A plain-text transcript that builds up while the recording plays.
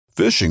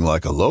Fishing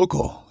like a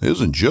local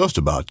isn't just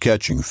about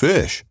catching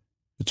fish.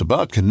 It's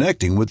about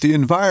connecting with the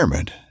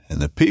environment and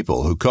the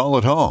people who call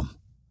it home.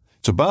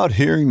 It's about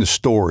hearing the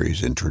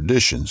stories and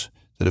traditions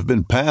that have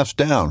been passed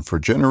down for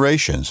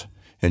generations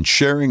and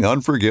sharing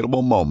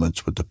unforgettable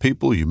moments with the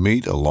people you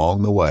meet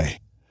along the way.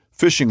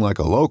 Fishing like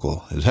a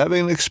local is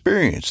having an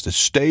experience that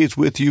stays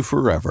with you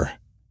forever.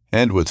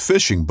 And with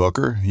Fishing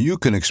Booker, you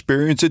can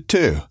experience it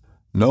too,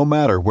 no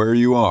matter where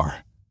you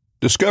are.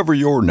 Discover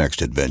your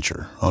next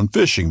adventure on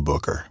Fishing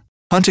Booker.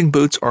 Hunting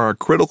boots are a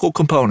critical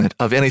component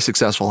of any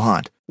successful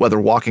hunt. Whether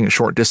walking a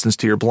short distance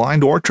to your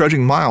blind or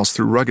trudging miles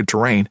through rugged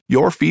terrain,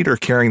 your feet are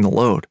carrying the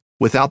load.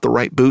 Without the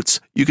right boots,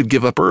 you could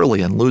give up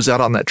early and lose out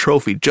on that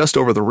trophy just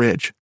over the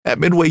ridge. At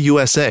Midway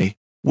USA,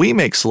 we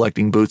make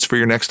selecting boots for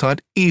your next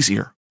hunt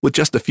easier. With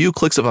just a few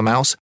clicks of a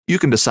mouse, you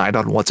can decide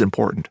on what's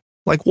important,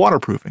 like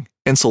waterproofing,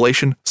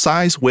 insulation,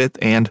 size, width,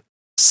 and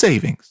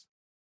savings.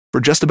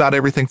 For just about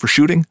everything for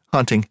shooting,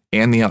 hunting,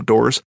 and the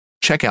outdoors,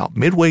 check out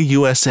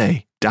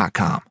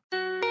MidwayUSA.com.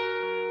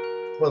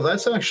 Well,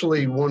 that's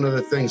actually one of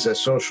the things that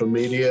social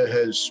media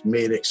has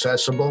made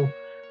accessible.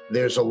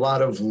 There's a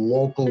lot of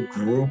local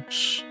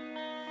groups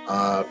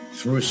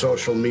through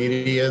social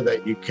media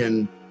that you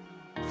can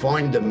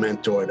find a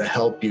mentor to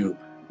help you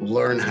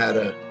learn how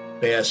to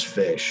bass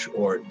fish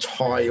or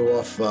tie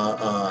off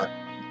a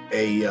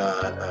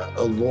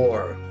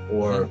lure,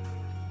 or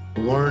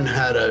learn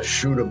how to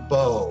shoot a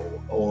bow,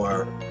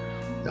 or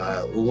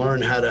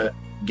learn how to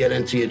get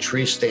into your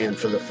tree stand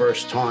for the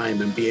first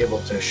time and be able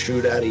to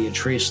shoot out of your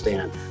tree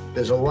stand.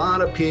 There's a lot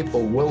of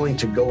people willing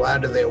to go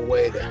out of their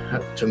way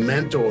to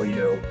mentor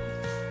you,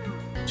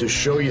 to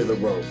show you the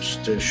ropes,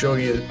 to show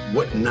you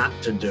what not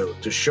to do,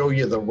 to show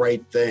you the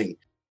right thing.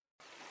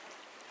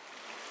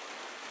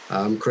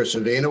 I'm Chris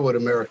Avina with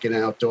American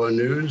Outdoor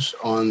News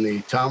on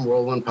the Tom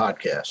Rowland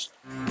Podcast.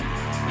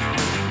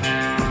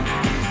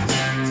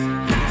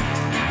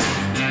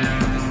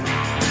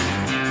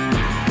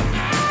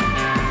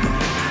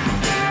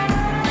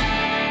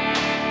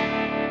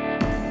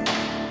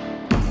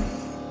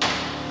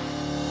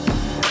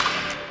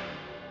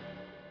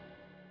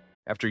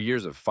 After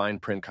years of fine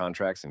print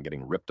contracts and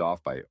getting ripped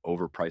off by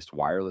overpriced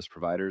wireless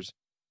providers,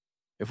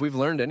 if we've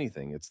learned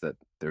anything, it's that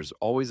there's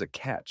always a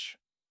catch.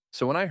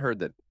 So when I heard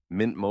that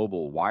Mint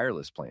Mobile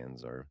wireless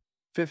plans are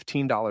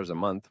 $15 a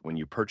month when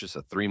you purchase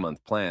a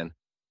 3-month plan,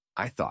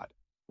 I thought,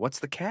 what's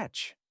the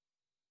catch?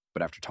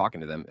 But after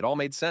talking to them, it all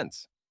made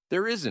sense.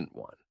 There isn't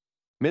one.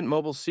 Mint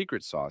Mobile's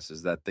secret sauce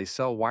is that they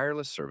sell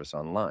wireless service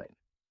online.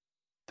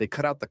 They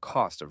cut out the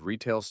cost of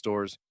retail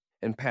stores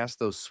and pass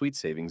those sweet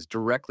savings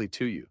directly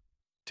to you.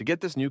 To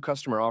get this new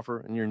customer offer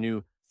and your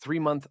new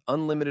 3-month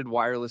unlimited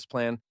wireless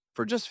plan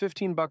for just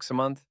 $15 a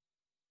month,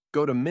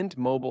 go to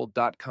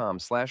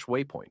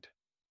mintmobile.com/waypoint.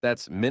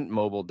 That's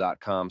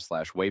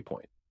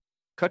mintmobile.com/waypoint.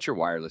 Cut your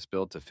wireless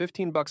bill to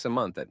 $15 a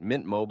month at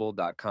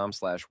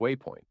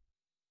mintmobile.com/waypoint.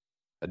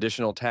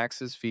 Additional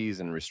taxes,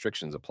 fees, and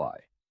restrictions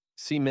apply.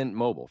 See Mint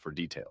Mobile for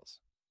details.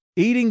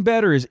 Eating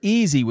better is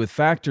easy with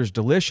Factor's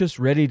delicious,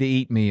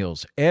 ready-to-eat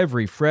meals.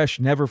 Every fresh,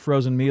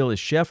 never-frozen meal is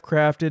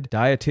chef-crafted,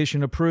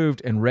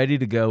 dietitian-approved, and ready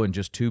to go in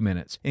just 2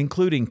 minutes,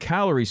 including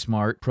Calorie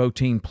Smart,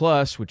 Protein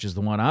Plus, which is the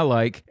one I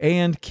like,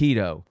 and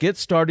Keto. Get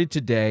started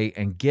today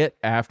and get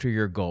after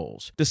your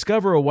goals.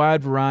 Discover a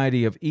wide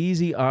variety of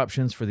easy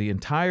options for the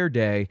entire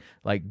day,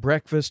 like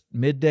breakfast,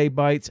 midday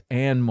bites,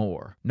 and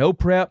more. No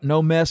prep,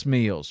 no mess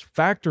meals.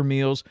 Factor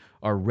meals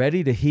are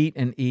ready to heat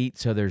and eat,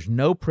 so there's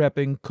no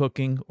prepping,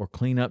 cooking, or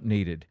cleanup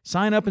needed.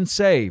 Sign up and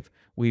save.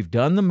 We've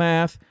done the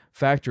math.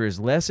 Factor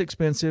is less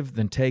expensive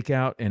than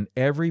takeout, and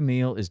every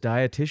meal is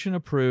dietitian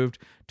approved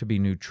to be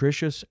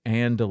nutritious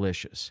and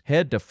delicious.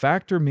 Head to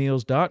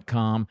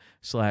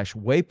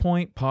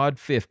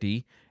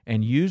factormeals.com/waypointpod50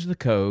 and use the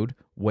code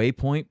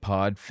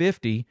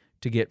waypointpod50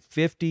 to get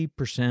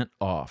 50%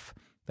 off.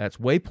 That's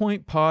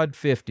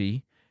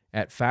waypointpod50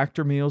 at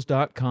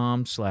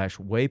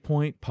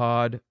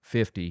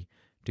factormeals.com/waypointpod50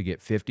 to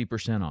get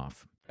 50%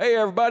 off. Hey,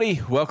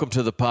 everybody. Welcome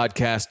to the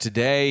podcast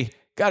today.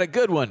 Got a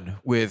good one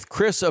with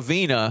Chris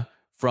Avina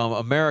from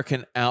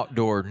American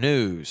Outdoor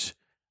News.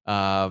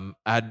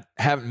 I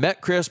haven't met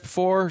Chris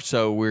before,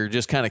 so we're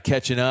just kind of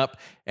catching up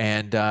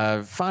and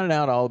finding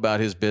out all about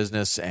his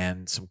business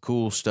and some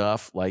cool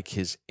stuff like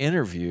his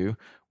interview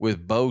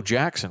with Bo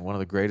Jackson, one of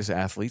the greatest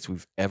athletes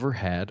we've ever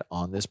had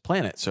on this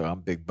planet. So I'm a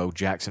big Bo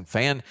Jackson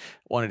fan.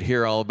 Wanted to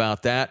hear all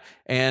about that.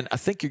 And I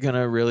think you're going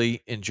to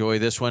really enjoy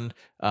this one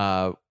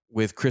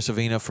with Chris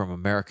Avina from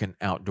American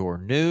Outdoor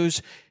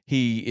News.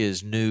 He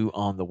is new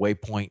on the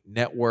Waypoint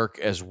Network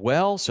as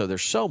well. So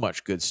there's so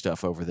much good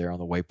stuff over there on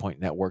the Waypoint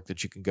Network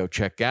that you can go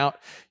check out.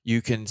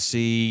 You can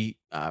see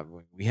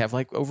we have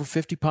like over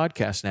 50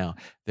 podcasts now.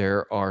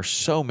 There are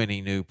so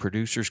many new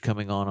producers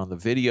coming on the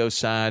video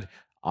side.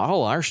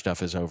 All our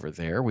stuff is over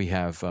there. We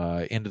have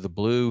Into the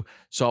Blue,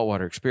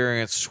 Saltwater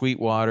Experience,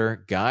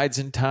 Sweetwater, Guides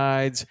and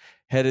Tides,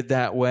 headed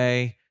that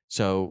way.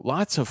 So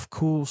lots of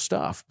cool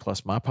stuff.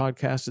 Plus my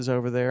podcast is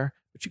over there,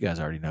 but you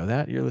guys already know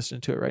that. You're listening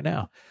to it right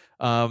now.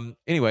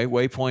 Anyway,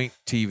 Waypoint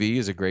TV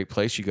is a great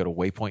place. You go to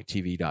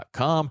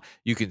waypointtv.com.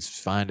 You can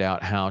find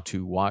out how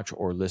to watch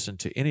or listen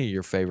to any of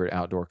your favorite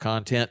outdoor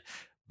content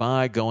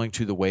by going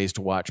to the Ways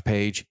to Watch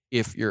page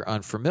if you're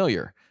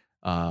unfamiliar.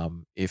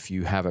 If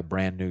you have a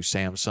brand new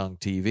Samsung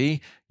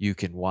TV, you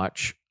can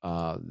watch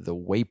the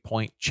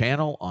Waypoint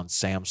channel on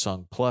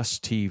Samsung Plus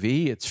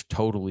TV. It's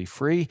totally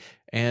free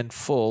and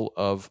full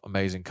of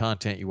amazing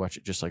content. You watch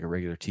it just like a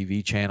regular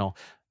TV channel.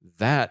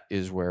 That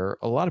is where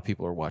a lot of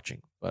people are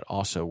watching. But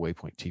also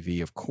Waypoint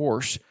TV, of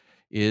course,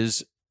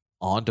 is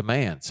on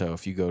demand. So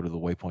if you go to the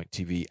Waypoint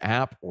TV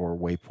app or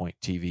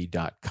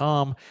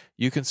waypointtv.com,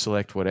 you can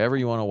select whatever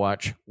you want to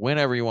watch,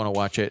 whenever you want to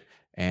watch it,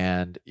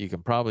 and you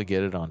can probably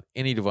get it on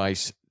any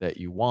device that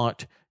you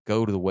want.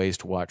 Go to the Ways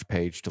to Watch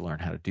page to learn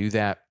how to do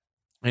that.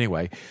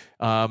 Anyway,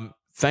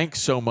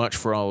 thanks so much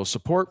for all the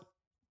support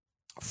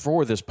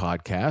for this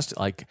podcast.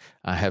 Like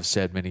I have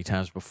said many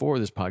times before,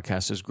 this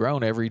podcast has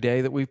grown every day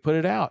that we've put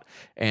it out,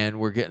 and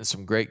we're getting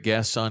some great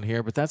guests on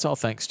here, but that's all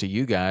thanks to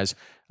you guys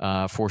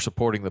for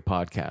supporting the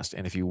podcast.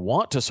 And if you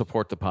want to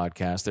support the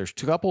podcast, there's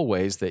a couple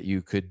ways that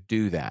you could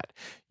do that.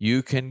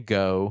 You can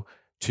go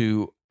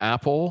to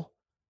Apple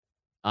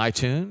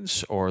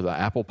iTunes or the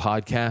Apple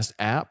Podcast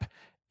app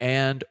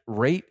and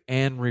rate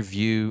and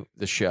review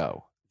the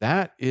show.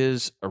 That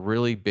is a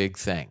really big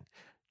thing.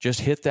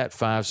 Just hit that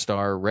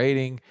 5-star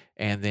rating,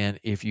 and then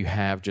if you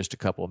have just a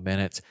couple of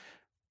minutes,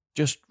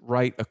 just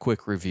write a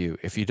quick review.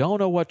 If you don't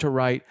know what to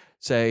write,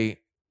 say,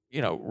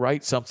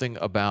 write something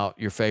about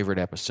your favorite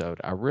episode.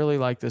 I really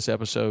like this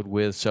episode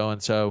with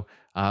so-and-so.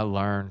 I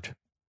learned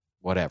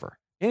whatever.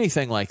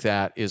 Anything like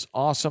that is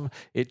awesome.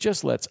 It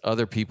just lets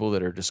other people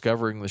that are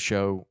discovering the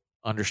show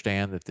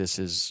understand that this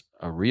is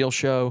a real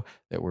show,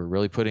 that we're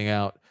really putting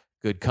out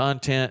good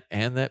content,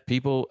 and that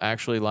people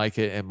actually like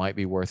it and might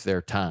be worth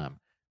their time.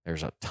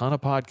 There's a ton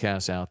of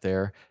podcasts out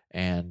there,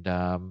 and,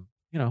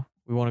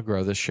 we want to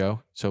grow this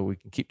show so we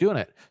can keep doing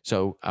it.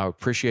 So I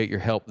appreciate your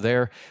help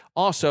there.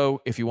 Also,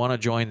 if you want to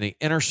join the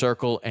Inner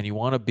Circle and you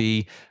want to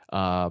be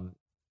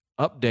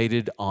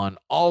updated on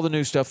all the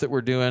new stuff that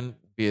we're doing,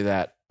 be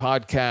that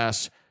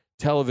podcasts,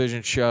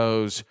 television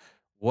shows,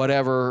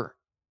 whatever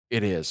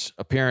it is,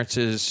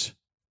 appearances,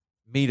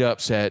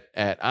 meetups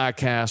at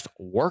ICAST,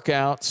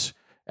 workouts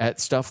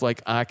at stuff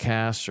like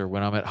ICAST, or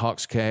when I'm at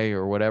Hawks K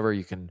or whatever,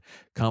 you can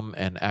come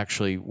and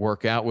actually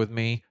work out with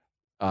me.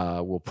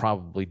 We'll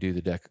probably do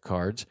the deck of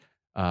cards,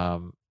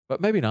 but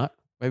maybe not.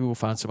 Maybe we'll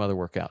find some other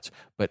workouts.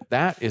 But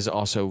that is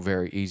also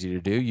very easy to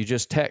do. You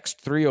just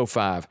text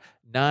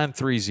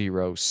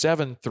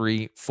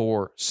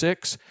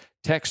 305-930-7346.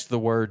 Text the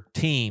word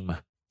TEAM,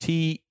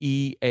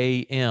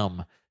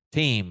 TEAM,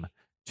 TEAM,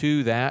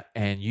 to that,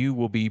 and you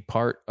will be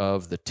part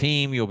of the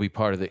team. You'll be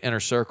part of the Inner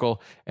Circle,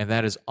 and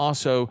that is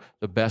also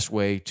the best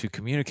way to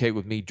communicate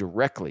with me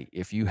directly.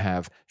 If you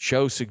have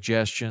show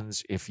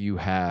suggestions, if you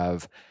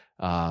have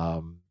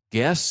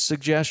guest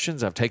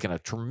suggestions, I've taken a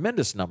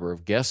tremendous number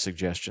of guest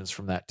suggestions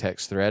from that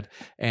text thread,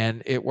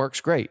 and it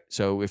works great.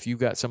 So if you've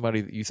got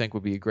somebody that you think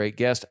would be a great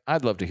guest,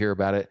 I'd love to hear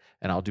about it,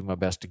 and I'll do my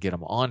best to get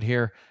them on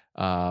here.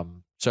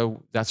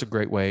 So that's a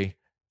great way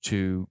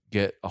to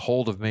get a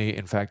hold of me.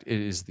 In fact, it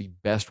is the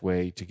best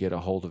way to get a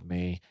hold of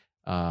me.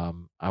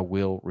 I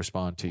will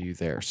respond to you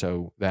there.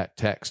 So that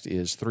text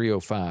is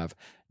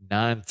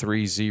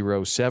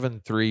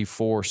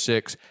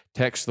 305-930-7346.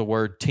 Text the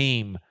word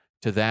TEAM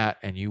to that,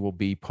 and you will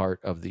be part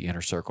of the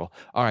Inner Circle.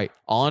 All right,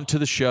 on to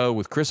the show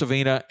with Chris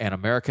Avina and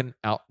American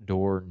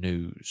Outdoor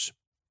News.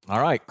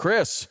 All right,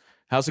 Chris,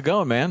 how's it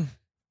going, man?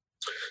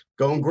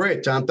 Going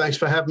great, Tom. Thanks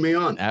for having me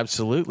on.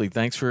 Absolutely.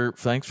 Thanks for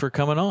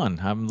coming on.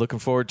 I'm looking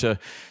forward to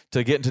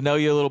getting to know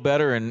you a little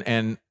better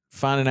and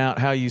finding out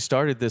how you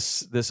started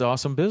this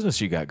awesome business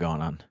you got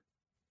going on.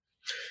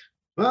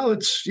 Well,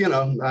 it's,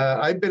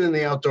 I've been in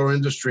the outdoor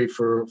industry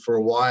for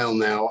a while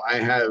now.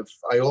 I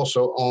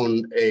also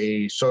own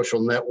a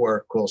social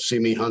network called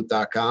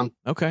SeeMeHunt.com.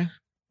 Okay.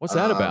 What's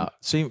that about?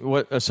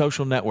 A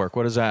social network?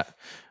 What is that?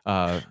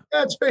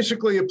 It's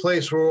basically a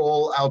place where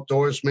all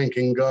outdoorsmen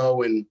can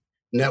go and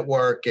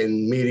network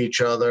and meet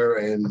each other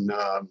and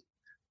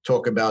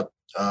talk about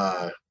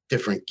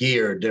different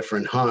gear,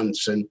 different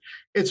hunts, and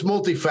it's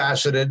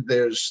multifaceted.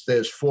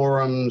 There's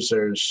forums,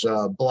 there's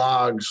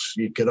blogs.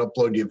 You can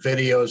upload your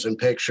videos and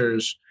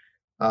pictures.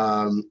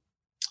 I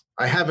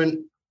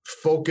haven't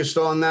focused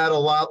on that a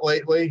lot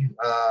lately,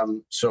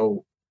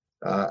 so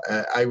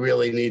I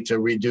really need to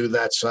redo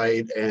that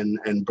site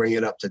and bring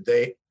it up to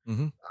date.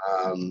 Mm-hmm.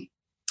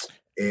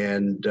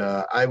 And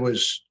I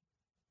was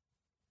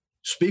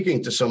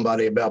speaking to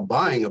somebody about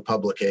buying a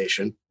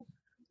publication.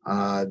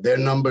 Their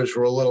numbers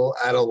were a little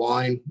out of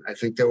line. I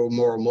think they were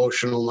more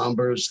emotional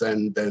numbers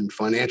than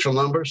financial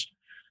numbers.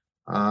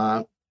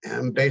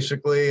 And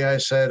basically I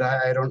said,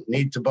 I don't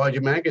need to buy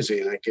your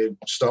magazine. I could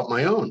start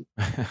my own.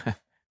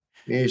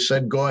 He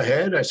said, go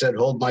ahead. I said,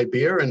 hold my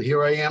beer. And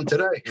here I am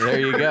today. There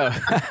you go.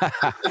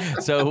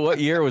 So what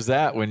year was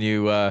that when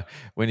you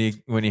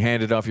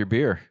handed off your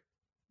beer?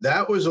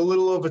 That was a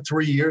little over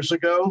 3 years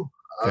ago.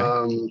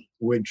 Okay.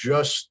 We're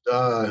just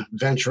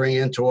venturing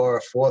into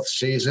our 4th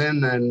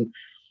season, and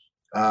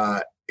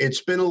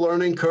it's been a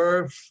learning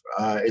curve.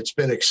 It's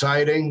been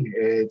exciting.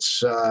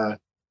 It's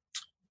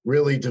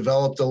really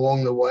developed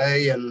along the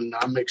way, and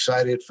I'm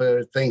excited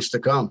for things to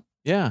come.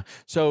 Yeah.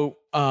 So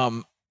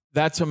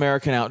that's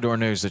American Outdoor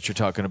News that you're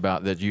talking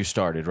about that you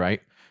started,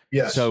 right?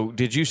 Yes. So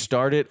did you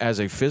start it as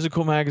a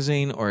physical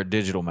magazine or a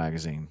digital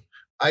magazine?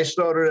 I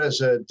started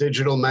as a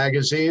digital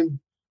magazine.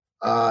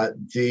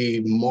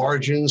 The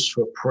margins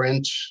for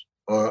print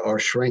are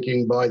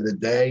shrinking by the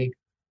day.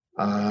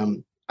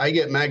 I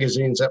get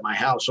magazines at my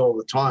house all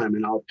the time,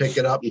 and I'll pick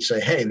it up and say,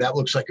 hey, that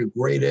looks like a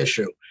great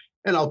issue.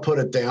 And I'll put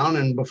it down,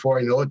 and before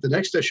I know it, the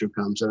next issue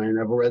comes, and I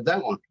never read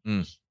that one.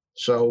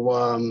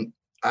 So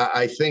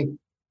I think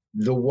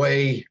the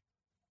way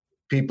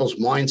people's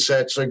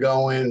mindsets are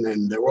going,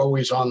 and they're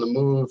always on the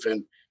move,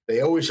 and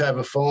they always have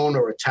a phone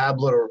or a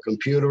tablet or a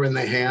computer in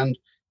their hand,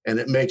 and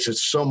it makes it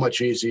so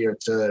much easier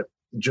to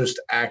just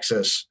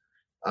access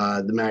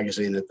the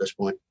magazine at this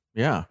point.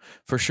 Yeah,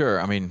 for sure.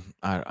 I mean,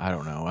 I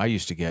don't know. I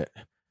used to get,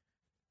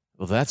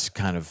 well, that's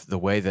kind of the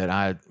way that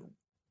I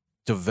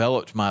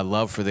developed my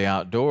love for the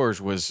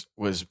outdoors was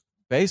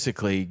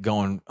basically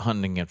going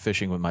hunting and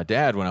fishing with my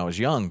dad when I was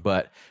young,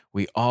 but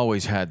we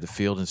always had the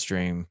Field and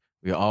Stream.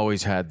 We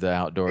always had the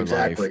Outdoor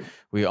Life.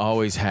 We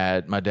always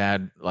had, my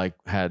dad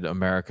had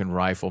American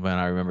Rifleman.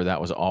 I remember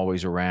that was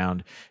always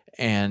around.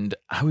 And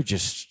I would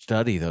just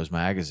study those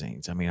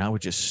magazines. I mean, I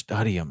would just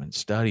study them and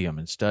study them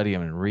and study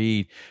them and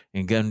read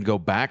and then go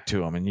back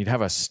to them. And you'd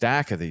have a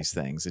stack of these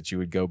things that you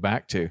would go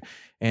back to.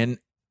 And,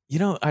 you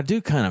know, I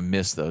do kind of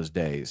miss those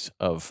days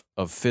of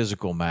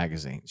physical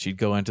magazines. You'd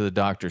go into the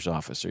doctor's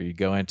office or you'd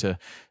go into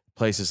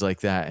places like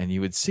that and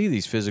you would see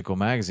these physical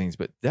magazines,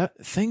 but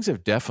things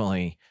have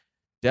definitely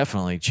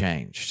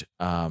changed.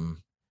 I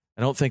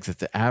don't think that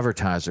the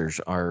advertisers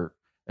are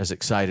as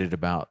excited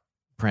about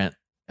print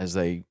as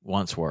they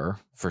once were,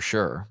 for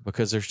sure,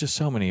 because there's just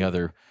so many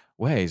other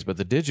ways. But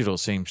the digital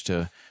seems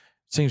to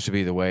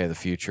be the way of the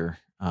future,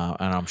 and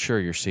I'm sure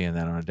you're seeing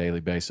that on a daily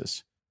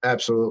basis.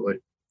 Absolutely,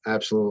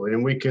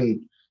 and we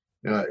can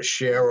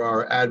share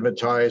our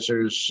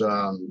advertisers'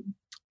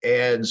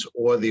 ads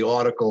or the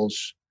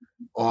articles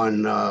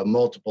on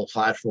multiple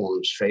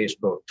platforms: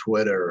 Facebook,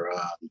 Twitter,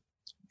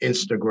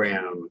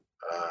 Instagram,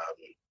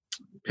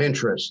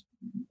 Pinterest.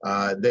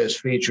 There's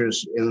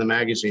features in the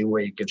magazine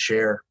where you could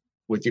share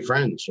with your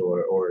friends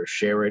or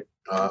share it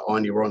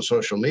on your own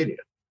social media.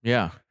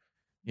 Yeah.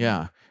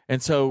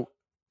 And so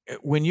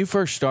when you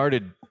first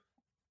started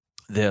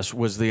this,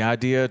 was the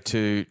idea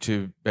to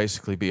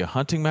basically be a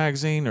hunting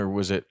magazine, or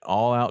was it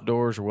all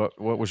outdoors, or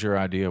what was your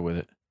idea with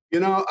it? You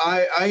know,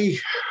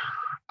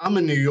 I'm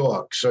in New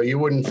York, so you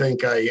wouldn't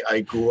think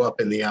I grew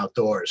up in the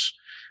outdoors.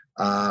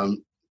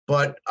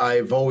 But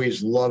I've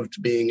always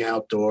loved being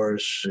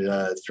outdoors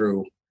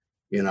through,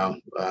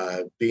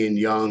 being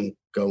young,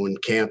 going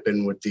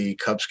camping with the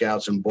Cub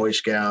Scouts and Boy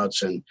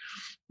Scouts. And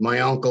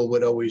my uncle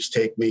would always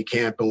take me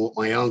camping with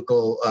my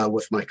uncle,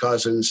 with my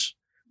cousins.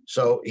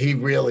 So he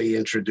really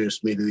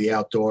introduced me to the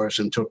outdoors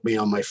and took me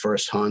on my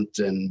first hunt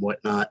and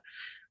whatnot.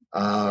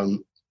 I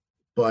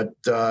love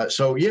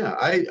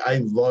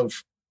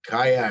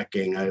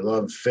kayaking. I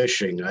love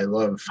fishing. I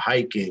love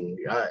hiking,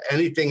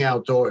 anything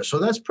outdoors. So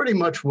that's pretty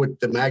much what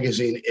the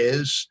magazine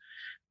is.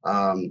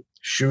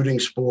 Shooting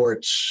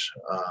sports,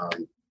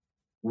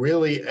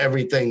 really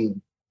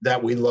everything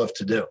that we love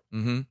to do.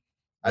 Mm-hmm.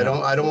 I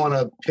don't want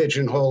to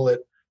pigeonhole it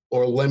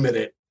or limit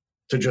it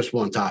to just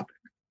one topic.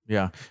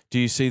 Yeah. Do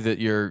you see that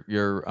your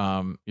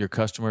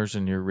customers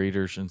and your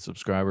readers and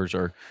subscribers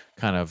are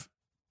kind of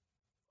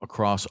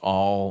across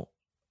all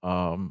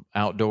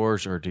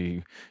outdoors, or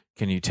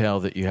can you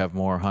tell that you have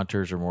more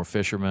hunters or more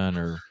fishermen?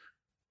 Or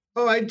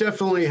I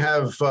definitely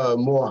have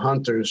more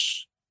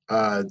hunters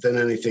than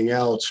anything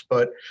else,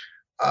 but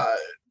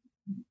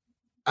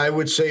I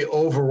would say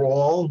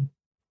overall,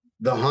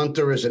 the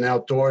hunter is an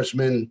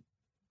outdoorsman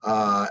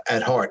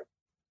at heart,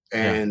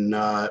 and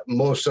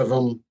most of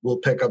them will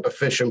pick up a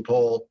fishing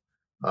pole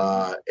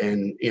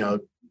and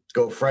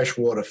go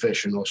freshwater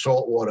fishing or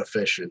saltwater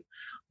fishing.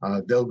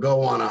 They'll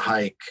go on a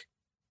hike.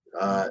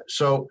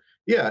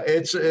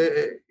 It's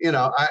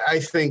I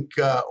think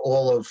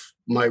all of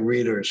my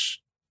readers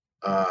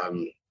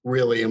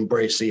really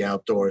embrace the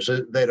outdoors.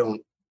 They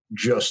don't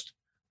just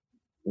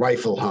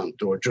rifle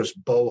hunt or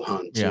just bow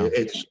hunt. Yeah.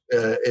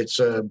 It's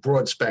a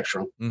broad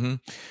spectrum. Mm-hmm.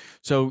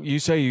 So you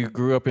say you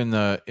grew up in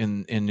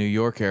New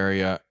York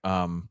area.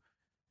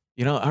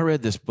 I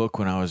read this book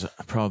when I was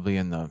probably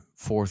in the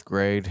 4th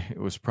grade. It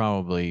was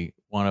probably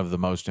one of the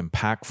most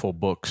impactful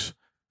books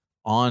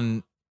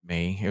on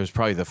me. It was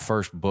probably the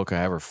first book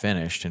I ever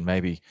finished, and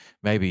maybe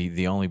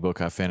the only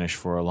book I finished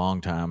for a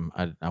long time.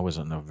 I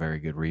wasn't a very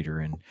good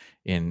reader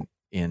in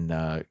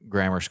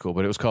grammar school,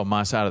 but it was called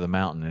My Side of the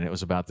Mountain, and it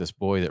was about this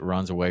boy that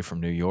runs away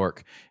from New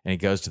York, and he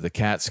goes to the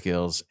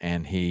Catskills,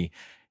 and he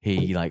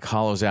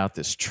hollows out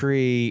this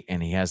tree,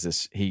 and he has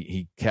this,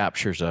 he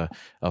captures a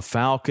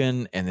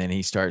falcon, and then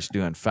he starts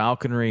doing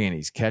falconry, and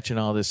he's catching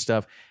all this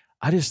stuff.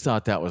 I just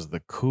thought that was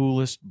the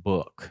coolest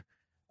book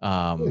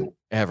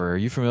ever. Are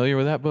you familiar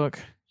with that book?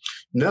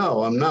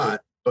 No, I'm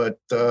not. But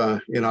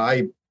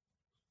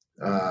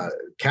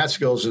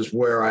Catskills is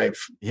where I've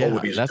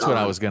always that's gone. what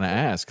I was going to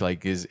ask.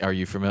 Like, are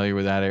you familiar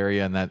with that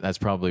area? And that's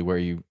probably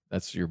where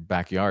that's your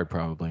backyard,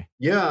 probably.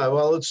 Yeah,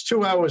 well, it's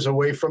 2 hours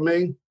away from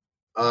me.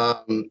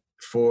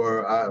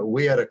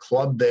 We had a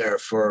club there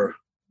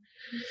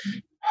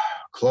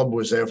club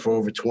was there for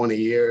over 20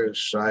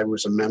 years. I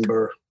was a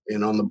member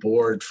and on the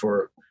board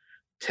for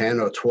 10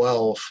 or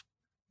 12.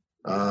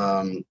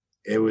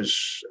 It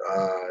was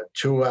a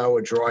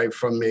 2-hour drive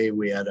from me.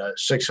 We had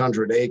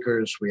 600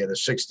 acres. We had a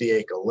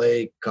 60-acre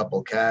lake,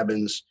 couple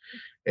cabins.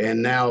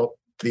 And now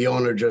the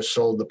owner just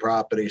sold the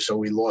property, so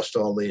we lost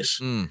all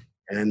these.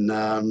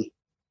 And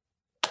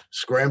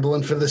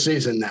scrambling for the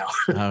season now.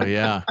 Oh,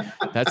 yeah.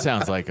 That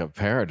sounds like a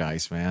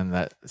paradise, man.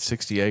 That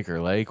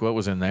 60-acre lake. What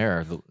was in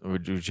there?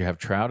 Would you have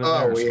trout in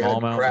there? We had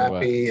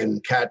crappie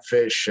and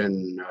catfish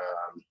and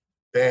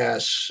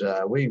bass.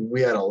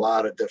 We had a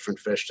lot of different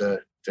fish to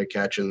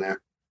catch in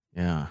there.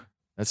 Yeah,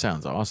 that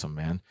sounds awesome,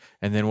 man.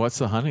 And then what's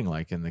the hunting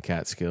like in the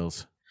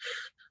Catskills?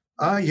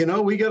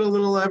 We got a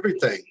little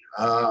everything.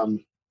 A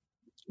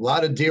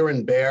lot of deer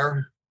and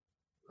bear,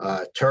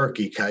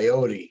 turkey,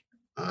 coyote,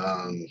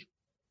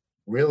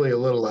 really a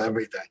little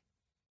everything.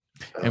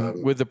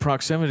 And with the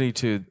proximity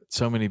to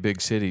so many big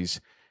cities,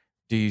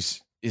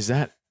 is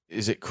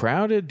it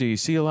crowded? Do you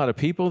see a lot of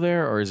people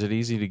there, or is it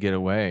easy to get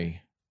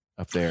away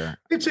up there?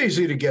 It's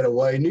easy to get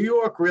away. New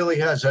York really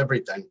has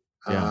everything.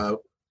 Yeah.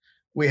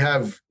 We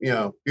have,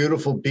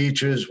 beautiful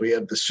beaches. We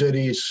have the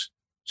cities,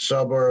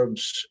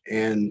 suburbs,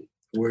 and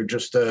we're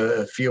just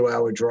a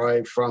few-hour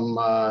drive from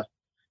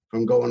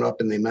going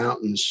up in the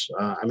mountains.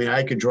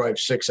 I could drive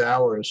 6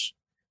 hours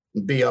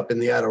and be up in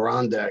the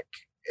Adirondack,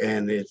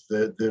 and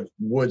the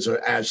woods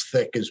are as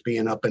thick as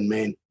being up in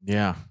Maine.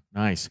 Yeah,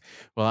 nice.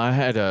 Well, I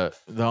had the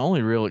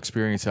only real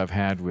experience I've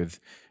had with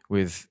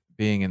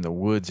being in the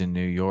woods in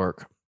New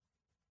York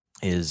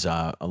is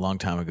a long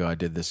time ago. I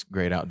did this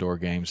Great Outdoor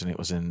Games, and it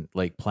was in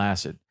Lake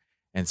Placid.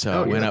 And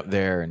so I went up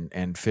there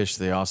and fished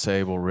the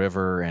AuSable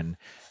River, and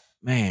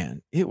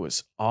man, it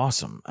was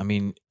awesome. I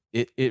mean,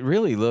 it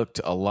really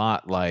looked a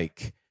lot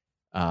like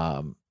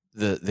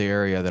the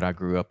area that I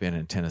grew up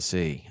in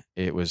Tennessee.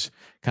 It was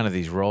kind of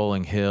these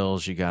rolling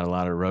hills. You got a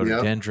lot of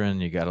rhododendron.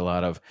 You got a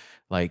lot of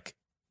like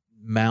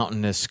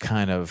mountainous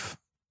kind of,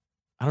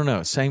 I don't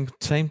know, same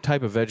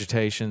type of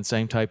vegetation,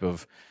 same type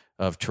of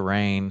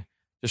terrain.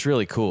 Just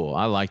really cool.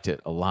 I liked it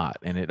a lot,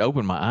 and it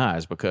opened my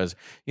eyes because,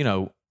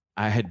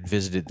 I had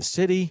visited the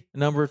city a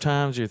number of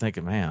times. You're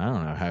thinking, man, I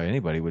don't know how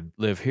anybody would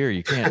live here.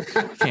 You can't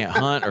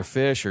hunt or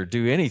fish or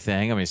do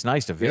anything. I mean, it's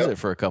nice to visit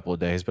for a couple of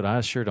days, but I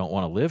sure don't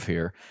want to live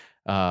here.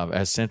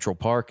 As Central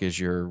Park is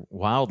your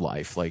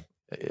wildlife,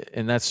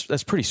 and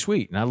that's pretty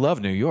sweet. And I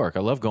love New York.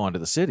 I love going to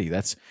the city.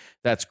 That's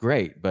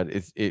great, but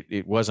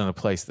it wasn't a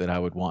place that I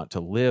would want to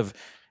live.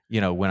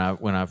 When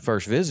I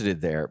first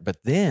visited there, but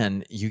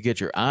then you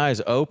get your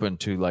eyes open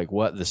to like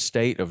what the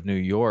state of New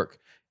York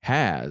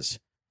has,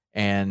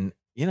 and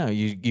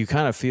you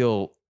kind of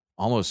feel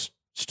almost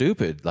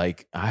stupid.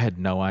 Like, I had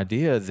no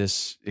idea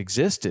this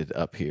existed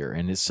up here,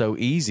 and it's so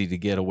easy to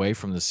get away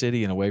from the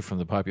city and away from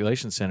the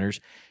population centers.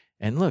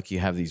 And look, you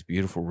have these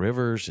beautiful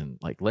rivers, and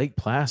like Lake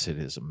Placid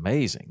is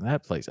amazing.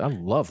 That place, I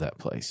love that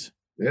place.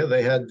 Yeah,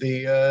 they had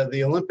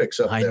the Olympics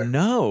up there. I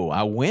know.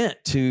 I went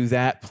to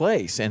that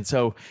place. And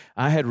so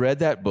I had read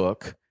that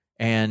book.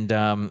 And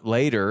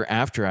later,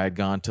 after I had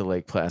gone to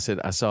Lake Placid,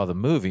 I saw the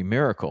movie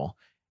Miracle.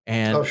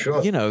 And,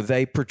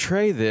 they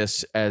portray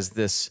this as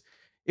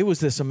it was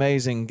this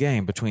amazing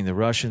game between the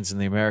Russians and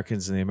the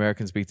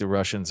Americans beat the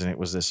Russians. And it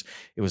was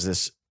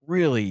this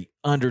really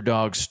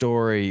underdog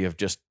story of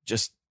just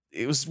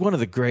it was one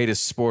of the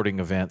greatest sporting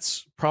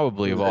events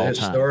probably of all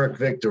time. Historic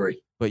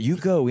victory. But you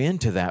go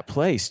into that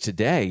place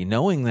today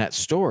knowing that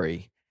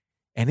story,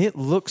 and it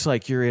looks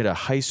like you're at a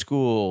high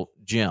school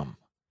gym.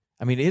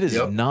 I mean, it is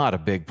not a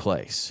big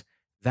place.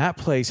 That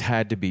place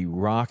had to be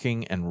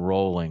rocking and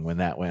rolling when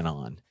that went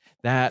on.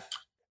 That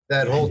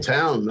whole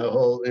town, the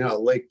whole,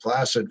 Lake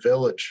Placid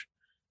Village,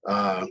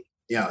 they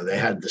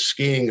had the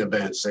skiing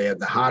events, they had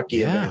the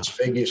hockey events,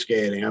 figure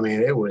skating. I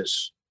mean, it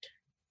was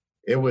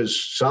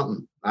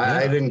something.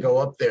 I didn't go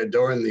up there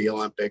during the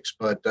Olympics,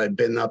 but I've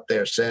been up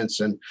there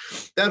since. And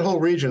that whole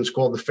region is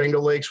called the Finger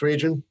Lakes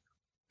region.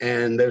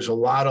 And there's a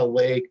lot of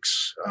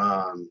lakes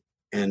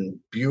and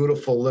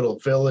beautiful little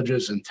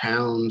villages and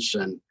towns,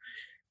 and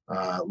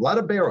a lot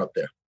of bear up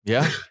there.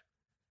 Yeah.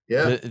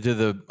 Yeah.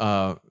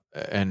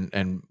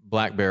 And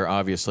black bear,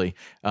 obviously.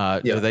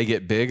 Do they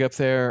get big up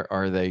there?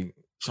 Or are they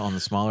on the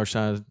smaller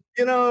side?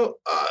 I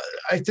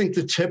think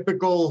the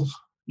typical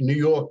New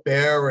York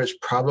bear is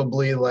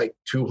probably like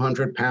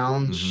 200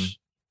 pounds.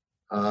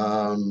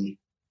 Mm-hmm.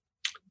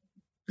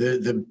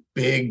 The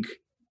big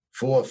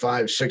 400,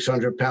 500,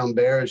 600 pound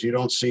bears you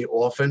don't see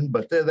often,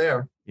 but they're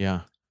there.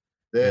 Yeah.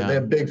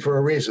 They're big for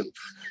a reason.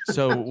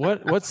 So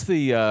what's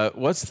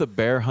the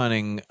bear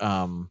hunting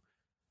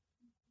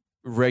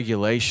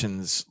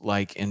regulations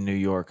like in New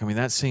York? I mean,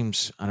 that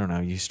seems, I don't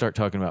know, you start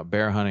talking about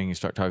bear hunting, you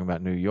start talking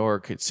about New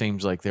York, it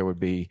seems like there would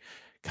be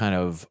kind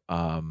of,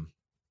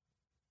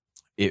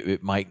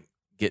 it might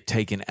get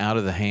taken out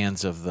of the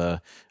hands of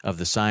the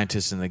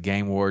scientists and the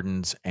game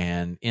wardens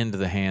and into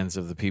the hands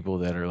of the people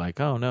that are like,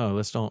 oh no,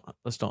 let's don't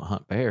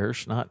hunt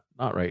bears, not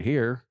right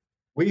here.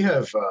 We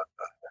have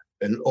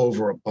an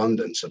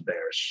overabundance of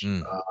bears.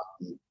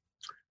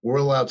 We're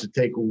allowed to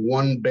take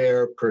one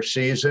bear per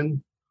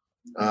season,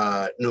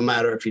 no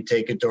matter if you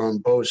take it during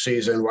bow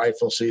season,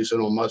 rifle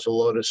season, or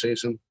muzzleloader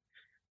season.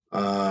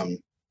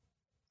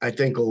 I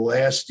think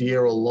last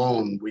year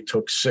alone, we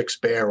took 6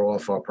 bear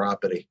off our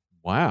property.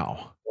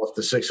 Wow. Off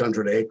the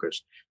 600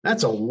 acres.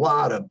 That's a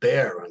lot of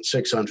bear on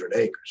 600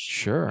 acres.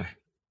 Sure.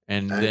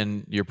 And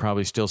then you're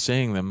probably still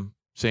seeing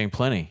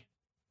plenty,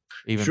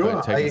 even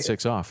by taking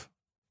 6 off.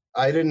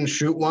 I didn't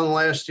shoot one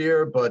last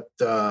year, but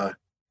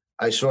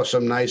I saw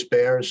some nice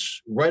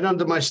bears right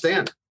under my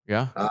stand.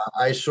 Yeah.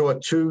 I saw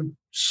 2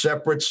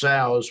 separate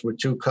sows with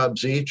 2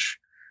 cubs each.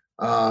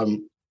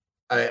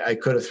 I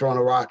could have thrown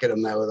a rock at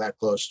them that were that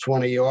close,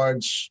 20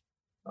 yards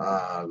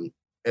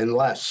and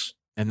less.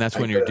 And that's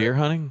when you're deer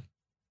hunting?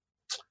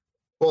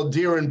 Well,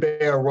 deer and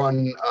bear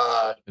run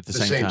at the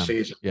same time.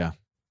 season. Yeah.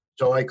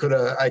 So I could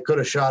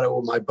have shot it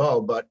with my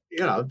bow, but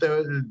it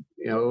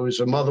was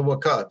a mother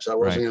with cubs. I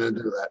wasn't going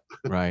to do that.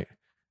 Right.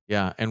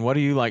 Yeah. And what do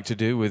you like to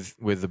do with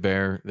the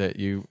bear that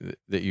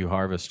you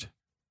harvest?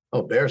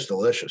 Oh, bear's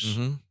delicious.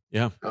 Mm-hmm.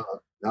 Yeah.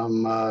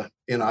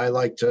 I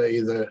like to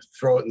either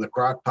throw it in the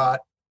crock pot,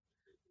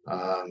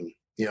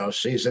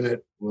 season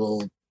it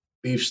with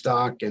beef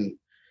stock and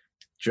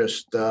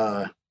just,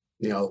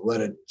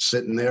 let it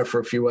sit in there for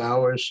a few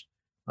hours,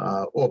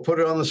 or put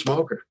it on the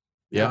smoker.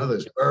 Yeah.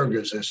 There's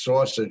burgers, there's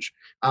sausage.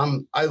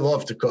 I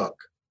love to cook.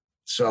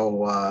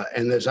 So,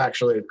 and there's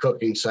actually a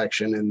cooking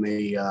section in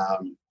the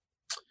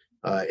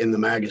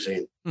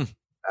magazine.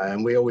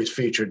 And we always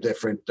feature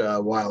different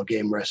wild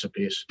game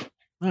recipes.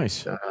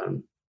 Nice.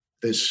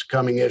 This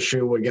coming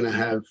issue, we're going to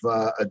have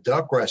a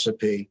duck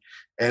recipe,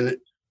 and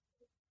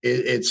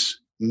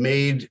it's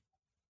made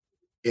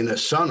in a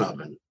sun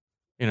oven.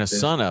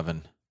 Sun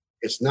oven.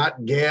 It's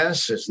not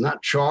gas. It's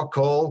not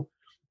charcoal.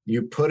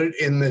 You put it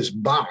in this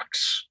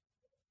box,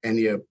 and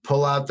you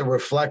pull out the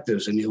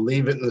reflectors, and you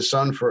leave it in the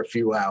sun for a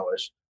few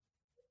hours,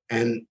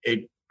 and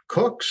it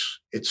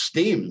cooks. It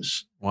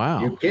steams.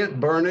 Wow. You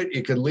can't burn it.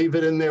 You can leave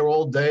it in there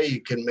all day.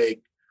 You can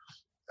make,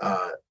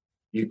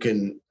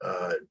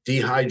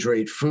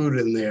 dehydrate food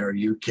in there.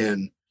 You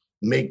can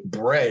make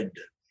bread.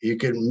 You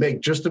can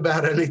make just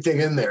about anything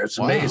in there. It's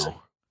amazing.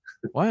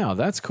 Wow,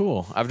 that's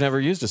cool. I've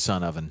never used a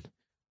sun oven,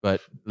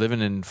 but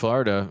living in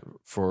Florida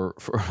for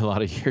a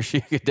lot of years,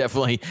 you could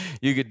definitely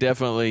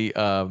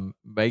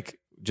make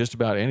just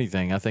about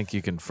anything. I think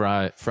you can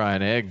fry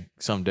an egg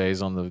some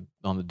days on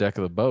the deck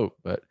of the boat,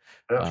 but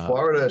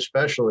Florida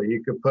especially,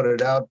 you could put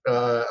it out,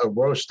 a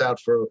roast out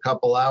for a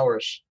couple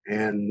hours,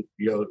 and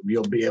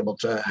you'll be able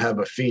to have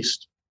a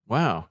feast.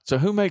 Wow! So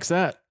who makes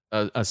that?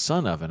 A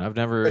sun oven? I've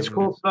never. It's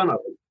called Sun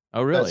Oven.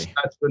 Oh, really?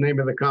 That's the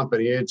name of the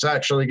company. It's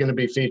actually going to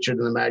be featured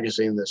in the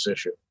magazine this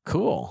issue.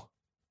 Cool.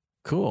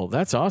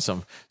 That's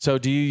awesome. So,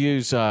 do you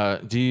use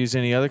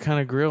any other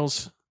kind of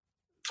grills?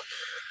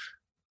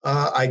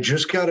 I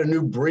just got a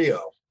new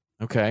Brio.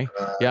 Okay.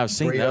 Yeah, I've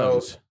seen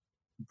those.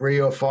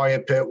 Brio fire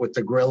pit with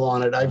the grill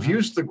on it. I've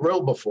used the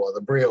grill before,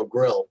 the Brio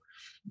grill,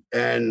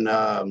 and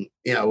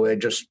we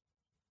just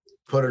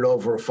put it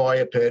over a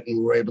fire pit, and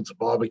we were able to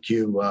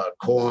barbecue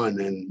corn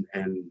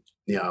and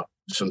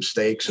some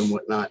steaks and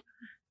whatnot.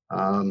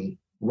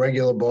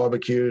 Regular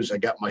barbecues. I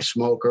got my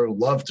smoker.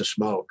 Love to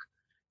smoke.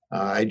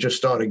 I just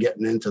started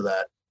getting into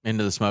that.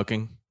 Into the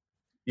smoking?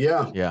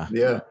 Yeah.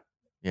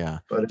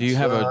 But do you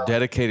have a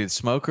dedicated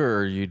smoker,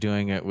 or are you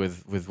doing it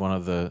with one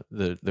of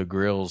the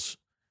grills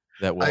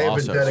that will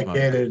also smoke?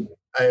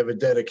 I have a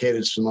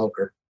dedicated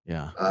smoker.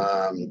 Yeah.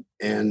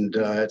 And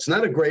it's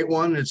not a great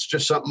one. It's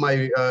just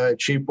something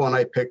cheap one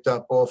I picked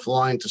up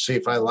offline to see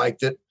if I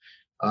liked it.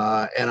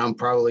 And I'm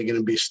probably going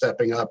to be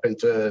stepping up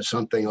into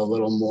something a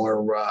little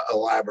more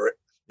elaborate.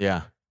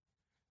 Yeah.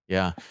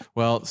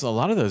 Well, so a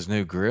lot of those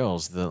new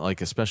grills,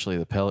 especially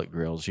the pellet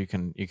grills, you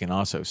can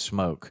also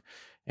smoke.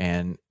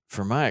 And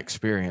from my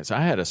experience,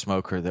 I had a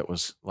smoker that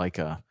was like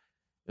a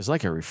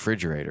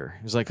refrigerator.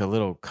 It was like a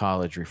little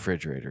college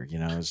refrigerator, It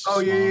was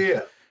small.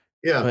 Yeah.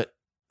 But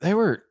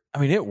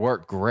it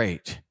worked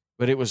great,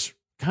 but it was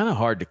kind of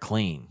hard to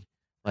clean.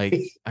 Like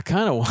I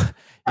kind of,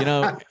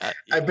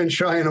 I've been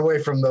shying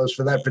away from those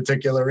for that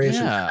particular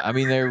reason. Yeah,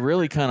 they're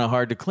really kind of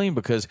hard to clean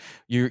because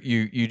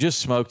you just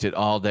smoked it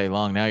all day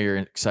long. Now you're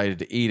excited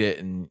to eat it,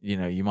 and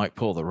you might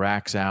pull the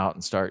racks out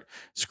and start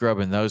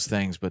scrubbing those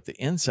things. But the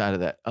inside of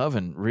that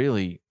oven,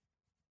 really,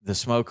 the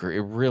smoker,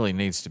 it really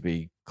needs to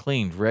be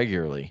cleaned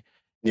regularly.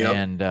 Yep.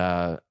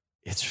 And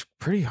it's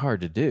pretty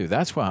hard to do.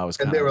 That's why I was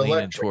kind of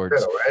leaning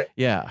towards. Too, right?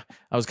 Yeah,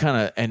 I was kind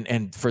of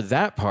and for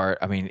that part,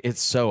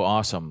 it's so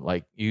awesome.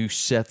 Like you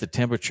set the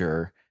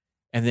temperature,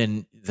 and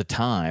then the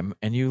time,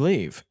 and you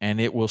leave, and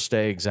it will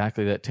stay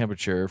exactly that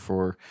temperature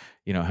for,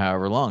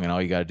 however long. And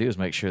all you got to do is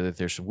make sure that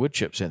there's some wood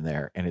chips in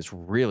there, and it's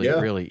really,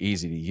 really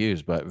easy to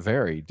use, but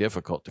very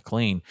difficult to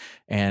clean.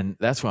 And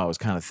that's why I was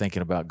kind of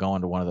thinking about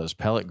going to one of those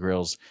pellet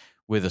grills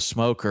with a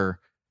smoker,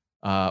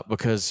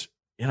 because,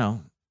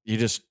 you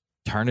just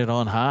turn it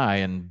on high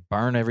and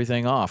burn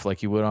everything off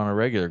like you would on a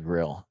regular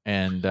grill.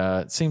 And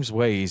it seems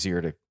way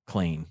easier to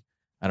clean.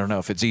 I don't know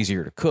if it's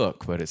easier to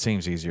cook, but it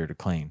seems easier to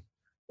clean.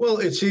 Well,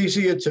 it's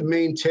easier to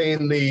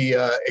maintain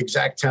the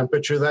exact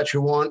temperature that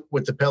you want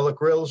with the pellet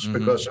grills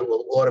because it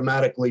will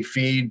automatically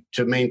feed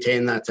to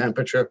maintain that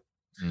temperature.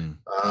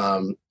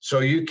 So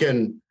you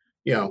can,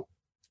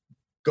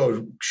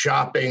 go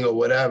shopping or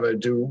whatever,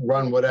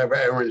 run whatever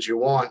errands you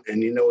want,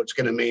 and it's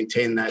going to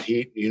maintain that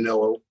heat.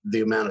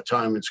 The amount of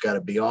time it's got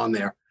to be on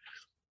there.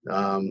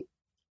 I'm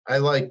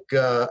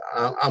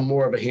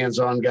more of a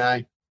hands-on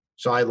guy,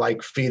 so I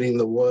like feeding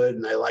the wood,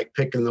 and I like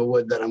picking the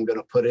wood that I'm going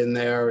to put in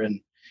there.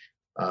 And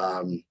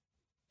to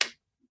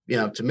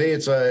me,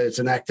 it's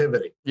an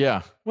activity.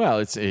 Yeah, well,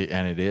 it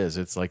is.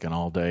 It's like an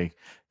all-day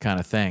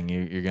kind of thing.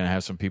 You're going to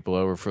have some people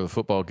over for the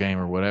football game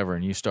or whatever,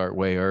 and you start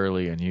way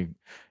early, and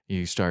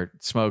you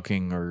start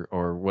smoking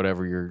or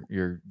whatever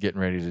you're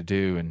getting ready to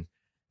do, and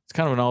it's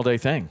kind of an all-day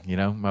thing.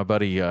 My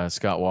buddy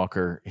Scott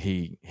Walker,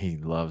 he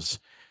loves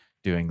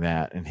doing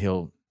that, and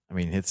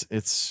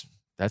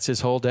that's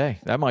his whole day.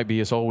 That might be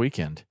his whole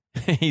weekend.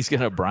 He's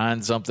going to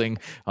brine something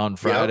on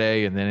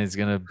Friday, and then he's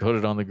going to put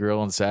it on the grill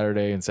on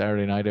Saturday, and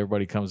Saturday night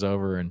everybody comes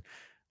over, and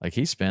like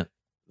he spent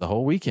the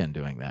whole weekend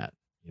doing that,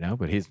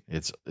 but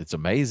it's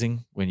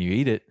amazing when you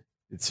eat it.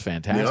 It's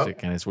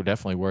fantastic, and it's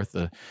definitely worth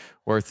the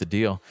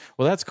deal.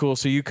 Well, that's cool.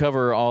 So you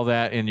cover all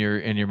that in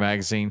your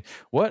magazine.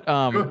 What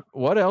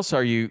else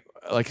are you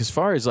like, as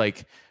far as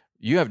like,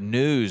 you have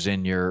news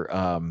in your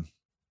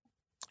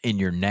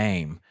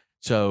name.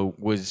 So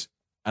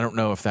I don't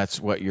know if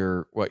that's what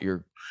you're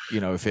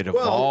if it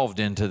evolved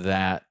into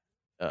that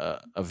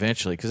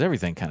eventually, because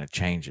everything kind of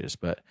changes.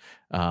 But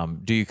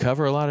do you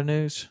cover a lot of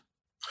news?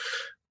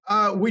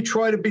 We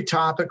try to be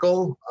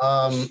topical.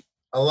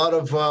 A lot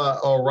of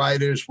our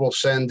writers will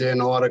send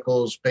in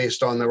articles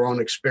based on their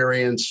own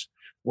experience,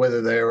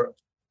 whether they're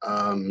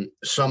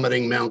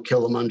summiting Mount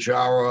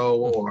Kilimanjaro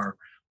or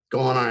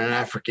going on an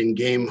African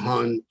game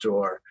hunt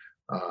or,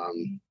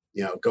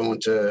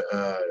 going to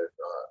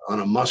on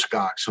a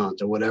muskox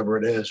hunt or whatever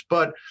it is.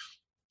 But,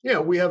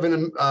 we have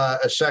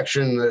a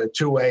section, a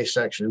 2A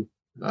section,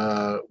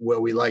 where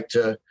we like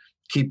to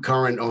keep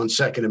current on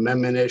Second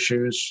Amendment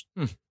issues.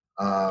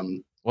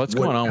 What's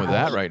going on with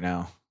that right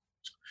now?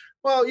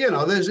 Well,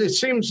 it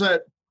seems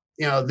that,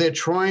 they're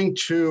trying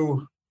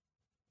to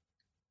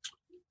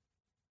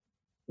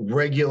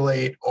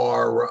regulate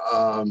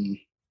our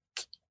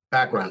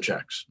background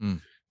checks.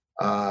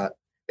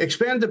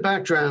 Expanded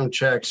background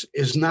checks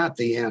is not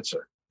the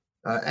answer.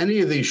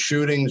 Any of these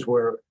shootings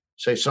where,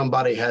 say,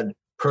 somebody had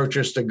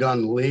purchased a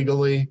gun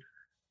legally,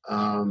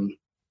 they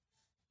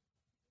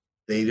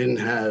didn't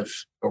have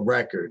a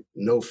record,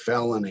 no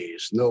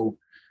felonies, no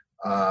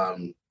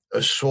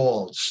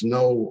assaults,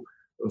 no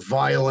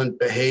violent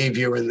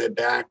behavior in their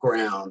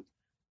background.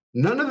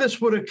 None of this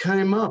would have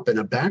come up in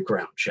a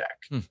background check.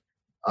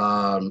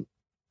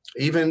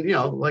 Even,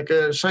 like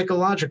a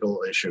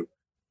psychological issue.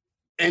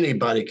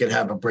 Anybody could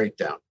have a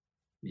breakdown.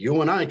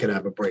 You and I can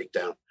have a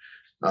breakdown.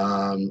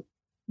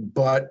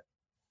 But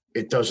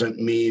it doesn't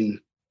mean,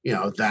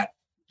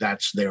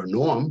 that's their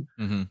norm.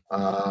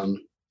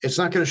 It's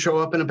not going to show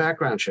up in a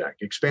background check.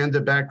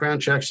 Expanded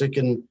background checks, they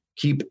can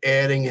keep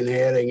adding and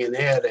adding and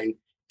adding.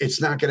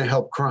 It's not going to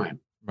help crime.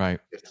 Right.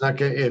 It's not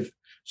going. If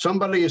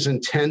somebody is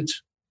intent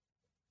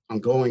on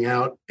going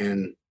out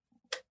and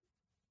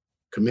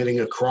committing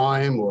a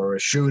crime or a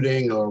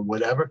shooting or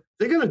whatever,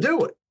 they're going to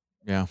do it.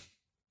 Yeah.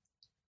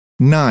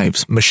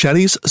 Knives,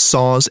 machetes,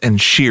 saws, and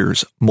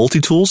shears,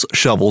 multi-tools,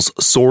 shovels,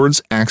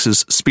 swords,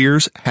 axes,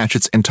 spears,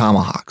 hatchets, and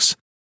tomahawks.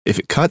 If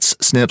it cuts,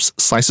 snips,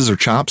 slices, or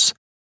chops,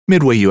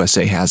 Midway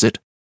USA has it.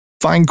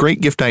 Find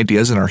great gift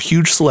ideas in our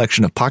huge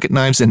selection of pocket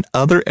knives and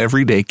other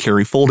everyday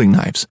carry folding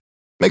knives.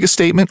 Make a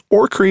statement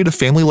or create a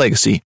family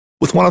legacy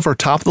with one of our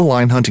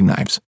top-of-the-line hunting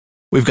knives.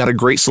 We've got a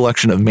great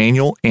selection of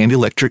manual and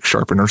electric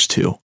sharpeners,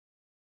 too.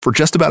 For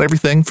just about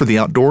everything for the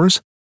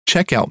outdoors,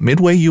 check out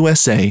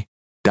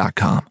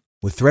MidwayUSA.com.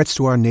 With threats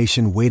to our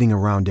nation waiting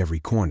around every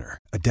corner,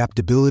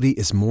 adaptability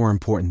is more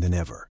important than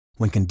ever.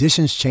 When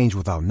conditions change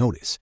without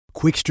notice,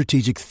 quick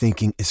strategic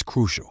thinking is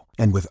crucial.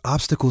 And with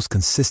obstacles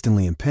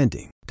consistently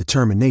impending,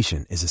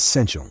 determination is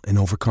essential in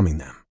overcoming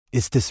them.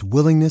 It's this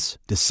willingness,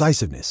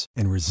 decisiveness,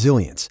 and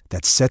resilience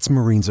that sets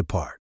Marines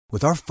apart.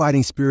 With our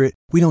fighting spirit,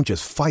 we don't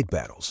just fight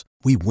battles,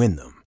 we win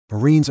them.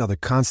 Marines are the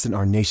constant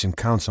our nation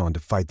counts on to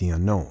fight the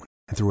unknown.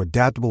 And through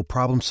adaptable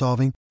problem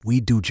solving,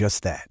 we do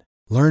just that.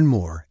 Learn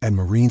more at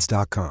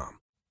Marines.com.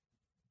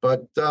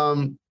 But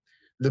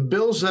the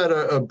bills that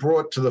are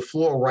brought to the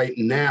floor right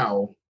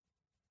now,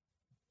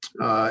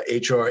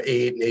 H.R.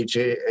 8 and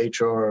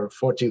H.R.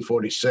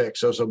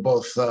 1446, those are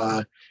both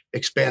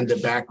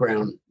expanded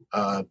background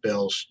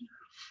bills.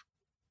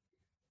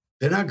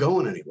 they're not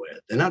going anywhere.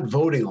 They're not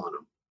voting on them.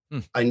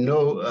 I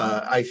know.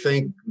 I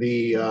think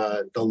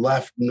the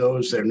left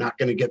knows they're not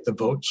going to get the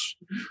votes,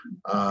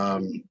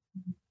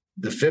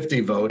 the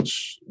 50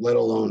 votes, let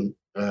alone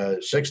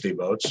 60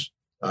 votes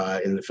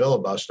in the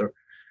filibuster.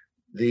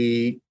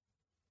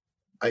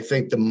 I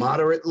think the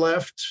moderate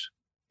left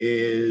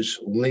is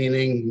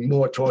leaning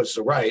more towards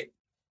the right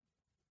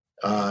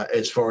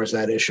as far as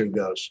that issue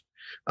goes.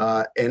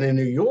 And in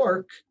New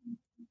York,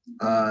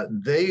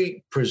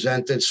 they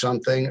presented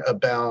something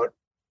about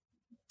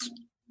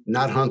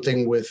not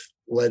hunting with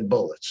lead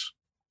bullets.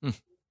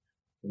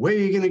 Where are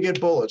you going to get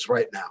bullets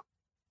right now?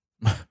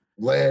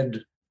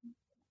 Lead,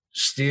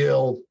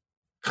 steel,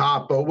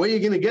 copper, where are you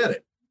going to get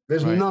it?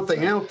 There's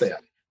nothing out there.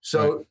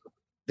 So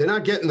they're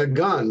not getting the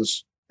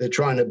guns. They're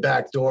trying to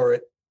backdoor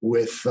it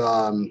with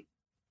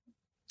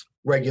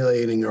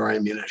regulating their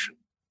ammunition.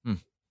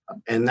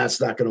 And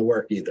that's not going to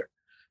work either.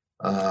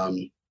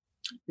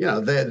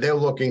 They're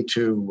looking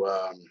to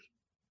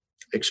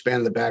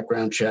expand the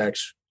background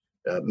checks,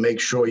 make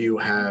sure you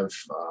have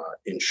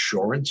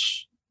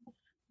insurance.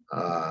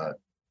 I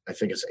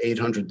think it's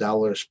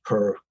 $800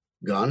 per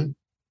gun.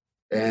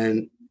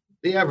 And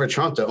the average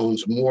hunter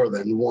owns more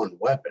than one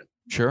weapon.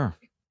 Sure.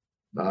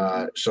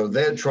 So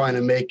they're trying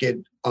to make it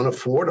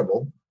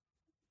unaffordable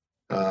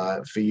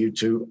for you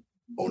to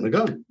own a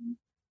gun,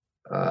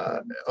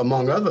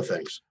 among other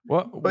things.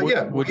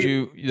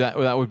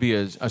 That would be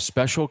a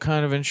special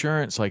kind of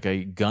insurance, like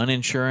a gun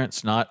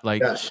insurance, not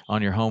like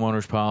on your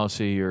homeowner's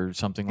policy or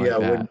something like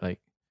that.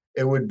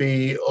 It would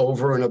be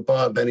over and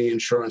above any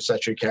insurance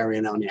that you're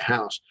carrying on your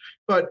house.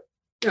 But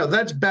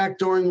that's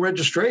backdooring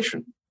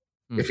registration.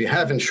 If you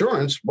have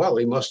insurance, well,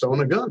 he must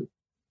own a gun.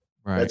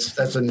 Right.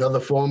 That's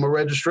another form of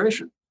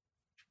registration.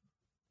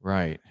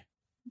 Right.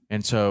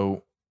 And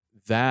so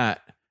that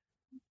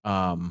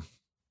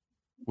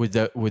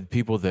would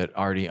people that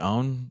already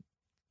own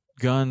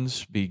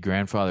guns be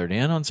grandfathered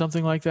in on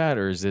something like that,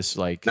 or is this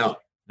like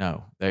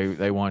no?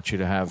 They want you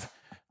to have.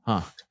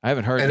 I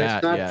haven't heard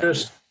that yet.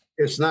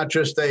 It's not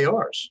just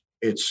ARs.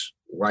 It's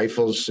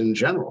rifles in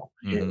general.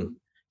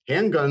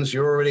 Handguns,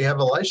 you already have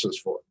a license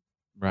for.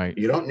 Right.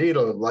 You don't need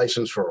a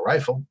license for a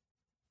rifle.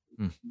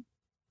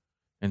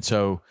 And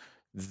so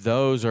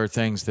those are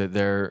things that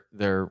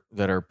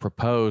that are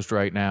proposed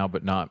right now,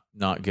 but not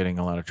getting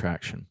a lot of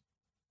traction.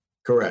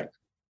 Correct.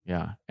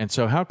 Yeah. And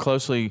so how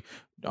closely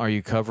are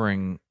you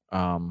covering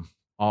all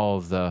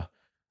of the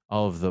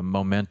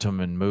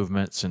momentum and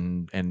movements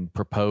and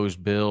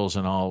proposed bills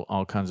and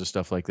all kinds of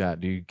stuff like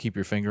that? Do you keep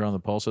your finger on the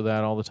pulse of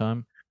that all the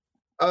time?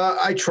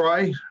 I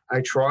try.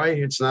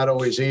 It's not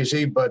always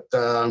easy, but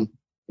I'll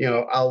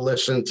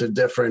listen to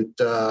different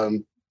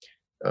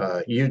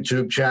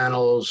YouTube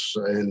channels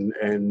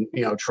and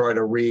try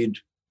to read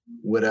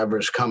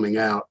whatever's coming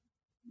out.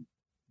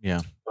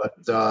 Yeah. But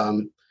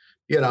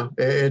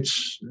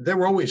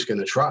they're always going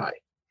to try.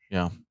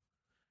 Yeah.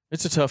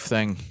 It's a tough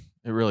thing.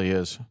 It really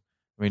is.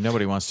 I mean,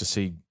 nobody wants to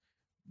see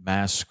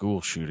mass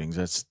school shootings.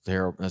 That's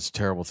terrible. That's a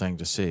terrible thing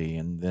to see.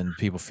 And then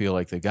people feel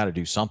like they got to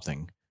do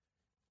something.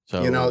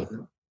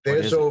 So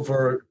there's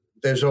over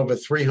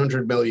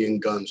 300 million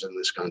guns in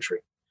this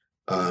country.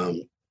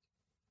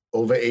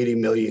 Over 80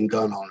 million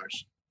gun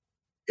owners.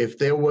 If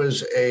there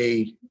was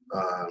a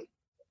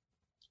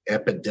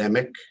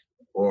epidemic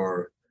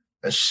or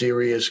a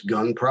serious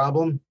gun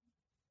problem,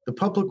 the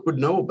public would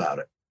know about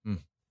it.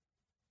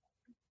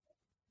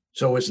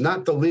 So it's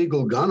not the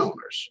legal gun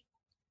owners.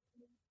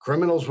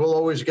 Criminals will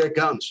always get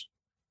guns.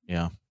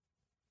 Yeah.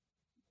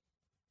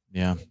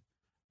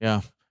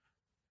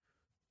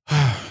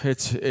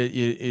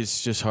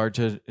 It's just hard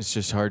to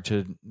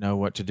know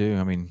what to do.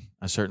 I mean,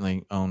 I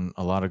certainly own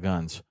a lot of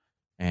guns,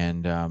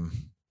 and I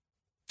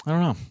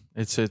don't know.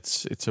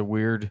 It's a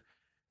weird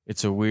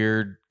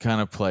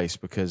kind of place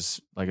because,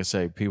 like I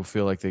say, people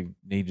feel like they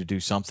need to do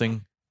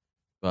something,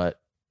 but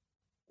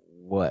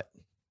what?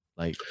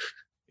 Like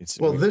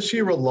this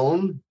year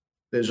alone,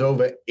 there's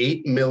over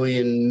 8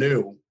 million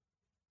new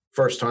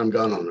first-time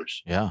gun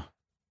owners. Yeah,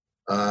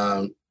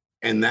 and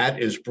that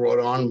is brought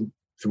on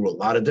through a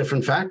lot of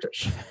different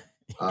factors.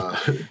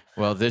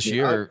 Well, this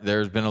year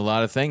there's been a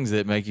lot of things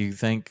that make you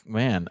think,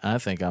 man, I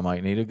think I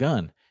might need a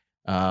gun.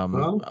 A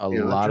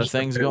lot of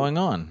things going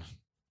on.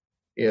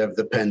 You have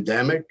the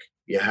pandemic.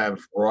 You have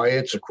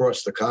riots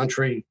across the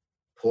country,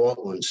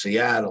 Portland,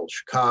 Seattle,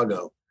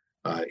 Chicago,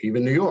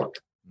 even New York.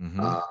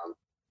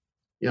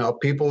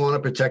 People want to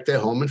protect their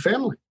home and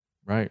family.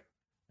 Right.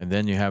 And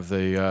then you have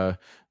the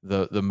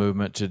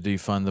movement to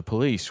defund the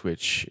police,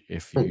 which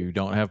if you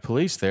don't have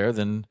police there,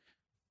 then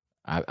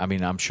I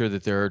mean, I'm sure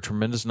that there are a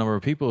tremendous number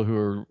of people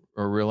who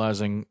are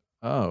realizing,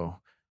 oh,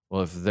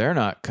 well, if they're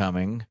not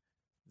coming,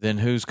 then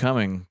who's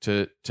coming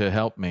to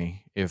help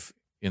me if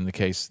in the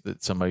case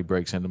that somebody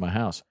breaks into my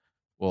house?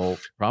 Well,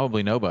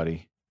 probably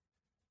nobody.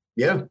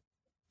 Yeah.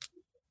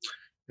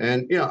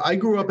 And, I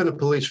grew up in a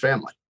police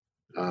family.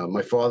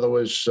 My father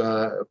was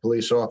a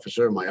police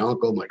officer, my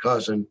uncle, my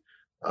cousin,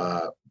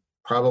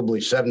 probably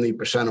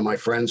 70% of my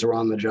friends are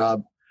on the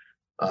job.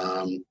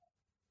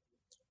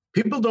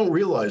 People don't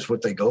realize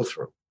what they go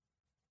through.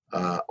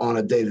 on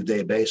a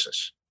day-to-day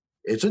basis.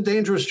 It's a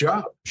dangerous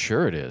job.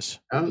 Sure it is.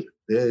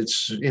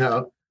 It's,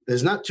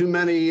 there's not too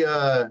many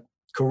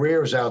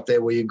careers out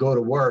there where you go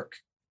to work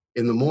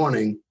in the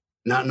morning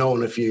not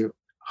knowing if you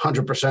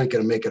 100% going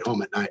to make it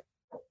home at night.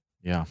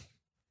 Yeah.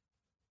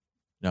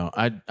 No,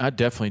 I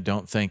definitely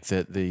don't think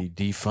that the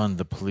defund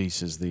the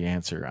police is the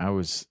answer. I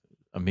was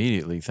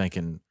immediately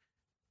thinking,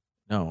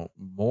 no,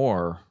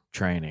 more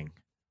training,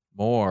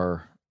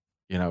 more,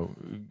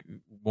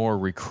 more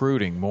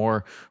recruiting,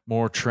 more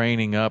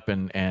training up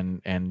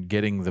and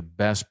getting the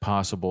best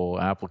possible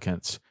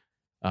applicants,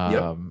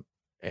 and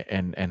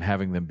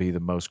having them be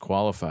the most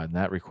qualified. And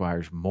that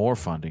requires more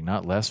funding,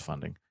 not less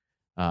funding.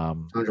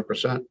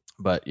 100%.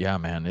 But yeah,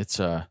 man, it's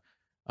that's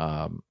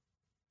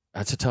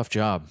a tough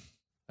job.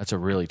 That's a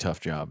really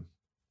tough job.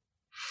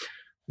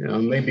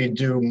 Maybe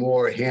do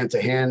more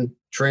hand-to-hand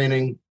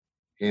training,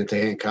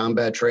 hand-to-hand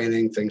combat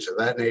training, things of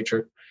that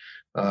nature.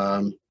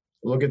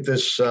 Look at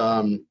this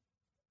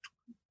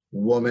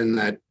woman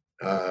that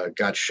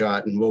got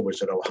shot in, what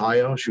was it,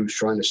 Ohio? She was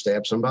trying to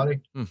stab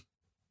somebody.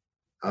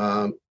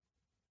 Cop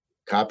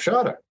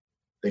shot her.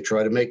 They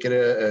try to make it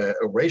a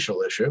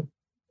racial issue,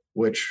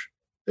 which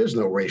there's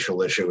no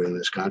racial issue in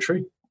this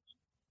country.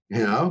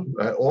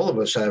 All of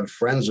us have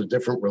friends of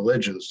different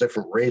religions,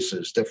 different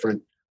races,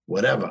 different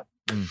whatever.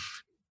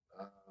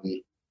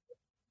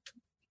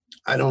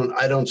 I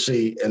don't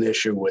see an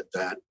issue with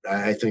that.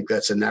 I think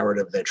that's a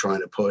narrative they're trying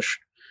to push.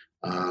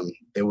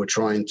 They were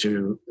trying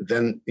to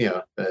then,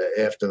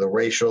 after the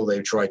racial,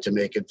 they tried to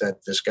make it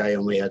that this guy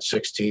only had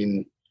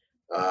 16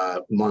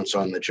 months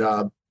on the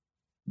job,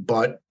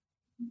 but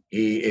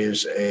he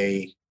is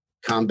a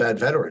combat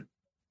veteran.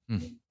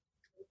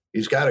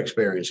 He's got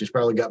experience. He's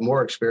probably got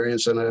more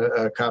experience than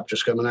a cop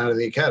just coming out of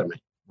the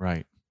academy.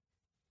 Right.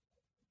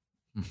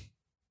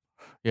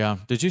 Yeah.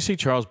 Did you see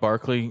Charles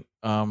Barkley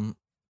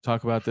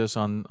talk about this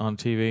on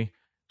TV?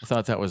 I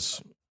thought that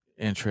was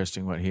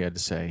interesting what he had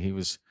to say. He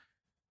was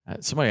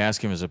somebody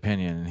asked him his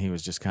opinion, and he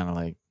was just kind of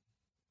like,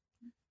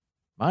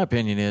 "My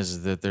opinion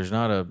is that there's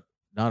not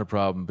a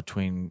problem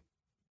between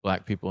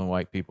black people and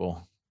white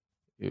people."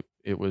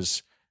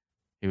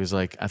 He was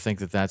like, I think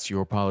that that's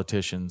your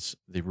politicians,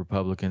 the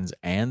Republicans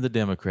and the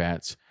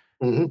Democrats,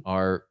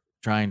 are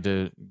trying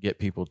to get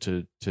people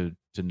to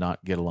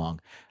not get along.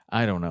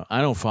 I don't know.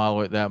 I don't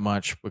follow it that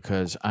much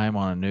because I'm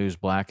on a news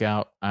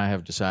blackout. I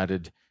have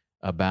decided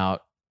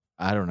about,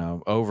 I don't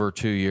know, over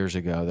 2 years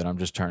ago that I'm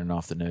just turning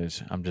off the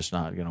news. I'm just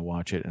not going to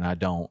watch it, and I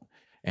don't.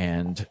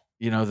 And,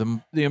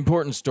 the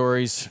important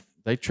stories,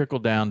 they trickle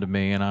down to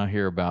me, and I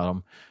hear about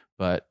them,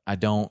 but I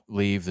don't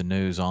leave the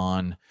news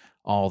on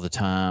all the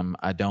time.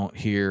 I don't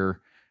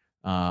hear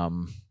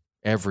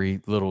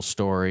every little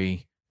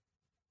story.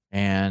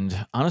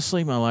 And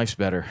honestly, my life's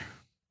better.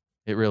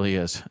 It really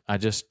is. I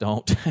just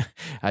don't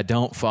I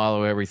don't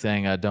follow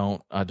everything. I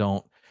don't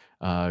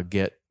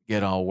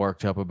get all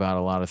worked up about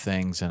a lot of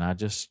things. And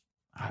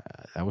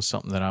that was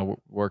something that I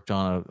worked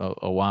on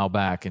a while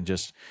back, and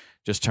just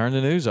turn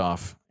the news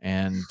off.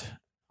 And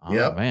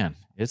man,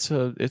 it's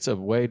a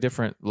way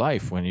different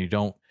life when you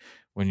don't,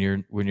 when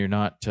you're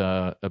not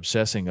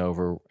obsessing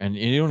over, and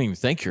you don't even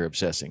think you're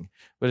obsessing,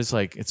 but it's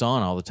like it's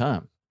on all the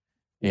time.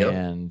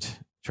 And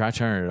try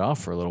turning it off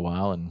for a little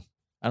while, and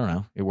I don't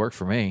know, it worked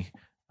for me.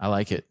 I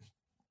like it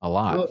a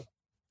lot. Well,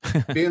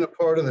 being a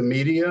part of the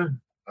media,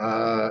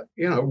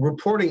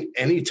 reporting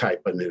any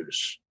type of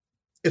news,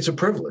 it's a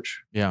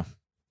privilege. Yeah.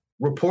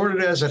 Report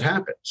it as it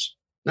happens,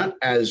 not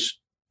as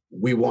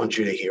we want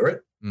you to hear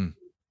it.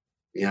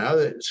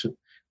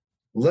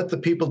 Let the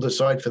people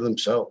decide for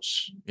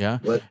themselves. Yeah.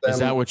 Is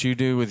that what you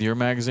do with your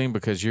magazine?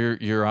 Because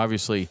you're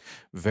obviously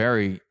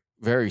very,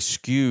 very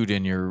skewed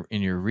in your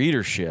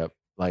readership.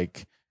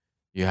 Like,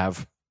 you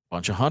have a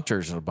bunch of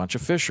hunters and a bunch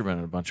of fishermen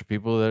and a bunch of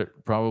people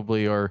that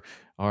probably are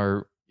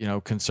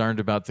concerned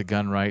about the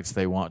gun rights.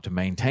 They want to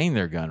maintain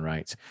their gun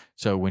rights.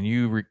 So when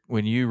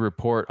you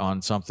report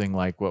on something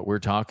like what we're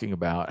talking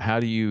about, how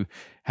do you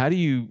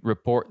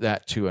report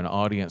that to an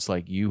audience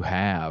like you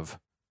have?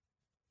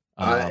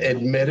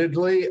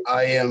 Admittedly,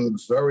 I am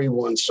very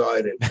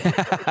one-sided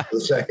with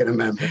the Second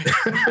Amendment.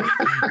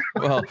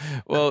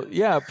 well,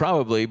 yeah,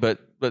 probably, but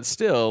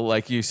still,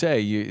 like you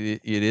say,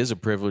 it is a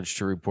privilege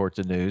to report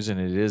the news, and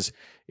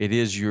it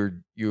is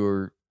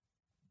your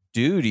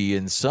duty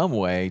in some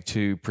way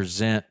to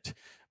present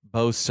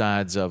both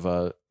sides of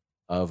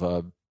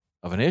an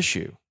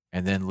issue,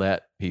 and then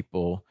let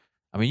people.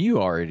 I mean,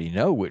 you already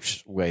know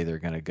which way they're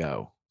going to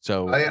go.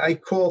 So I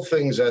call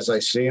things as I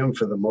see them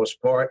for the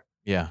most part.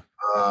 Yeah.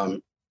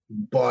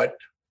 But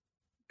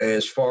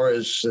as far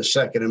as the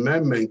Second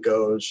Amendment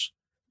goes,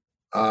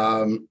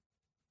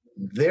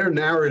 their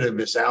narrative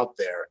is out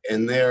there,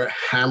 and they're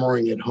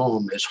hammering it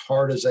home as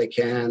hard as they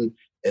can,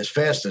 as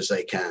fast as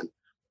they can.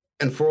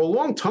 And for a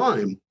long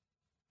time,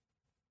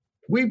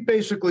 we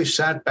basically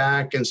sat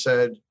back and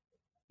said,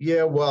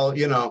 yeah, well,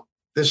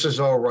 this is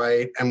all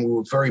right. And we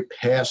were very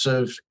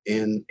passive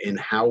in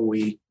how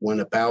we went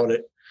about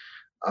it.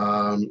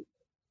 Our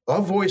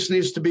voice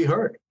needs to be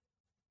heard.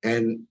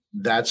 And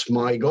that's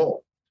my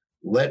goal.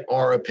 let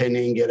our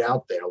opinion get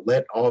out there,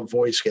 let our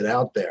voice get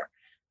out there.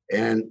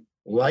 And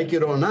like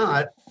it or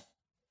not,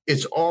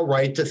 it's all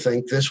right to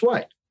think this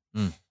way.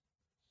 Mm.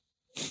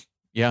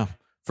 Yeah,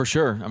 for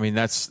sure. I mean,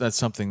 that's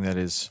something that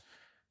is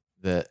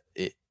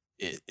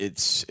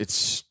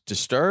it's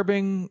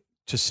disturbing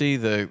to see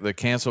the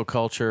cancel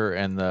culture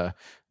and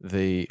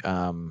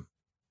the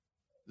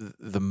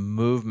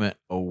movement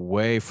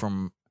away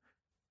from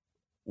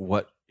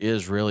what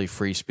is really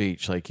free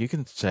speech. Like, you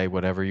can say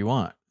whatever you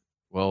want.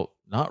 Well,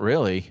 not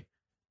really,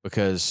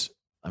 because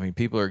I mean,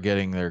 people are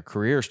getting their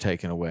careers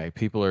taken away.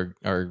 People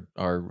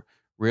are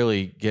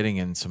really getting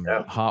in some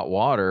hot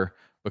water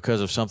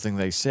because of something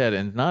they said,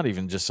 and not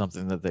even just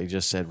something that they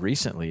just said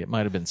recently. It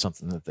might have been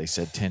something that they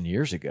said 10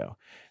 years ago.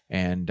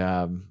 And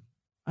I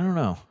don't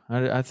know.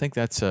 I think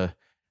that's a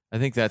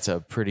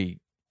pretty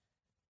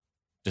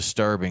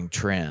disturbing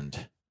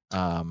trend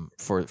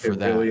for that.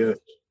 Really is.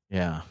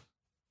 Yeah.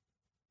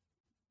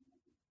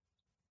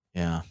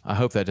 Yeah. I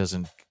hope that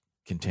doesn't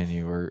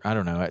continue, or I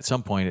don't know. At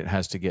some point, it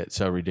has to get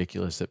so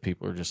ridiculous that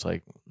people are just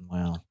like,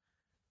 well,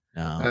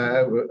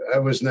 no. I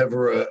was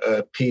never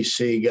a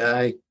PC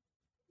guy.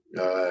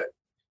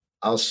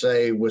 I'll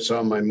say what's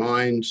on my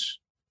mind.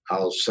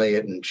 I'll say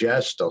it in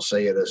jest. I'll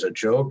say it as a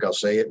joke. I'll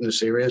say it in a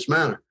serious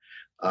manner.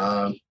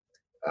 The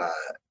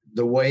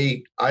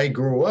way I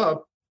grew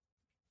up,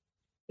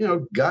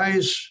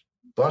 guys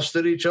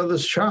busted each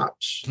other's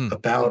chops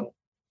about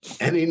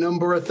any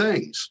number of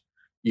things.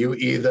 You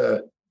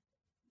either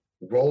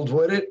rolled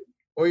with it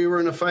or you were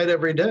in a fight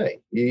every day.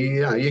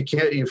 You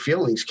can't, your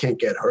feelings can't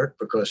get hurt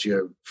because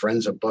your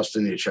friends are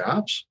busting your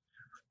chops.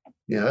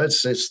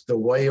 It's the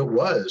way it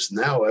was.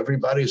 Now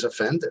everybody's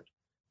offended.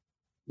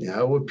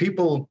 What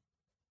people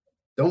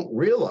don't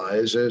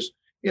realize is,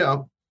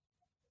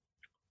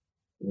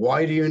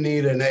 why do you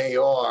need an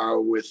AR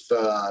with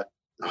a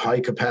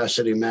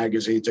high-capacity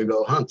magazine to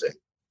go hunting?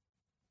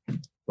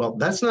 Well,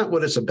 that's not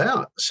what it's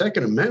about. The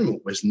Second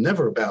Amendment was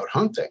never about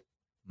hunting.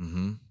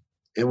 Mm-hmm.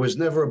 It was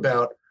never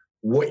about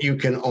what you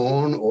can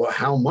own or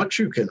how much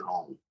you can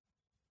own.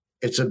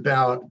 It's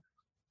about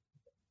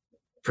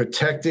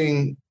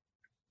protecting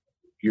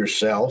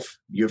yourself,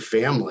 your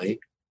family,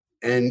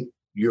 and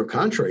your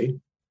country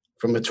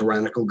from a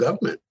tyrannical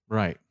government.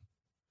 Right.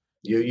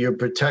 You're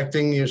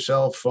protecting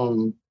yourself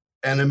from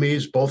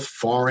enemies, both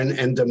foreign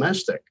and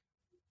domestic.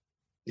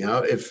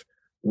 If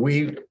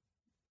we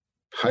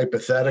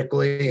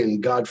hypothetically,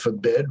 and God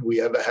forbid,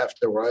 we ever have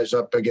to rise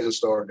up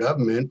against our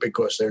government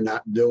because they're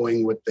not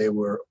doing what they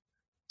were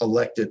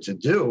elected to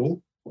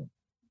do,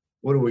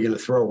 what are we going to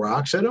throw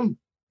rocks at them?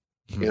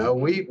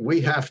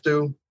 We have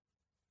to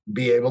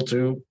be able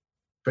to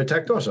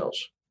protect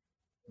ourselves.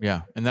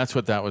 Yeah, and that's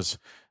what that was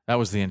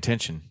the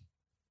intention,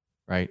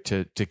 right?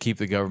 To keep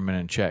the government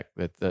in check,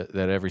 that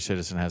every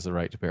citizen has the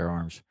right to bear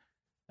arms.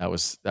 That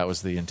was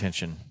the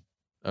intention,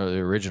 or the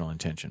original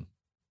intention.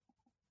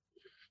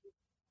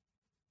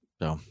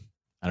 So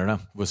I don't know.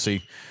 We'll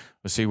see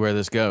where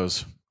this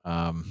goes.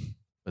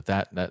 But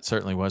that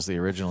certainly was the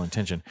original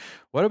intention.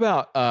 What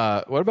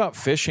about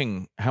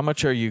fishing? How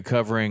much are you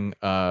covering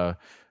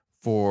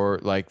for,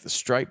 like, the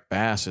striped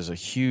bass is a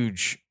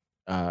huge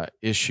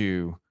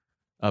issue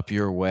up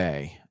your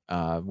way.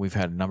 We've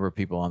had a number of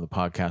people on the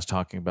podcast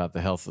talking about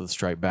the health of the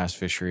striped bass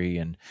fishery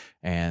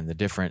and the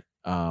different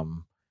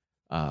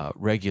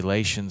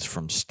regulations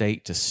from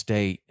state to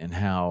state, and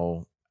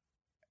how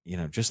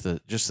just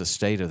the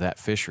state of that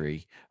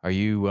fishery. Are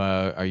you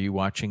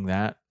watching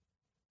that?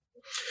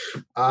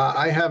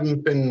 I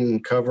haven't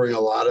been covering a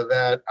lot of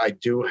that. I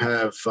do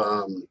have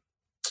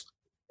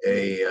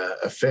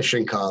a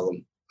fishing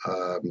column.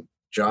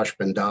 Josh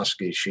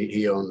Bendowski,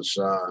 he owns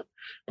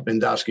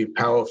Bendowski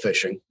Power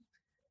Fishing,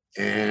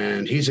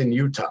 and he's in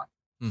Utah.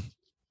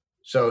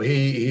 So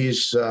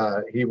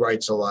he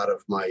writes a lot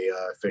of my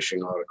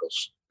fishing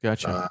articles.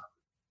 Gotcha.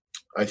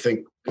 I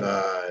think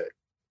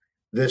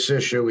this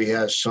issue, he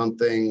has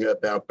something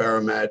about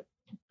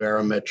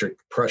barometric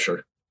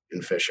pressure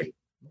in fishing,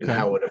 and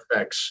how it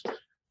affects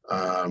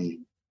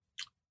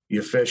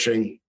your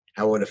fishing,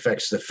 how it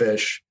affects the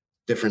fish,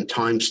 different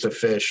times to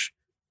fish,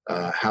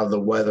 how the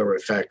weather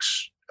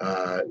affects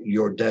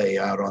your day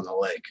out on the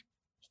lake.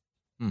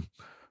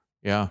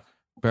 Yeah,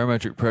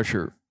 barometric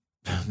pressure,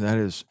 that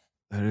is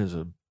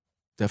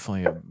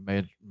definitely a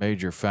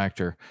major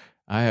factor.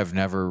 I have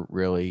never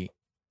really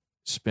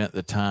spent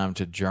the time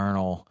to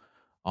journal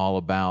all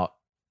about,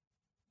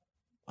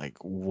 like,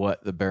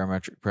 what the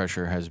barometric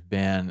pressure has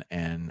been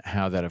and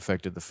how that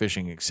affected the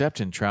fishing, except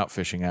in trout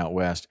fishing out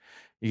west.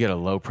 You get a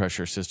low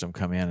pressure system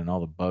come in and all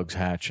the bugs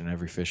hatch and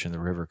every fish in the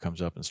river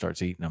comes up and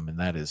starts eating them. And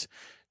that is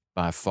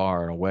by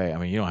far and away. I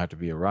mean, you don't have to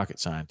be a rocket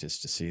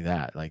scientist to see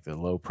that. Like, the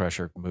low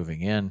pressure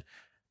moving in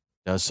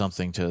does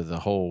something to the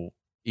whole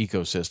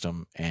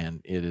ecosystem,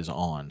 and it is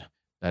on.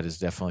 That is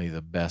definitely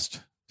the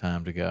best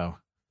time to go.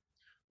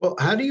 Well,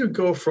 how do you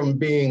go from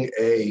being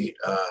a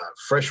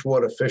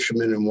freshwater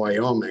fisherman in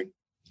Wyoming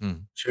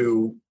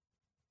to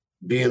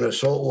being a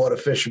saltwater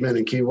fisherman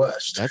in Key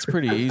West. That's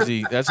pretty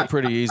easy. That's a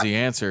pretty easy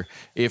answer.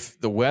 If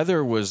the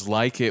weather was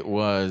like it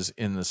was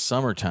in the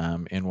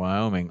summertime in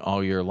Wyoming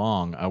all year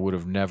long, I would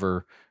have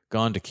never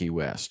gone to Key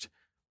West.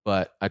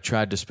 But I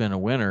tried to spend a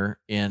winter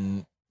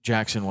in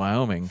Jackson,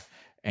 Wyoming,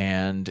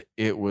 and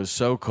it was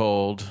so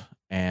cold,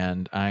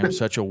 and I am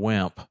such a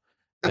wimp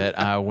that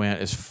I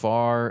went as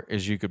far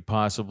as you could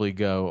possibly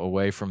go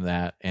away from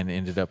that and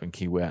ended up in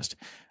Key West.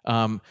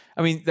 I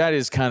mean, that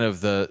is kind of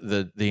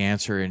the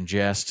answer in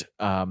jest.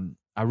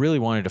 I really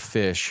wanted to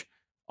fish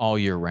all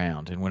year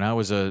round, and when I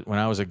was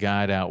a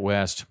guide out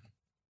west,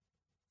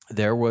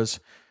 there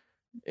was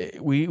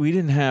we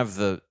didn't have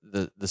the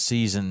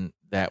season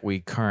that we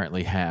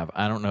currently have.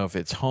 I don't know if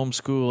it's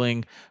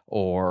homeschooling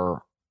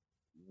or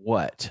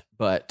what,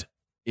 but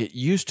it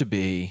used to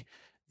be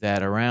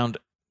that around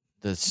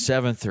the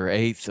 7th or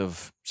 8th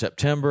of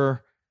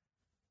September,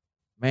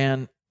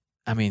 man,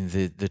 I mean,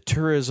 the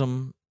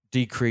tourism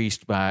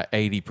decreased by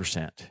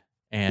 80%.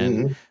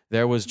 And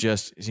there was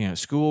just,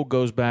 school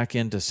goes back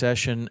into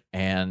session.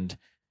 And,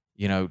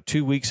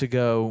 2 weeks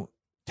ago,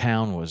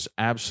 town was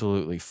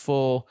absolutely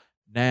full.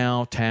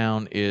 Now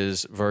town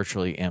is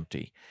virtually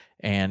empty.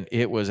 And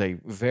it was a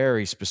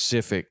very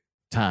specific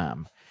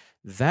time.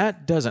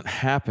 That doesn't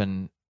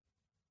happen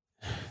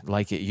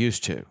like it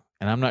used to.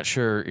 And I'm not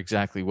sure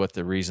exactly what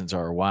the reasons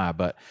are or why,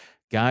 but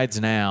guides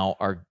now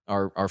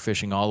are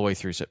fishing all the way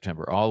through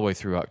September, all the way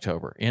through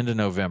October, into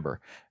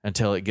November,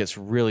 until it gets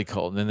really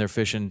cold. And then they're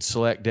fishing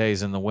select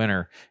days in the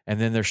winter,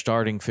 and then they're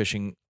starting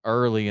fishing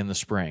early in the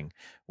spring.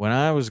 When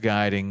I was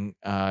guiding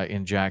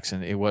in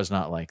Jackson, it was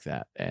not like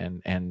that.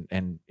 And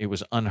it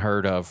was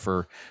unheard of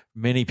for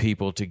many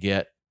people to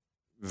get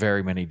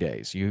very many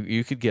days.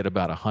 You could get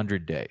about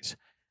 100 days.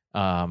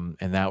 And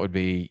that would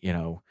be,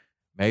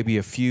 maybe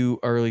a few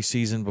early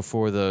season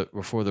before the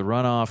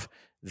runoff.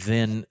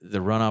 Then the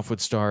runoff would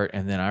start,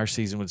 and then our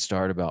season would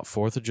start about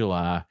 4th of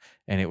July,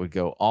 and it would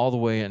go all the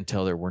way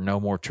until there were no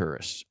more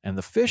tourists. And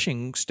the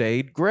fishing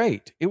stayed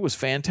great. It was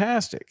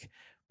fantastic,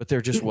 but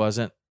there just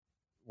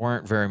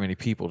weren't very many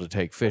people to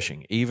take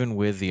fishing, even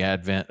with the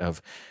advent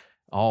of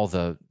all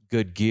the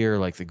good gear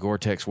like the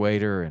Gore-Tex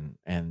wader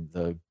and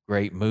the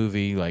great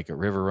movie like A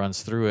River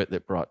Runs Through It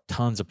that brought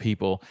tons of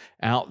people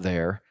out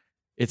there.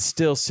 It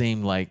still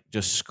seemed like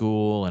just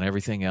school and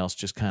everything else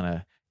just kind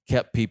of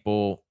kept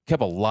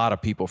a lot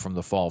of people from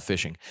the fall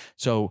fishing.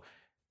 So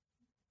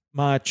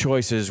my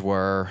choices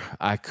were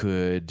I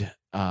could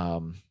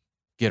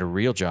get a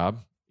real job,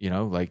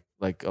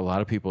 like a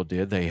lot of people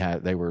did.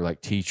 They were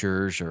like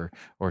teachers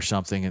or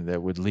something, and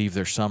that would leave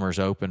their summers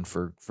open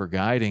for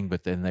guiding,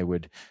 but then they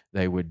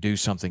would do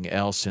something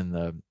else in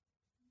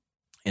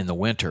the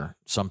winter.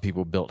 Some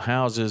people built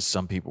houses,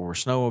 some people were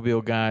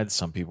snowmobile guides,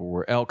 some people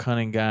were elk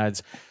hunting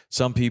guides,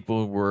 some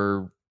people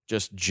were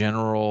just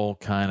general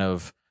kind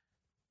of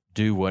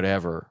do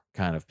whatever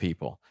kind of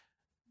people.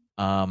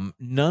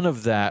 None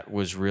of that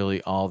was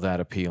really all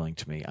that appealing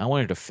to me. I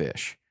wanted to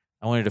fish.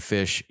 I wanted to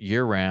fish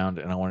year round,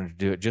 and I wanted to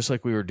do it just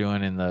like we were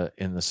doing in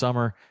the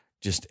summer,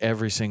 just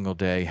every single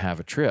day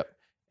have a trip.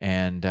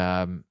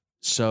 And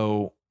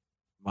so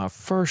my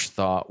first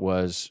thought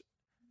was,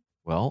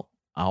 well,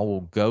 I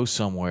will go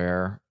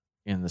somewhere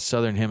in the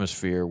southern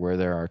hemisphere where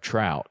there are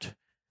trout.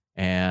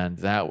 And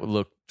that would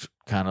look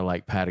kind of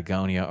like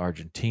Patagonia,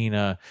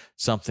 Argentina,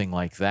 something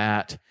like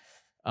that.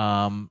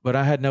 But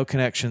I had no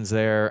connections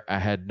there. I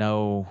didn't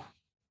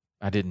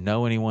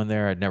know anyone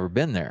there. I'd never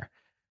been there.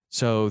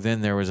 So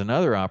then there was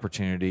another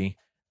opportunity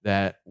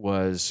that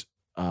was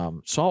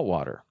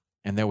saltwater.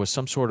 And there was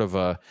some sort of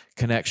a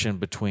connection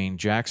between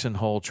Jackson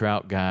Hole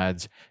Trout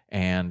Guides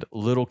and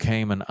Little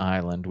Cayman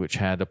Island, which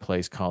had a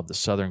place called the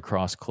Southern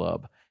Cross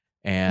Club.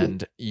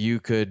 And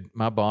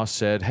my boss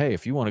said, hey,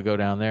 if you want to go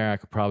down there, I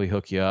could probably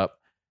hook you up.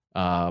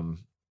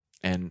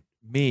 And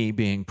me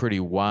being pretty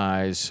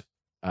wise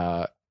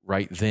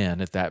right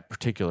then at that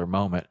particular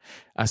moment,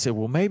 I said,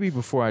 well, maybe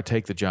before I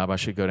take the job, I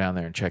should go down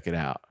there and check it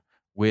out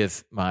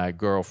with my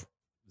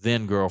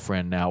then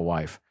girlfriend, now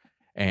wife.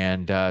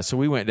 And so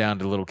we went down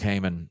to Little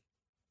Cayman.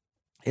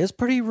 It's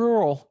pretty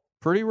rural,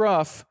 pretty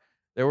rough.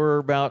 There were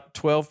about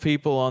 12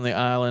 people on the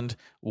island,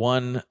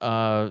 one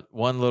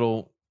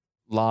little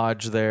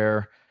lodge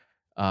there.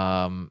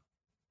 You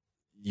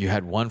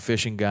had one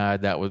fishing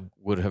guide, that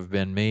would have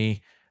been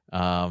me,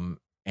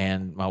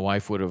 and my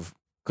wife would have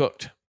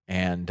cooked.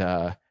 And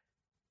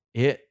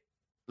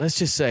let's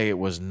just say it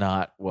was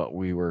not what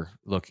we were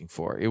looking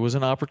for. It was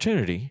an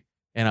opportunity,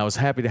 and I was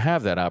happy to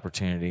have that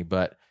opportunity,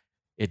 but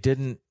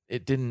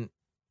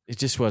it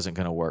just wasn't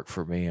going to work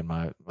for me and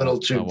my little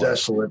too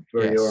desolate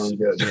for your own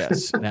good.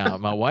 Yes. Now,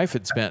 my wife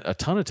had spent a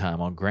ton of time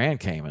on Grand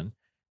Cayman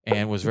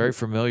and was very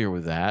familiar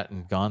with that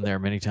and gone there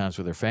many times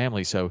with her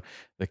family. So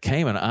the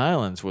Cayman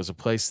Islands was a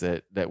place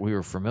that we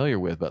were familiar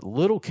with, but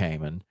Little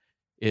Cayman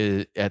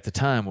at the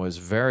time was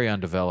very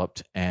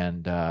undeveloped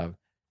and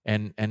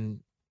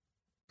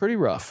pretty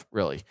rough,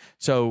 really.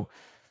 So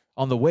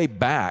on the way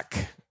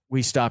back,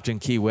 we stopped in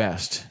Key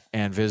West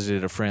and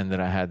visited a friend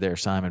that I had there,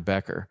 Simon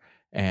Becker.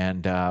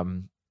 And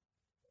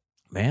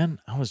man,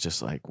 I was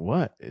just like,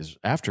 what is,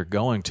 after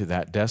going to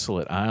that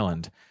desolate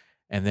island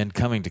and then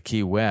coming to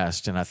Key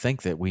West, and I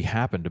think that we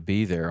happened to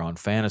be there on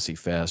Fantasy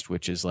Fest,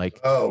 which is like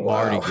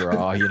Mardi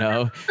Gras, you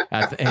know?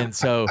 And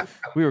so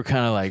we were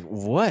kind of like,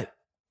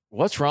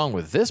 what's wrong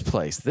with this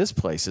place? This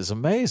place is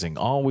amazing.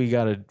 All we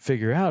got to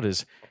figure out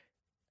is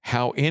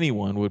how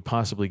anyone would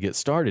possibly get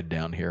started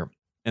down here.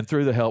 And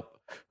through the help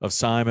of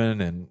Simon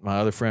and my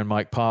other friend,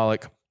 Mike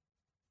Pollock,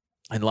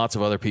 and lots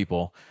of other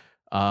people,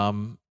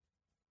 kind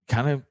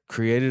of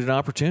created an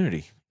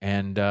opportunity.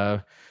 And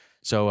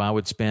so I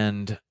would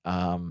spend,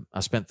 I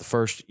spent the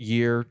first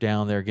year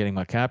down there getting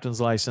my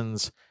captain's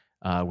license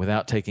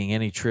without taking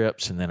any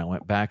trips. And then I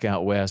went back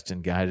out west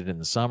and guided in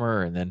the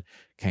summer, and then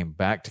came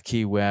back to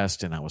Key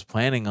West. And I was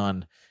planning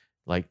on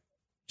like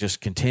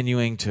just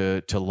continuing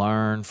to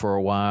learn for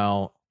a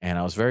while. And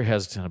I was very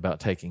hesitant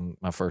about taking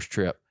my first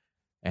trip.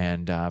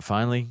 And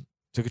finally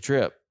took a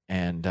trip,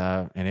 and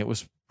it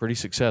was pretty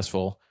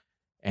successful.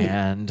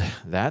 And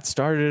that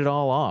started it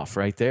all off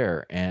right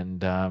there.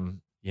 And,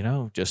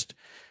 just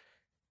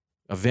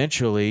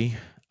eventually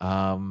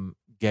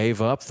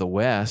gave up the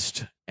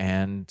West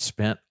and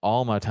spent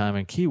all my time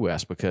in Key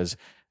West because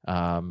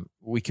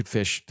we could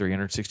fish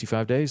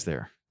 365 days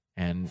there.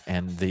 And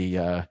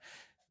the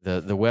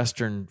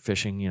Western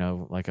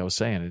fishing, like I was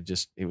saying,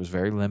 it was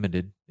very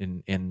limited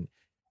in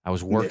I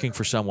was working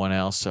for someone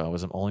else, so I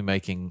was only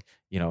making,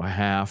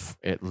 half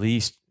at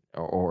least,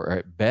 or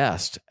at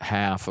best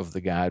half of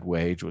the guide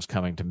wage was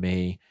coming to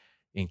me.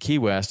 In Key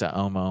West, I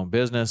own my own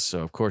business,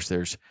 so of course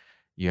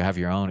you have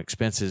your own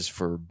expenses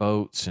for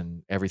boats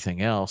and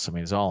everything else. I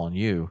mean, it's all on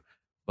you,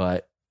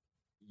 but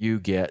you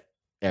get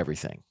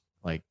everything,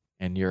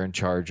 and you're in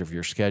charge of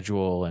your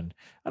schedule. And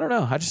I don't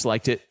know, I just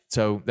liked it.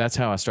 So that's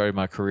how I started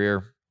my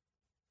career.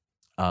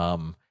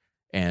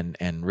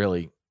 And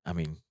really, I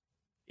mean,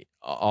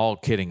 all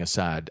kidding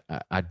aside,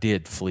 I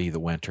did flee the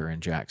winter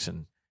in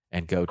Jackson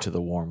and go to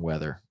the warm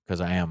weather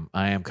because I am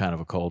kind of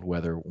a cold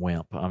weather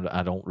wimp. I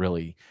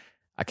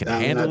can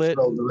handle it,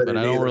 but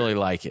I don't really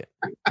like it.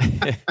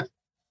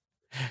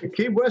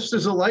 Key West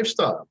is a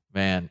lifestyle,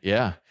 man.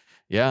 Yeah,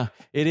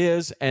 it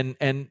is. And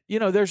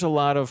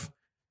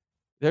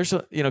there's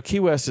Key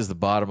West is the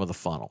bottom of the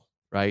funnel,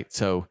 right?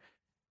 So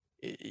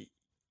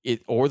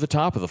or the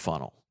top of the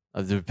funnel,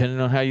 depending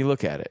on how you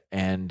look at it.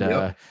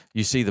 And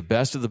you see the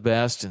best of the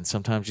best, and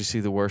sometimes you see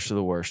the worst of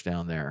the worst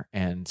down there.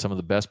 And some of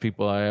the best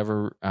people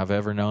I've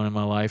ever known in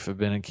my life have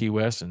been in Key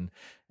West. And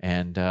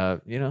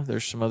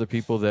there's some other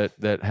people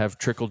that have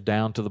trickled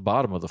down to the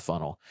bottom of the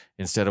funnel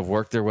instead of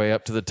worked their way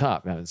up to the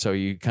top. And so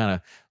you kind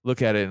of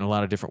look at it in a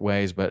lot of different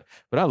ways. But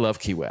I love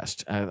Key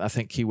West. I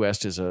think Key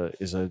West is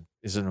an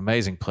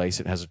amazing place.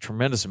 It has a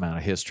tremendous amount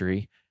of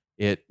history.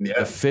 The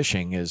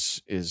fishing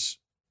is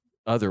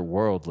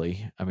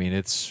otherworldly. I mean,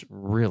 it's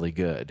really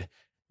good.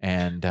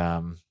 And,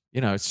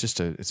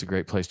 it's a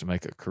great place to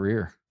make a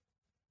career.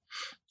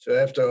 So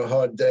after a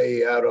hard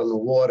day out on the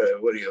water,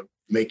 what do you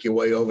make your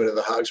way over to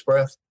the Hog's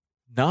Breath?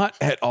 Not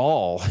at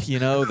all.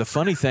 The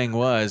funny thing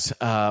was,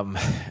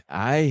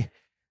 I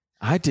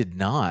did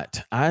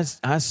not. I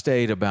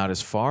stayed about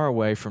as far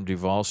away from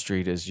Duval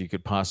Street as you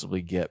could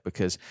possibly get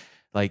because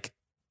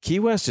Key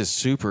West is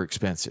super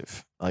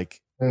expensive,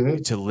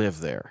 to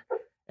live there.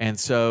 And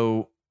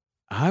so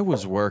I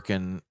was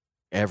working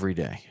every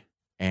day,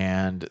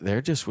 and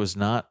there just was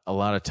not a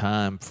lot of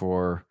time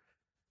for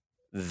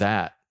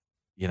that.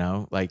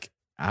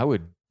 I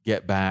would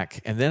get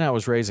back, and then I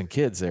was raising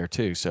kids there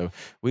too. So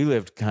we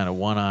lived kind of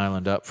one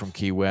island up from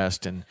Key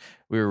West, and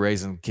we were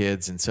raising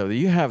kids. And so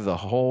you have the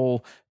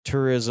whole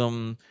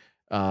tourism,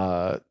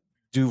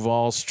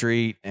 Duval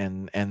Street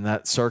and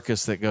that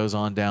circus that goes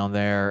on down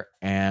there.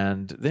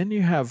 And then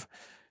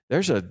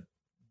there's a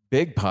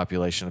big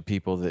population of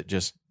people that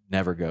just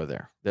never go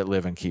there, that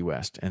live in Key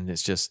West. And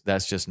that's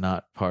just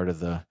not part of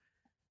the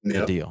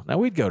deal. Now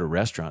we'd go to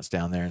restaurants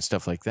down there and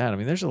stuff like that. I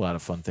mean, there's a lot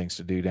of fun things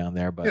to do down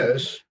there, but a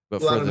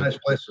lot of nice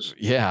places.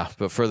 Yeah.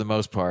 But for the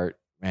most part,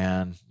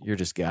 man, you're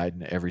just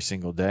guiding every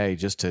single day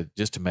just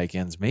to make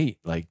ends meet.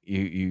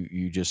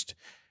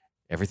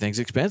 Everything's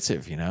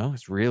expensive,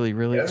 it's really,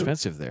 really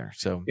expensive there.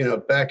 So,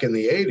 back in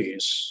the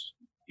 80s,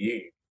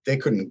 they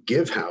couldn't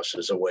give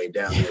houses away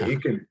down there.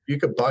 You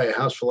could buy a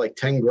house for like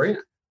 $10,000.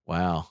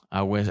 Wow.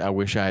 I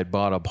wish I had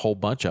bought a whole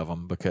bunch of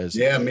them because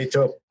me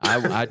too.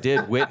 I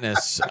did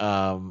witness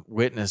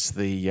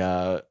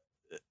the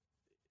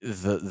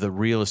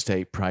real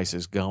estate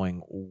prices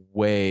going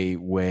way,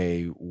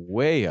 way,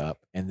 way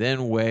up, and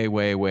then way,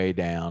 way, way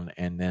down,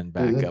 and then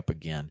back up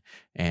again.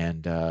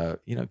 And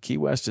Key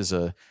West is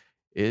a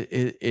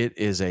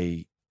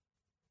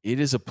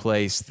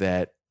place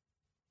that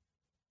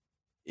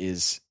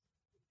is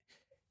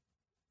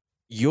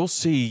you'll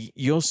see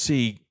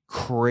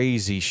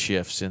crazy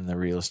shifts in the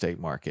real estate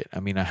market. I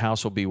mean, a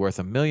house will be worth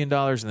 $1 million,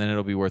 and then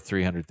it'll be worth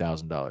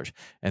 $300,000,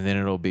 and then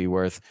it'll be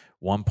worth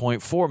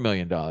 $1.4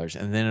 million,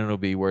 and then it'll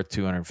be worth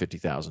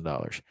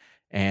 $250,000.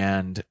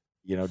 And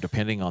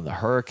depending on the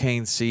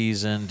hurricane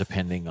season,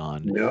 depending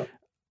on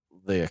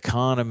the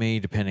economy,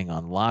 depending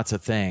on lots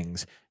of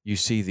things, you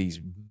see these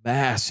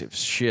massive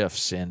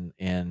shifts in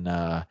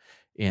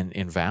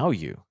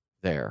value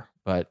there.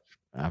 But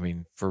I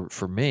mean,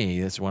 for me,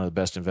 it's one of the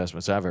best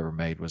investments I've ever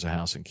made was a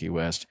house in Key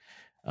West,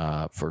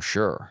 for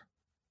sure.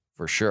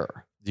 For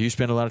sure. Do you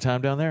spend a lot of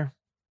time down there?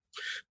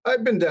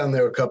 I've been down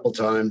there a couple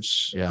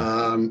times.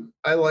 Yeah.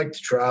 I like to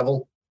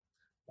travel.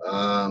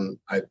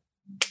 I've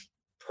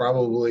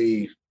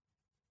probably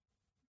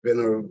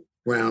been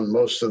around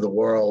most of the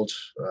world,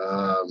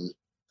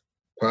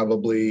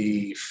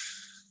 probably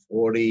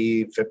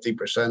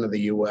 40-50% of the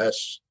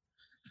U.S.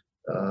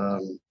 How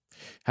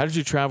did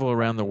you travel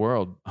around the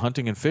world?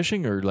 Hunting and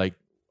fishing, or like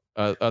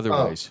other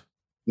ways?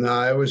 No,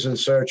 I was in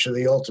search of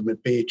the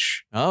ultimate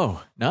beach.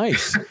 Oh,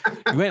 nice!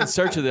 You went in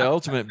search of the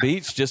ultimate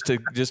beach just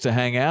to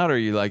hang out. Or are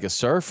you like a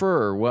surfer,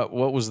 or what?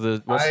 What's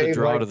the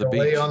draw to the beach?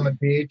 Lay on the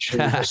beach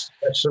and just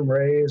catch some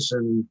rays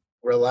and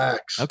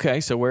relax. Okay,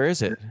 so where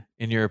is it,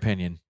 in your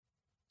opinion?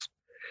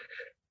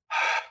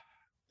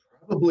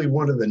 Probably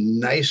one of the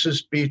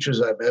nicest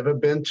beaches I've ever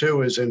been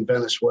to is in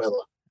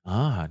Venezuela.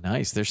 Ah,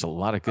 nice. There's a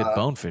lot of good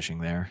bone fishing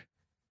there.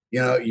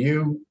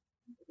 You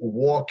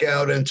walk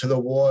out into the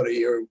water,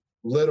 you're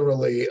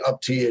literally up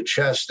to your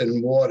chest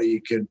in water.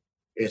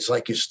 It's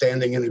like you're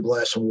standing in a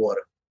glass of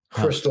water,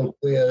 crystal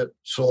clear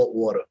salt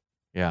water.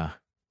 Yeah.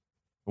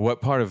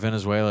 What part of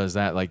Venezuela is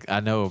that? Like, I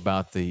know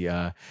about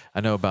the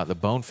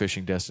bone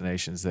fishing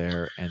destinations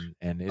there, and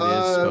it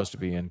is supposed to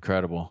be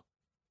incredible.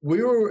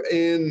 We were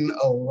in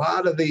a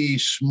lot of the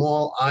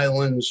small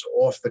islands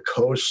off the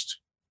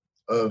coast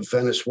of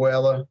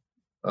Venezuela,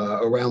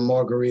 around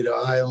Margarita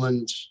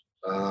Island,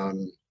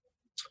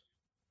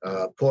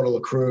 Puerto La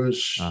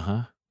Cruz,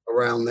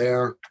 around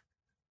there.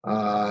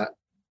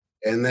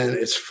 And then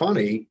it's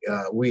funny,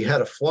 we had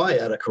a fly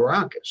out of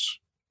Caracas.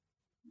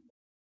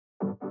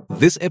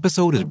 This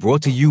episode is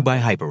brought to you by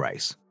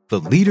Hyperice, the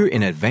leader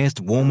in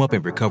advanced warm-up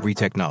and recovery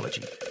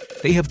technology.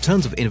 They have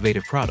tons of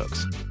innovative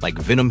products, like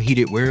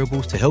Venom-heated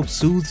wearables to help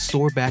soothe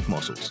sore back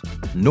muscles,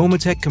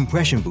 Normatec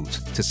compression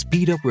boots to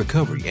speed up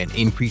recovery and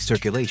increase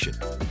circulation,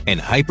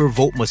 and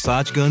Hypervolt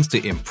massage guns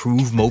to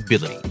improve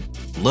mobility.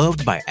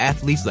 Loved by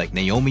athletes like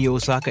Naomi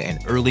Osaka and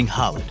Erling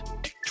Haaland.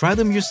 Try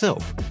them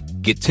yourself.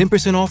 Get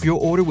 10% off your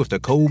order with the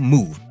code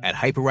MOVE at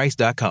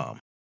hyperice.com.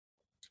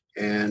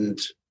 And,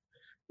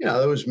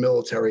 there was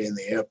military in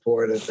the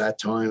airport at that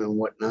time and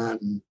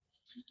whatnot. And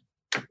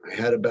I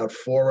had about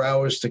 4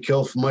 hours to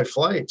kill for my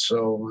flight.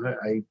 So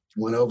I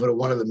went over to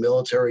one of the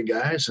military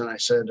guys and I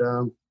said,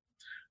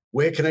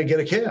 where can I get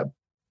a cab?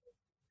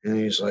 And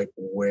he's like,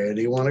 where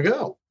do you want to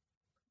go?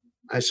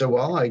 I said,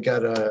 well, I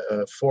got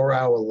a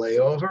 4-hour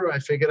layover. I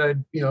figured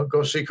I'd,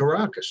 go see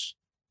Caracas.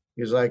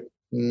 He's like,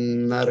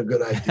 not a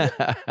good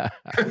idea.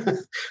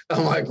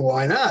 I'm like,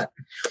 why not?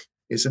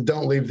 He said,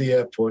 don't leave the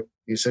airport.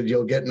 He said,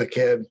 you'll get in a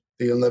cab.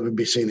 You'll never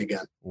be seen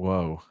again.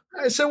 Whoa.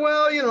 I said,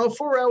 well,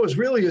 4 hours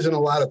really isn't a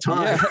lot of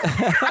time.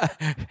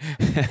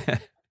 Yeah.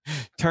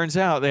 Turns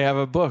out they have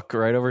a book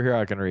right over here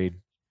I can read.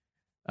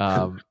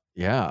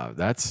 Yeah,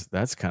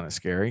 that's kind of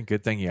scary.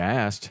 Good thing you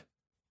asked.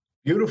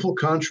 Beautiful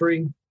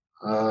country.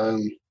 I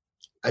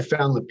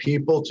found the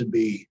people to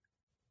be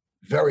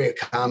very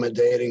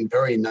accommodating,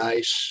 very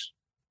nice,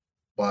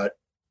 but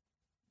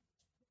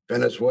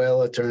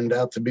Venezuela turned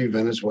out to be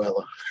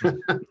Venezuela.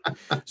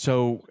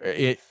 So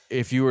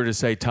if you were to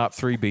say top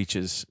 3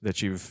 beaches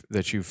that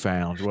you've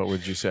found, what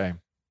would you say?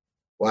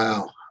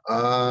 Wow.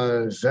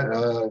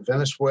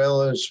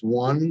 Venezuela's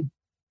one.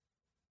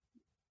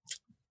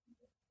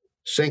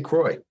 St.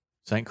 Croix.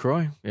 St.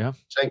 Croix, yeah.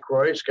 St.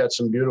 Croix's got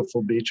some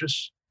beautiful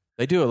beaches.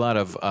 They do a lot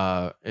of,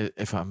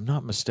 if I'm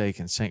not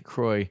mistaken, St.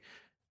 Croix,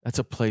 that's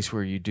a place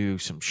where you do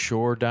some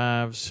shore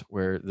dives,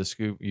 where the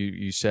scoop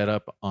you set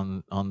up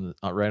on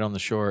right on the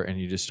shore and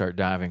you just start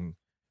diving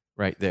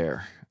right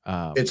there.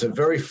 It's a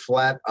very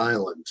flat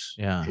island.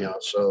 Yeah.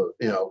 So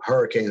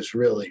hurricanes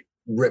really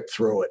rip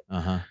through it.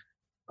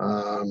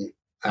 I'm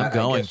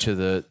going to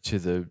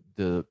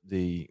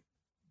the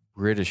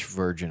British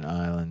Virgin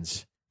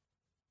Islands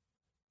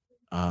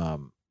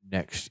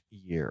next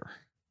year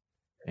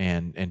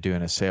and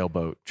doing a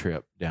sailboat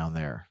trip down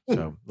there.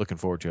 So looking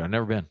forward to it. I've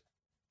never been.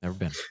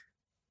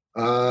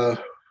 I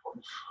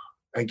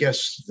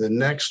guess the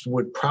next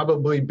would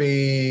probably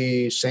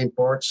be St.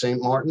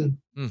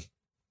 Martin.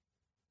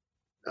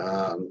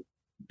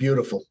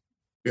 Beautiful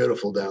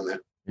down there.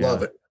 Yeah.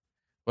 Love it.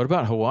 What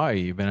about Hawaii?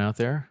 You been out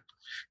there?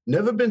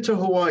 Never been to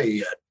Hawaii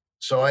yet,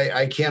 so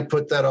I can't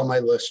put that on my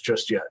list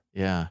just yet.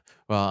 Yeah.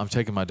 Well, I'm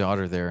taking my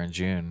daughter there in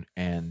June,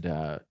 and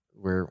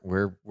we're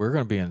going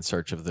to be in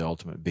search of the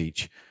ultimate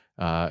beach,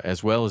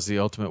 as well as the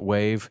ultimate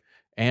wave,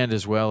 and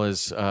as well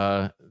as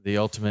the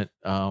ultimate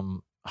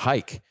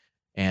hike.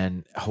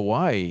 And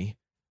Hawaii,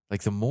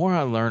 like the more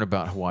I learn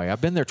about Hawaii,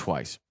 I've been there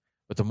twice,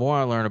 but the more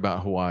I learn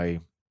about Hawaii,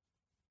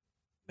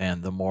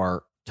 man, the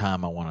more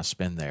time I want to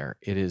spend there.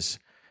 It is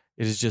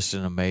just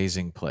an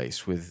amazing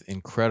place with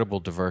incredible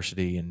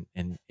diversity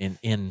and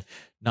in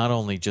not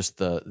only just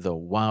the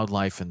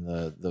wildlife and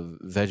the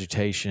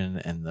vegetation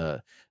and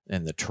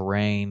the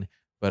terrain,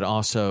 but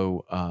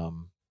also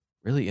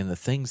really in the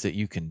things that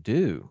you can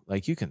do.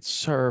 Like you can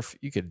surf,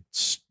 you could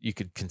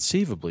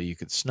conceivably, you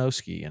could snow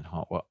ski in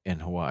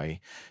Hawaii.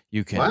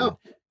 You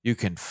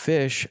can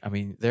fish. I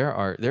mean,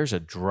 there's a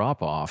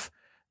drop off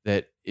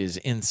that is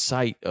in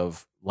sight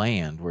of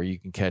land where you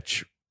can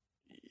catch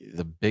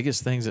the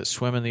biggest things that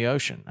swim in the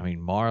ocean. I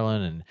mean,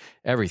 marlin and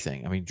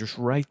everything. I mean, just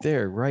right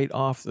there, right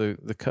off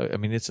the coast. I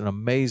mean, it's an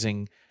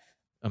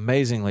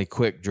amazingly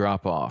quick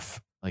drop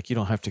off. Like you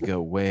don't have to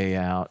go way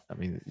out. I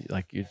mean,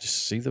 like you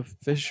just see the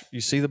fish, you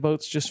see the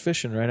boats just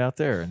fishing right out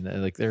there, and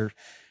like they're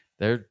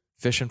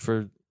fishing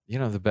for, you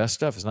know, the best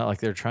stuff. It's not like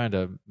they're trying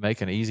to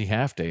make an easy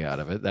half day out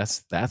of it.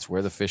 That's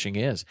where the fishing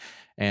is,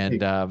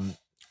 and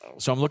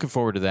so I'm looking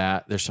forward to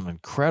that. There's some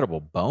incredible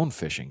bone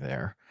fishing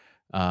there,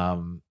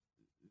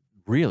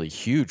 really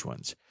huge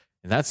ones,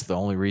 and that's the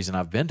only reason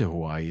I've been to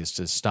Hawaii is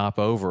to stop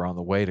over on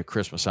the way to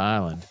Christmas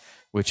Island,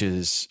 which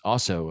is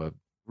also a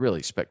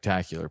really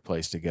spectacular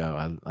place to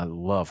go. I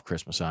love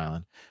Christmas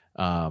Island.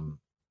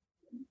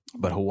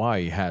 But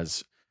Hawaii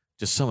has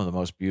just some of the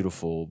most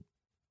beautiful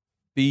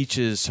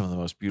beaches, some of the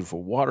most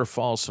beautiful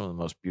waterfalls, some of the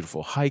most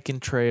beautiful hiking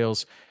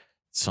trails,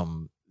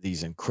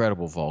 these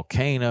incredible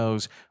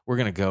volcanoes. We're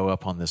going to go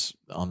up on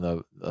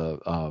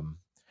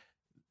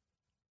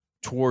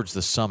towards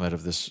the summit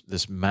of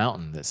this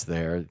mountain that's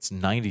there. It's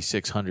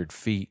 9,600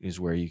 feet is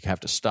where you have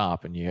to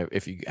stop. And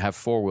if you have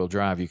 4-wheel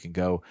drive, you can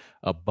go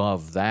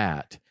above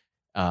that.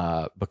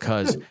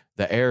 Because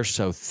the air's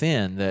so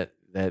thin that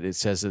it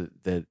says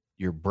that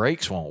your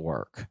brakes won't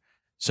work.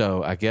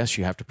 So I guess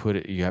you have to put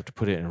it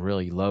in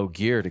really low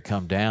gear to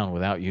come down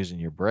without using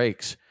your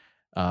brakes.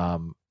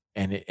 And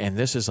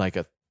this is like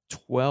a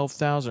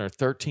 12,000 or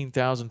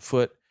 13,000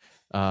 foot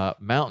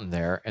mountain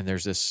there, and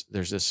there's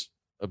this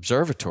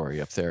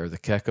observatory up there, the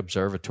Keck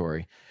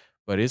Observatory.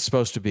 But it's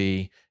supposed to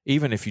be,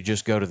 even if you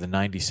just go to the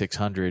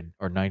 9,600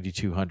 or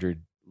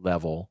 9,200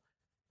 level,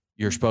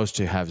 you're supposed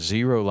to have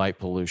zero light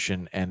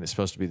pollution, and it's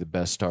supposed to be the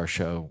best star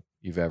show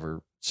you've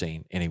ever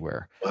seen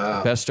anywhere. Wow.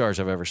 The best stars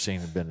I've ever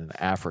seen have been in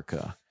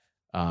Africa.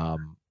 I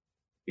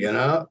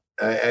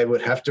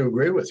would have to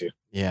agree with you.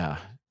 Yeah.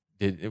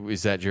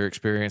 Was that your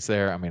experience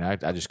there? I mean, I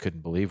just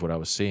couldn't believe what I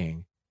was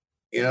seeing.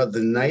 You know,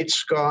 the night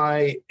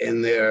sky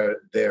and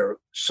their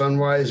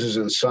sunrises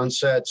and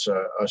sunsets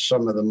are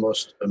some of the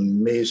most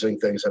amazing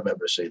things I've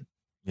ever seen.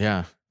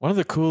 Yeah. One of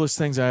the coolest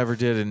things I ever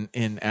did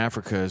in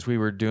Africa is we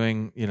were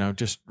doing,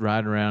 just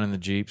riding around in the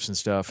Jeeps and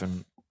stuff.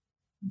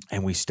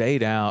 And we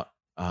stayed out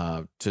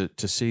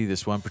to see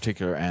this one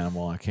particular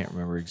animal. I can't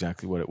remember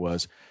exactly what it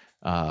was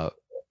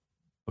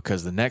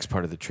because the next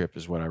part of the trip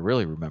is what I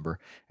really remember.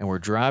 And we're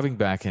driving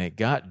back and it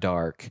got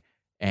dark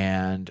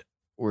and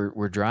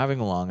we're driving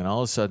along and all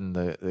of a sudden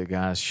the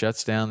guy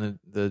shuts down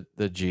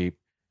the Jeep.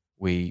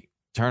 We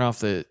turn off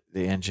the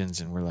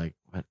engines and we're like,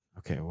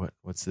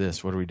 what's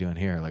this? What are we doing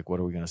here? Like, what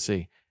are we going to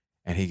see?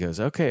 And he goes,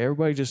 okay,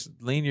 everybody just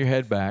lean your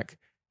head back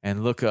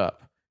and look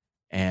up.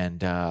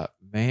 And,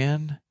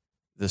 man,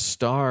 the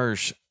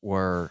stars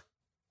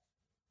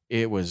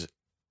it was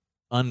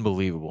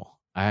unbelievable.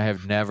 And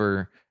I've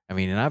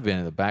been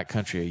in the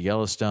backcountry of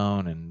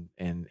Yellowstone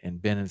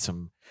and been in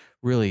some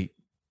really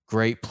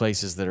great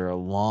places that are a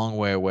long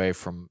way away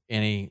from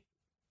any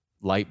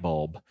light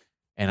bulb.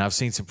 And I've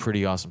seen some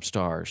pretty awesome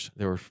stars.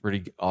 There were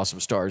pretty awesome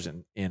stars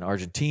in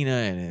Argentina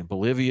and in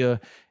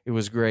Bolivia. It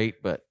was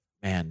great, but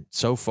man,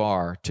 so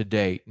far to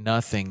date,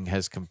 nothing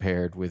has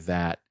compared with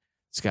that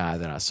sky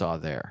that I saw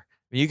there.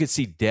 I mean, you could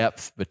see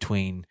depth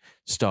between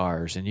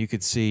stars, and you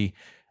could see.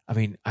 I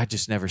mean, I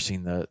just never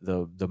seen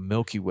the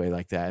Milky Way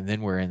like that. And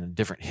then we're in a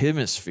different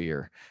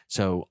hemisphere,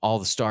 so all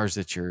the stars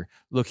that you're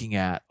looking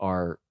at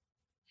are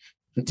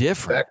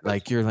different. Exactly.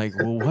 Like you're like,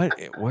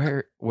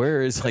 well,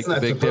 where is like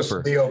the Big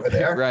Dipper? Be over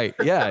there, right?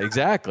 Yeah,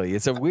 exactly.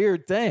 It's a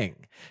weird thing,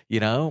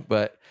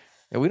 but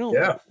we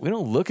don't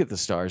look at the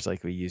stars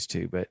like we used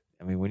to. But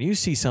I mean, when you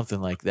see something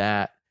like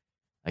that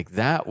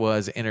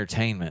was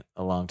entertainment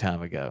a long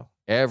time ago.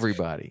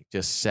 Everybody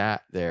just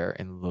sat there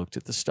and looked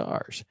at the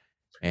stars,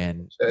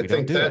 and I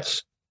think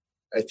that's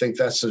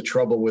the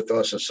trouble with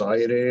our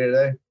society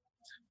today.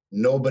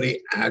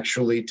 Nobody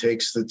actually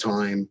takes the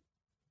time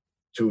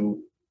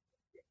to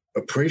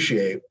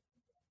appreciate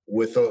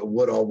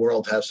what our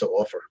world has to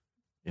offer.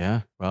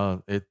 Yeah,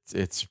 well,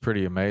 it's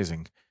pretty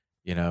amazing,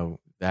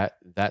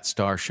 that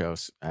star show.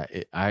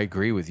 I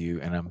agree with you,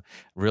 and I'm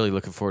really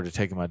looking forward to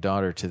taking my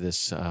daughter to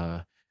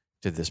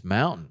this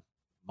mountain.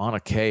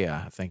 Mauna Kea,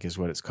 I think is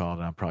what it's called.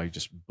 And I probably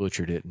just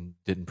butchered it and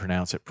didn't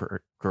pronounce it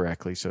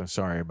correctly. So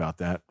sorry about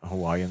that,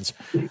 Hawaiians.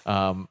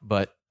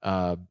 But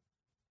I'm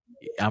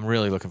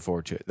really looking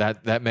forward to it.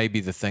 That may be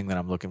the thing that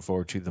I'm looking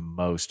forward to the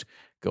most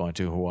going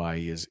to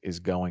Hawaii is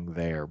going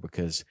there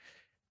because,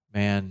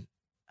 man,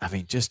 I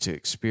mean, just to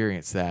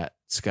experience that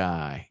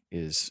sky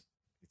it's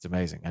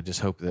amazing. I just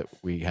hope that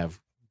we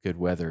have good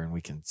weather and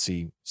we can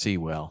see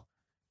well.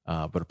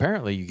 But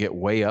apparently you get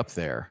way up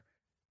there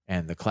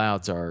and the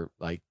clouds are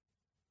like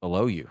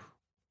below you,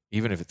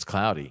 even if it's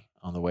cloudy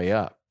on the way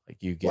up. Like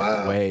you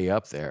get way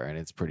up there and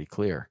it's pretty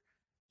clear.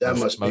 That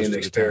must be an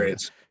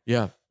experience.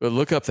 Yeah, but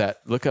look up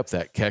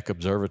that Keck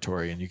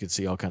Observatory, and you can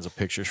see all kinds of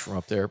pictures from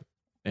up there.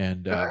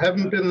 And I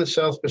haven't been to the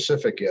South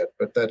Pacific yet,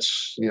 but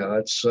that's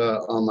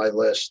on my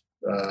list.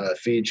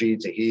 Fiji,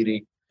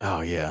 Tahiti.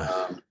 Oh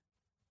yeah.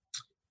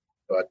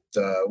 But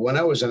when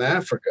I was in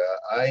Africa,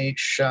 I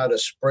shot a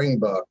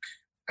springbuck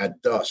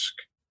at dusk,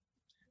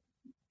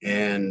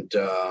 and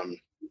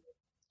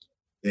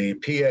the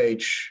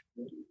PH,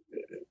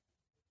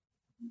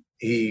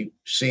 he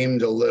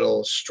seemed a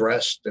little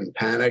stressed and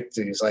panicked.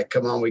 He's like,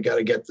 "Come on, we got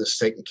to get this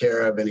taken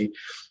care of." And he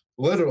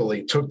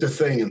literally took the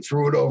thing and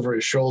threw it over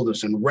his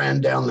shoulders and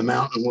ran down the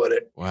mountain with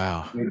it.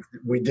 Wow.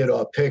 We did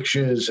our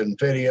pictures and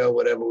video,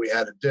 whatever we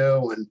had to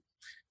do, and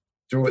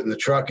threw it in the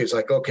truck. He's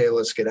like, "Okay,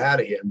 let's get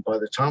out of here." And by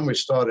the time we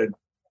started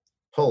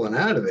pulling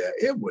out of there,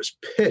 it was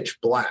pitch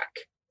black.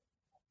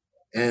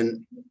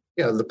 And,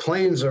 the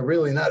plains are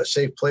really not a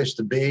safe place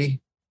to be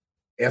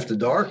after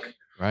dark.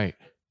 Right.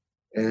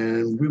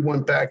 And we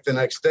went back the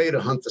next day to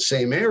hunt the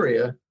same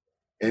area.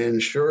 And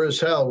sure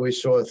as hell, we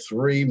saw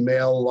 3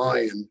 male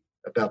lion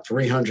about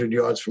 300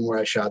 yards from where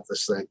I shot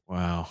this thing.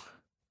 Wow.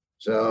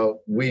 So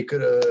we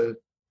could have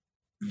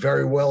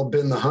very well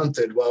been the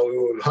hunted while we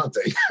were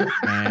hunting.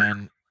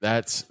 Man,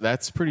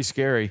 that's pretty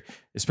scary,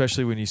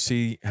 especially when you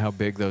see how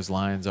big those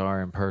lions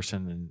are in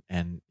person,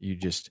 and you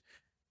just,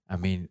 I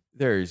mean,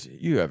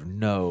 you have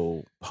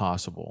no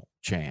possible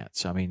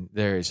chance. I mean,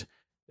 there's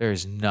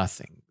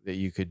nothing that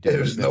you could do.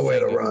 There's no way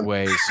to run. It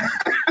weighs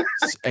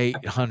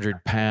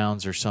 800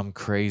 pounds or some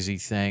crazy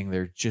thing.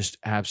 They're just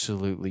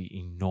absolutely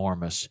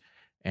enormous,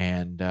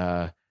 and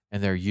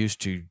they're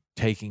used to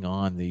taking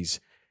on these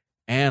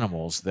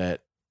animals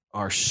that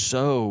are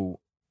so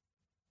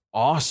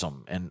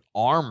awesome and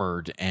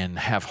armored and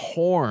have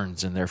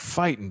horns, and they're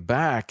fighting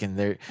back, and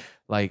they're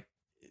like,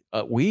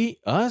 we're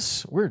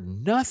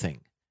nothing,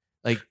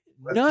 like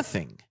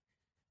nothing.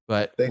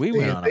 But they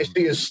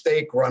see a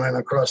steak running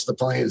across the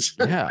plains.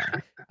 Yeah,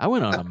 I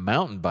went on a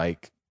mountain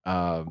bike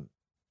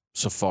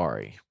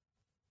safari,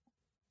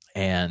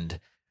 and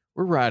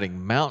we're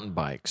riding mountain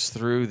bikes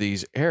through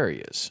these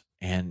areas,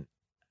 and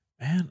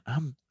man,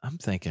 I'm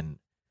thinking,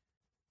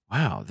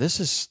 wow, this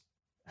is,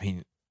 I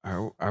mean,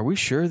 are we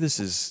sure this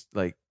is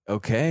like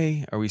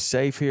okay? Are we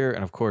safe here?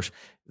 And of course,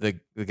 the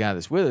guy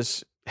that's with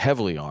us,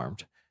 heavily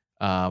armed,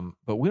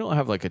 but we don't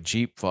have like a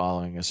Jeep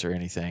following us or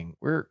anything.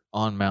 We're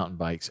on mountain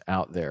bikes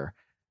out there.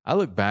 I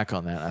look back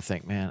on that and I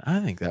think, man,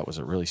 I think that was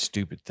a really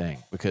stupid thing,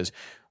 because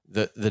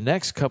the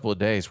next couple of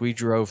days we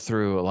drove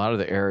through a lot of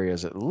the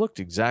areas that looked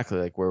exactly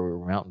like where we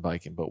were mountain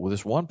biking, but with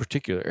this one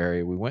particular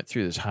area, we went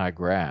through this high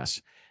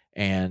grass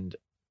and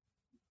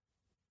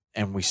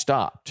we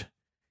stopped,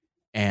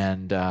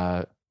 and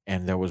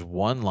there was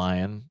one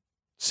lion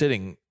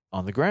sitting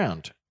on the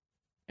ground.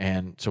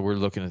 And so we're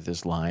looking at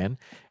this lion,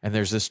 and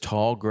there's this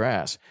tall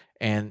grass.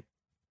 And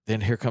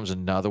then here comes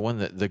another one.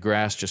 The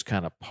grass just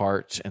kind of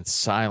parts, and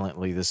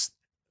silently this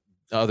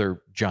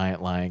other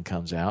giant lion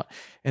comes out.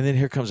 And then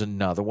here comes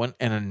another one,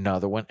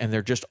 and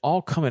they're just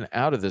all coming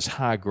out of this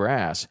high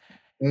grass.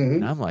 Mm-hmm.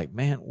 And I'm like,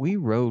 man, we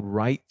rode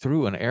right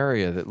through an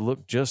area that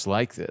looked just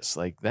like this.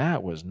 Like,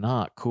 that was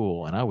not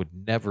cool, and I would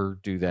never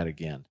do that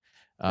again.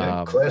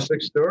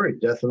 Classic story,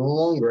 death in the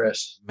long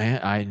grass. Man,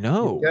 I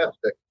know.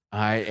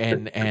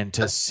 And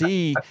to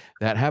see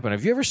that happen.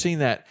 Have you ever seen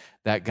that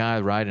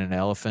guy ride an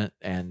elephant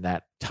and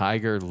that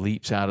tiger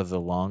leaps out of the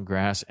long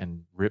grass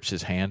and rips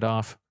his hand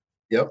off?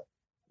 Yep.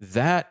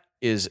 That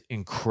is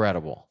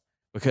incredible,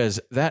 because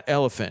that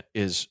elephant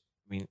is,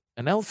 I mean,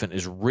 an elephant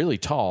is really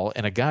tall,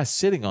 and a guy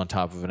sitting on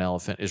top of an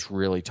elephant is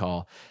really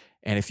tall.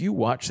 And if you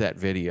watch that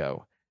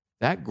video,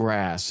 that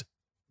grass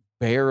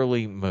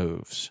barely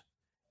moves.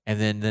 And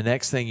then the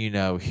next thing you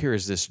know, here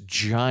is this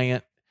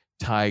giant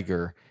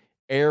tiger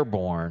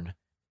airborne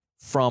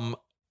from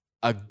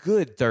a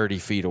good 30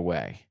 feet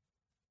away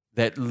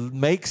that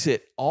makes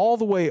it all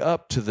the way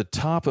up to the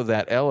top of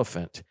that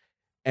elephant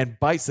and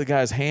bites the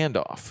guy's hand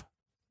off.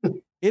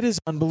 It is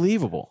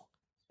unbelievable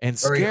and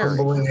scary. Very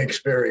humbling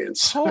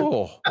experience.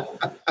 Oh,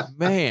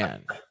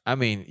 man. I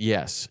mean,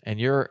 yes. And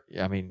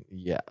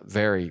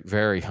very,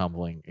 very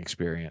humbling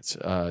experience.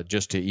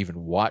 Just to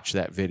even watch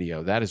that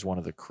video. That is one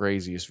of the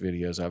craziest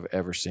videos I've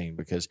ever seen,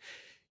 because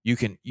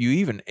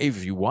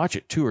if you watch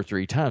it 2 or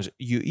 3 times,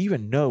 you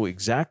even know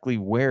exactly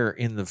where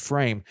in the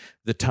frame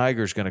the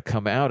tiger's going to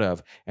come out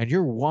of. And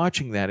you're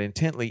watching that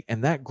intently,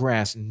 and that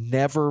grass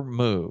never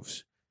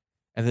moves.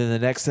 And then the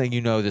next thing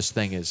you know, this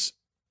thing is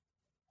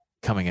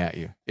coming at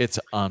you. It's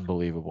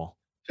unbelievable.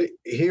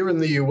 Here in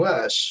the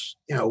U.S.,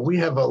 we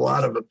have a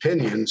lot of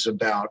opinions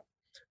about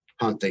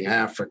hunting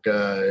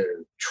Africa,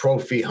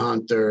 trophy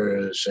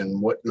hunters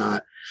and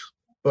whatnot.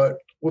 But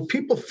what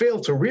people fail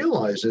to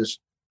realize is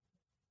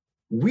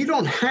we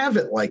don't have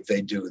it like they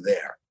do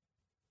there.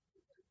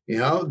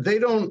 They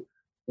don't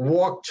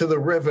walk to the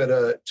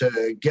river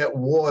to get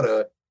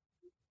water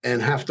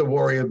and have to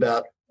worry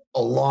about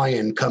a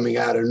lion coming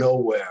out of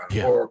nowhere,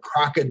 or a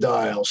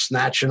crocodile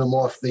snatching them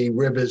off the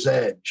river's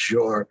edge,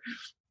 or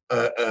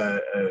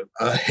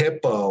a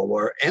hippo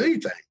or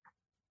anything.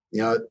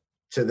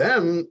 To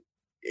them,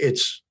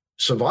 it's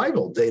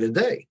survival day to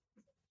day.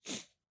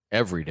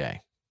 every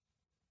day.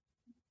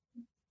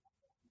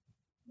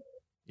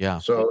 Yeah.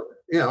 So,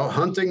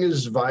 hunting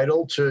is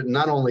vital to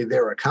not only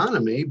their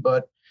economy,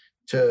 but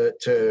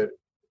to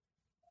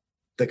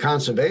the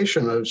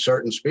conservation of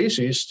certain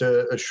species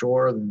to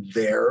assure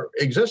their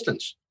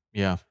existence.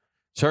 Yeah,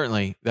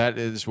 certainly. That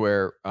is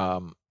where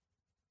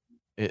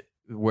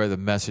where the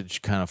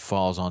message kind of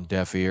falls on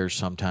deaf ears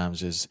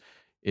sometimes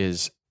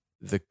is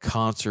the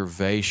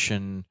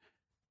conservation,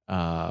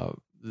 the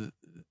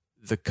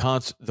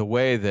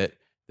way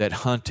that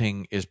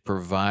hunting is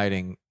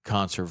providing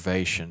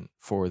conservation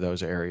for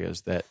those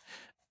areas, that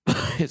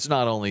it's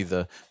not only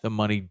the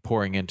money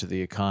pouring into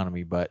the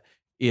economy, but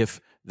if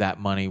that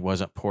money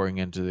wasn't pouring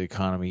into the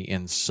economy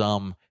in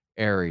some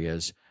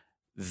areas,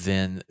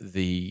 then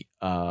the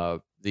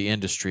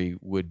industry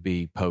would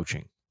be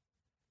poaching.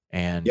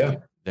 And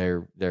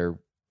they're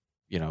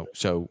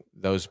so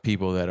those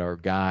people that are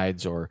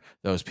guides or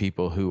those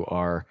people who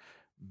are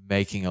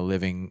making a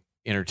living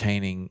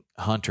entertaining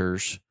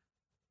hunters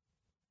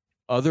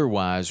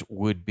otherwise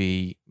would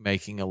be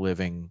making a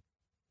living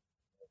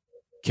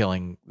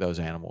killing those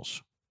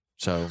animals.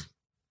 So,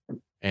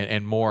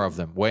 and more of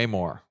them, way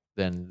more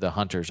than the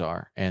hunters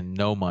are,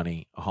 and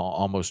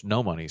almost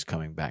no money is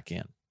coming back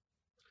in.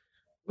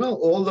 Well,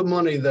 all the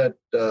money that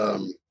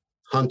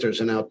hunters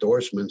and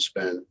outdoorsmen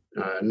spend,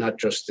 not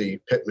just the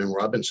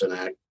Pittman-Robertson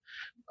Act,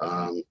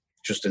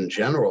 just in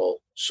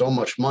general, so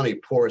much money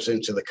pours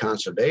into the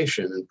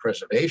conservation and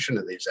preservation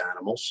of these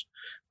animals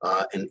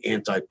and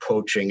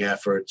anti-poaching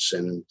efforts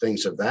and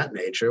things of that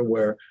nature,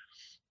 where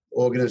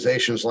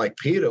organizations like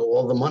PETA,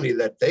 all the money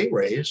that they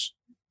raise,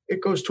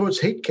 it goes towards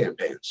hate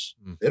campaigns.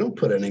 They don't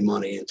put any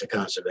money into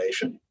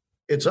conservation.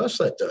 It's us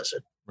that does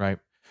it. Right.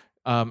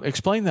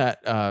 Explain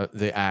that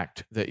the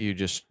act that you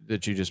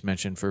just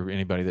mentioned for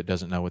anybody that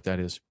doesn't know what that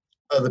is.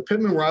 The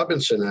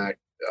Pittman-Robertson Act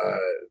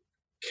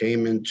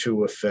came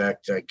into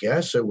effect, I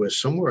guess it was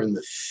somewhere in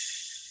the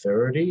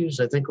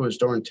 30s. I think it was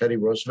during Teddy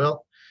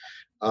Roosevelt.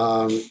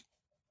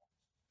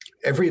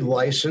 Every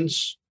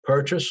license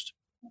purchased,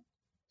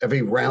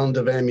 every round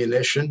of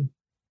ammunition,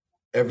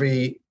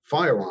 every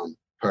firearm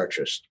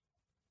purchased,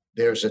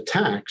 there's a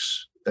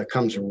tax that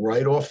comes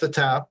right off the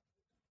top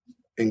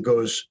and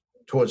goes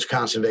towards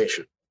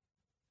conservation.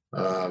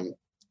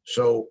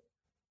 So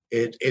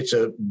it's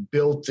a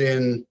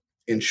built-in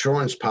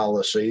insurance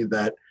policy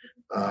that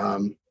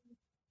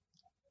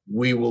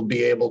we will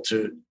be able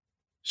to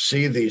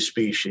see these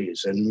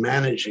species and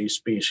manage these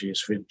species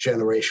for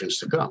generations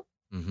to come.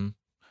 Mm-hmm.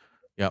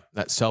 Yep,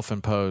 that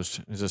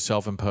is a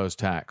self-imposed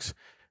tax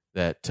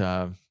that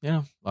a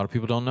lot of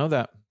people don't know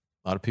that.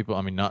 A lot of people,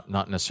 I mean, not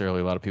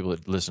necessarily a lot of people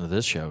that listen to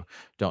this show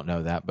don't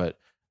know that, but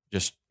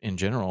just in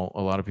general,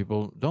 a lot of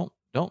people don't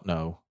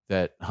know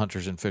that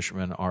hunters and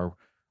fishermen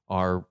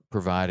are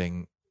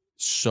providing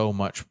so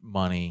much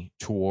money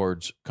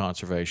towards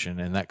conservation,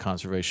 and that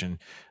conservation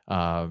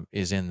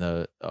is in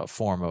the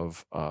form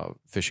of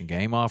fish and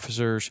game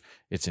officers.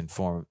 It's in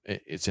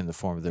the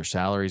form of their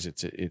salaries.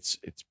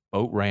 It's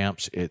boat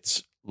ramps.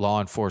 It's law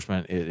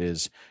enforcement. It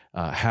is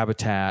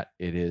habitat.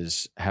 It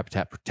is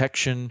habitat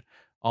protection.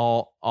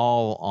 All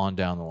on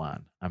down the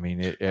line. I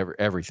mean,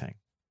 everything.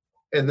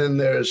 And then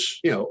there's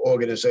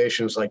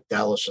organizations like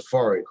Dallas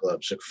Safari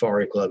Club,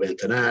 Safari Club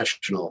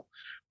International,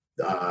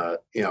 or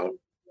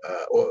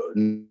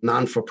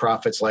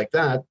non-for-profits like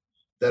that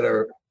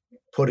are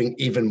putting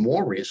even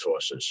more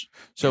resources.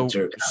 So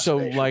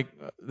like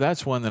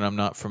that's one that I'm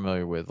not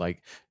familiar with.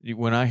 Like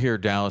when I hear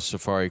Dallas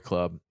Safari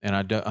Club, and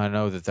I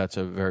know that that's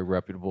a very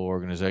reputable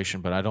organization,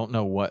 but I don't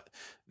know what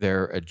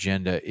their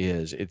agenda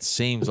is. It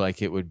seems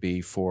like it would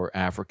be for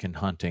African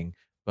hunting,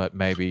 but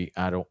maybe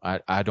I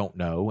don't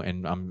know,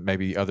 and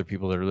maybe other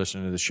people that are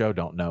listening to the show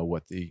don't know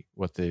what the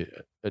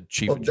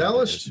chief agenda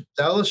is.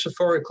 Dallas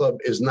Safari Club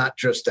is not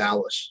just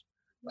Dallas.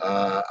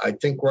 I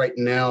think right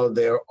now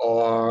there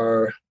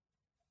are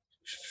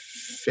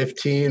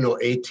 15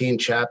 or 18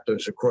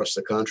 chapters across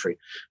the country.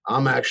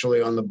 I'm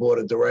actually on the board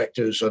of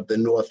directors of the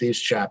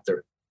Northeast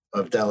chapter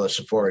of Dallas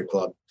Safari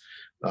Club,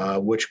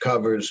 which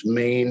covers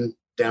Maine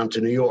down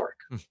to New York.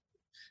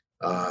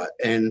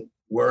 And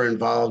we're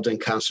involved in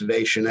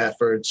conservation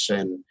efforts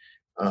and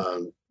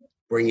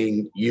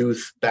bringing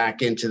youth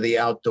back into the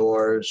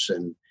outdoors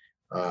and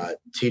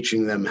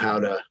teaching them how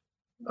to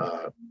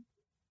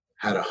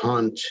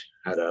hunt,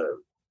 how to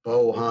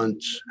bow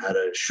hunt, how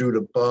to shoot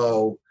a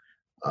bow,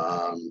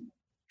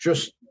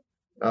 just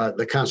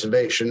the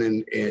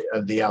conservation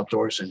of the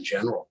outdoors in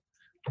general.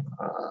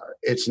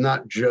 It's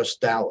not just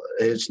Dallas.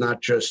 It's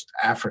not just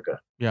Africa.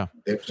 Yeah,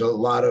 there's a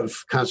lot of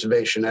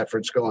conservation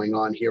efforts going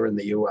on here in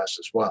the U.S.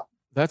 as well.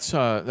 That's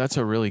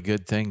a really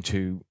good thing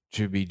to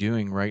be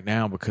doing right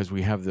now, because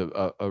we have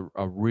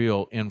a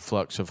real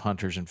influx of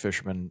hunters and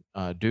fishermen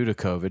due to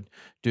COVID,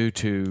 due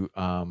to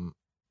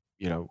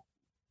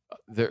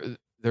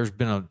there's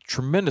been a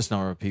tremendous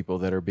number of people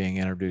that are being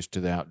introduced to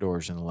the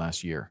outdoors in the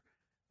last year.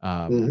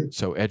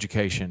 So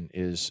education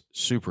is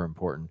super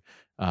important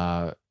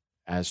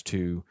as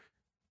to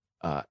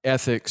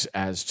ethics,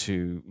 as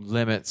to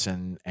limits,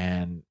 and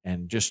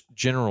just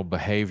general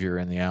behavior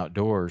in the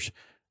outdoors.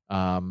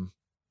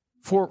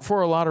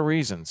 for a lot of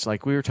reasons.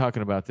 Like we were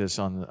talking about this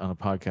on a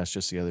podcast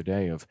just the other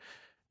day of,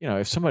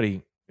 if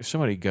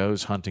somebody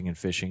goes hunting and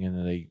fishing and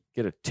then they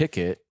get a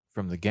ticket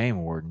from the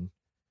game warden,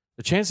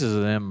 the chances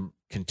of them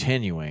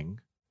continuing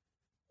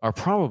are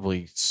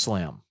probably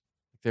slim.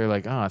 They're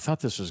like, oh, I thought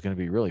this was going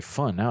to be really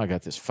fun. Now I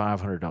got this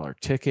 $500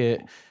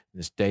 ticket,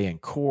 this day in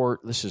court.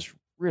 This is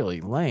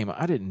really lame.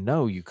 I didn't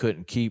know you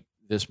couldn't keep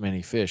this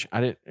many fish.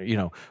 I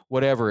didn't,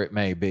 whatever it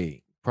may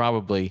be,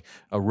 probably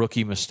a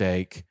rookie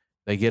mistake.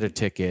 They get a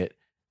ticket.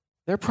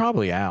 They're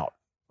probably out.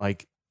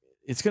 Like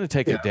it's going to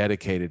take a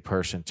dedicated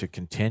person to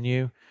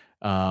continue.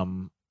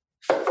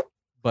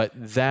 But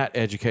that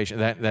education,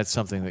 that's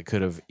something that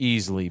could have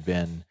easily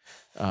been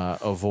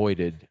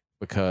avoided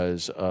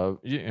because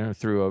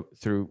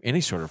through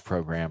any sort of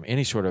program,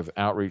 any sort of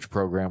outreach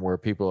program where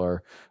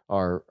people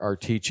are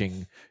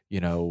teaching,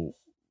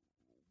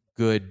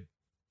 good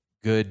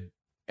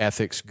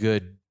ethics,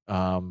 good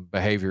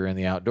behavior in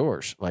the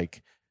outdoors.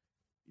 Like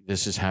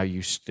this is how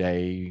you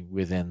stay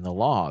within the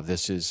law.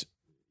 This is,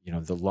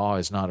 the law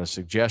is not a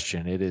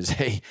suggestion. It is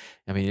it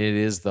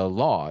is the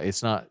law.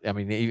 It's not,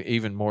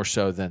 even more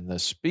so than the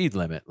speed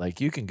limit.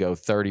 Like you can go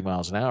 30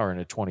 miles an hour in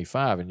a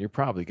 25 and you're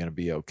probably going to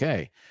be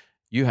okay.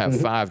 You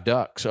have 5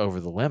 ducks over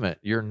the limit,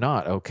 you're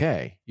not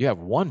okay. You have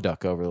 1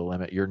 duck over the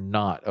limit, you're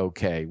not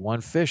okay.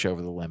 1 fish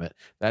over the limit,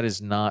 that is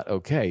not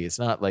okay. It's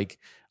not like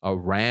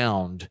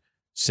around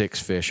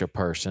 6 fish a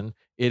person.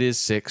 It is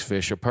 6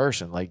 fish a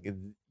person. Like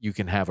you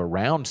can have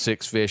around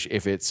 6 fish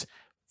if it's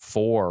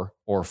 4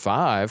 or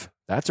 5,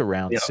 that's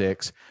around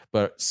 6,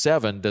 but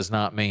 7 does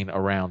not mean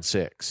around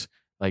 6.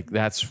 Like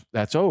that's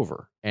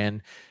over.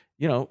 And,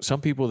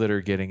 some people that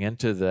are getting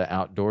into the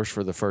outdoors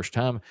for the first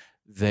time,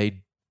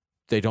 they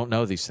don't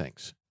know these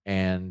things,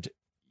 and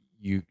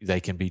they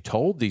can be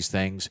told these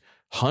things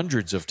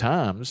hundreds of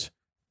times,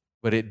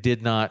 but it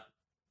did not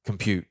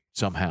compute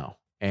somehow.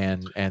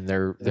 And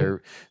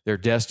they're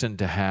destined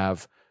to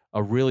have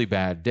a really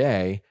bad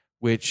day,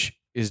 which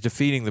is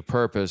defeating the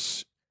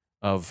purpose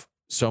of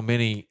so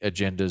many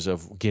agendas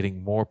of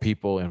getting more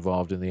people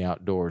involved in the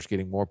outdoors,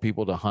 getting more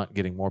people to hunt,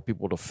 getting more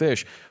people to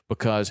fish,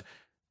 because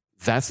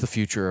that's the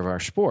future of our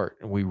sport.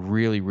 And we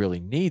really, really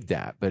need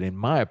that. But in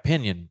my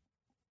opinion,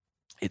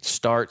 it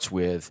starts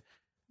with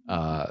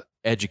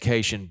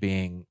education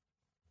being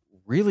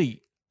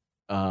really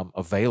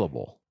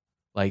available.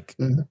 Like,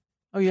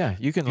 oh yeah,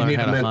 you can learn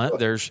how to hunt.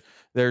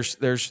 There's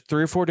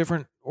 3 or 4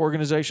 different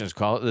organizations.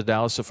 Call it the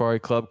Dallas Safari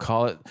Club.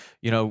 Call it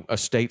a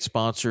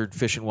state-sponsored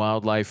Fish and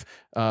Wildlife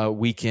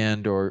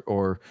weekend,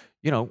 or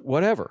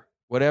whatever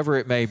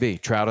it may be.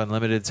 Trout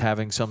Unlimited's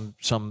having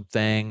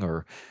something,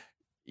 or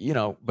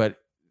but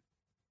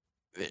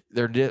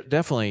they're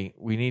definitely,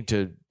 we need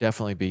to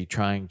definitely be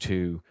trying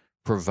to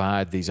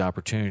provide these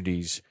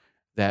opportunities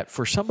that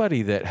for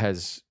somebody that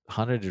has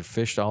hunted and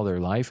fished all their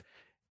life,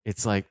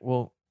 it's like,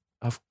 well,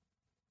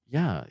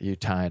 you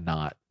tie a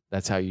knot.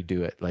 That's how you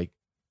do it. Like,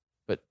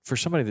 but for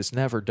somebody that's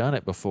never done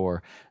it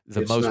before,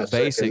 the most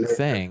basic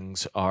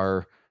things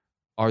are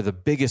the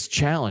biggest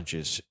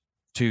challenges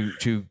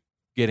to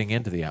getting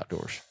into the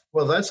outdoors.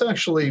 Well, that's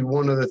actually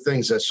one of the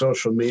things that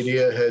social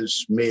media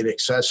has made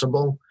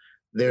accessible.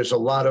 There's a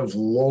lot of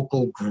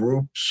local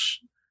groups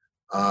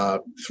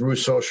through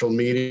social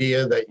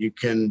media that you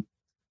can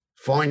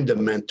find a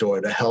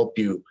mentor to help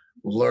you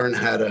learn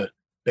how to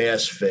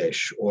bass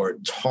fish or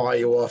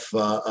tie off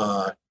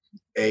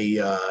a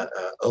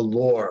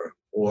lure,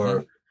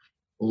 or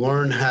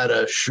learn how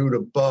to shoot a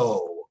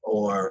bow,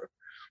 or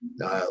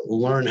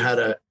learn how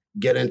to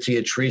get into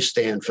your tree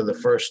stand for the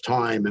first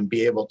time and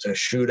be able to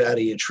shoot out of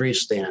your tree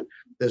stand.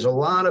 There's a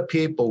lot of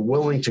people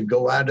willing to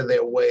go out of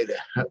their way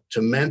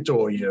to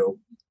mentor you,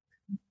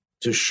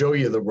 to show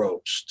you the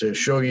ropes, to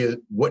show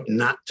you what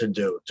not to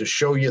do, to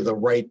show you the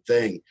right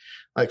thing.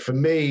 Like for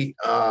me,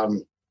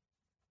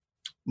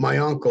 my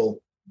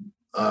uncle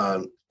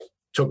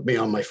took me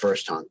on my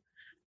first hunt.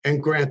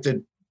 And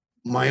granted,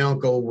 my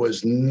uncle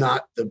was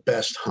not the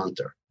best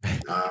hunter.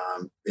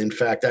 In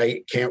fact,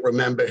 I can't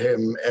remember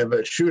him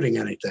ever shooting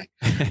anything.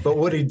 But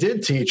what he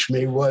did teach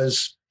me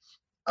was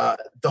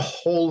the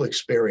whole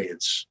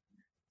experience.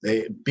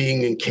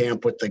 Being in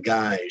camp with the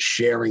guys,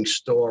 sharing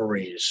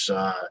stories,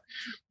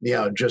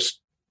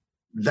 just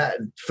that,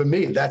 for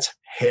me, that's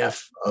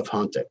half of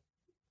hunting,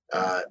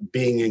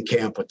 being in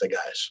camp with the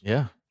guys.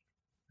 Yeah.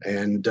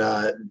 And,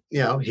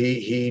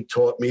 he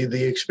taught me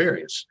the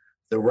experience.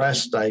 The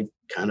rest I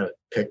kind of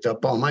picked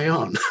up on my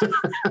own.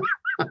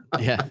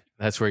 Yeah,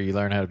 that's where you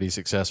learn how to be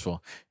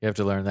successful. You have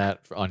to learn that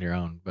on your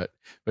own. But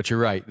you're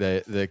right.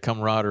 The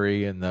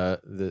camaraderie and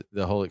the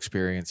whole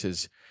experience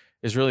is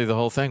really the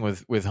whole thing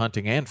with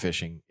hunting and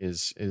fishing.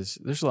 Is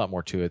there's a lot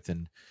more to it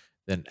than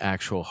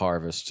actual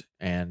harvest.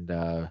 And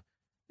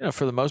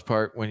for the most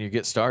part, when you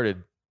get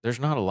started,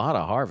 there's not a lot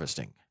of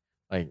harvesting.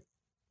 Like,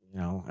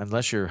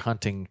 unless you're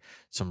hunting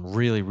some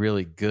really,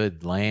 really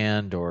good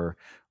land, or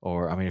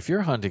if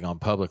you're hunting on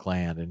public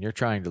land and you're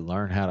trying to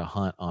learn how to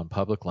hunt on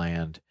public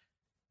land,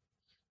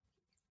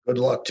 good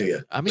luck to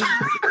you. I mean,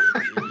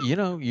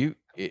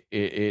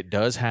 it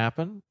does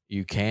happen.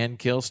 You can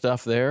kill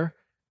stuff there,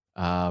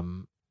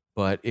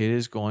 but it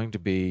is going to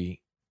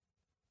be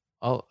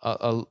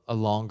a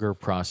longer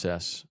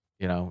process.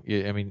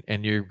 I mean,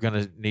 and you're going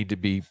to need to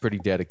be pretty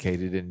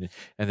dedicated, and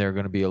there are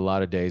going to be a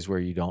lot of days where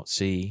you don't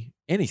see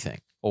anything,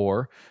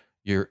 or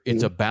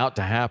it's about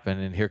to happen,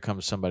 and here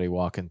comes somebody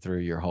walking through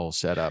your whole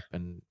setup,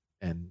 and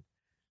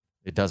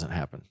it doesn't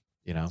happen.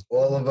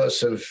 All of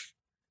us have,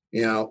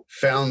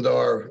 found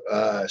our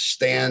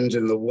stand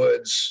in the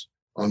woods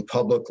on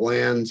public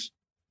land,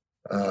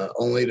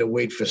 only to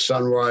wait for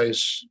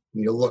sunrise.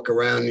 And you look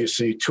around, and you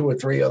see 2 or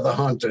 3 other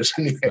hunters,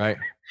 and right.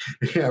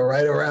 Yeah,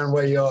 right around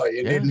where you are.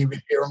 You didn't even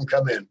hear them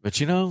come in. But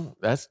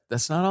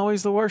that's not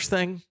always the worst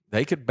thing.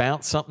 They could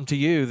bounce something to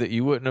you that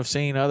you wouldn't have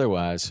seen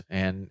otherwise,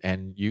 and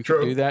you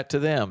could do that to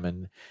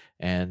them.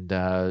 And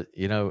I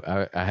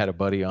had a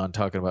buddy on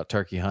talking about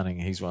turkey hunting.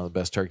 He's one of the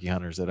best turkey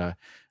hunters that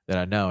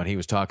I know, and he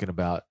was talking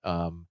about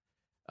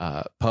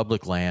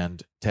public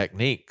land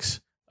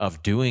techniques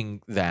of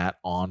doing that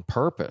on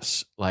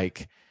purpose.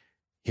 Like,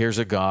 here's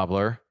a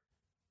gobbler.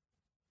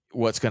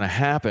 What's going to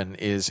happen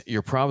is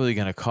you're probably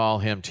going to call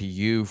him to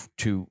you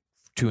to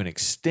an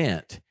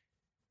extent,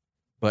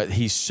 but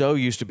he's so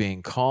used to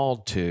being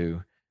called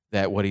to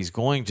that what he's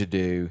going to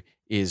do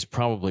is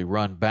probably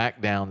run back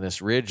down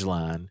this ridge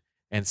line.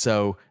 And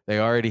so they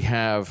already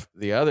have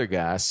the other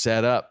guy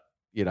set up,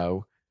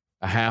 a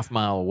half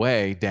mile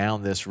away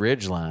down this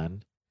ridge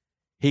line.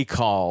 He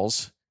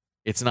calls,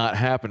 it's not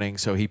happening.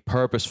 So he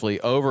purposefully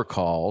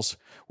overcalls,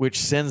 which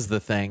sends the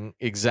thing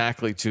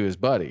exactly to his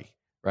buddy.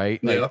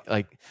 Right.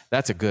 Like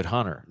that's a good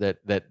hunter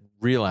that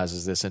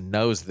realizes this and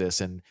knows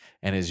this and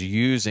is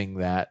using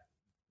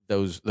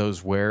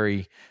those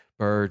wary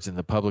birds in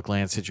the public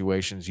land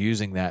situations,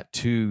 using that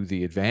to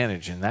the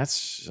advantage. And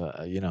that's,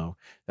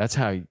 that's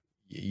how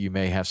you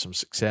may have some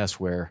success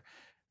where,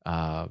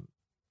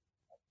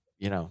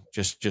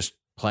 just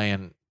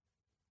playing,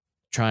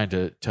 trying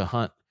to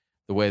hunt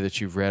the way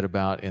that you've read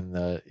about in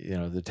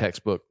the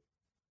textbook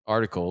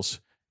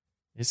articles.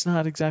 It's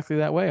not exactly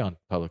that way on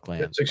public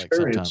land. It's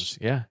experience. Like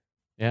sometimes.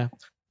 Yeah.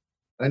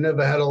 I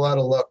never had a lot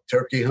of luck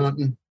turkey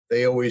hunting.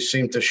 They always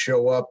seem to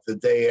show up the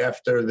day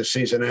after the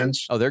season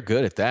ends. Oh, they're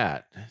good at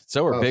that.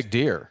 So are big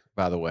deer,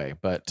 by the way.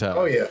 But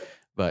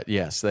But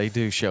yes, they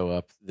do show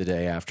up the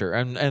day after,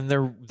 and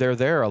they're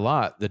there a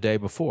lot the day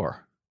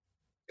before.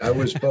 I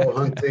was bow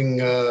hunting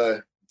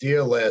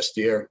deer last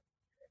year.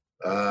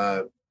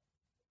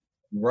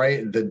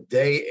 Right the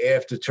day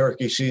after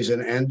turkey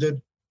season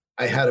ended,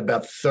 I had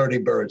about 30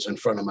 birds in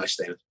front of my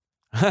stand.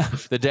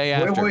 The day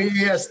after. Where were you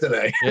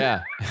yesterday?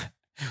 Yeah.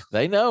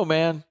 They know,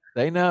 man.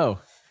 They know.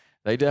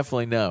 They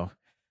definitely know.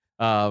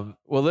 Well,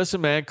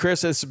 listen, man,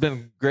 Chris, this has been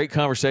a great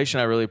conversation.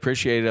 I really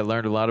appreciate it. I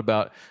learned a lot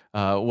about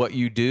what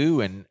you do,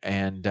 and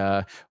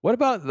what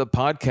about the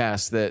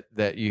podcast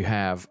that you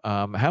have?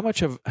 How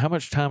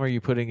much time are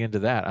you putting into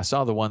that? I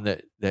saw the one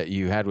that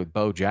you had with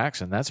Bo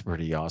Jackson. That's a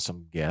pretty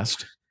awesome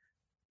guest.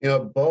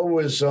 Bo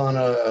was on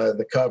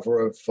the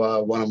cover of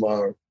one of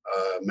our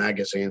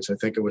magazines. I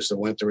think it was the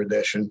winter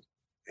edition,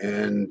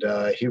 and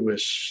he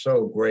was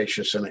so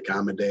gracious and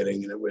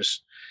accommodating, and it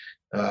was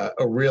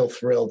a real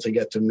thrill to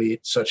get to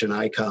meet such an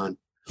icon.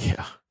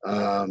 Yeah.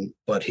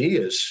 But he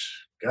is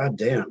a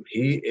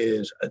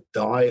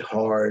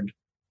diehard,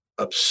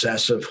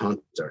 obsessive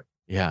hunter.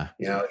 Yeah.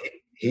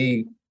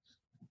 He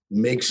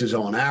makes his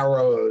own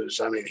arrows.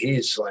 I mean,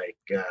 he's like,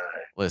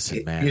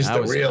 listen, man, he's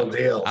the real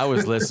deal. I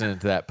was listening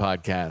to that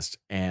podcast,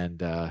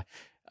 and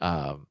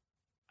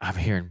I'm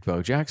hearing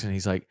Bo Jackson.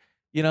 He's like,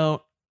 I'm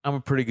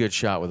a pretty good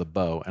shot with a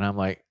bow. And I'm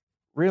like,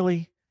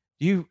 really?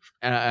 And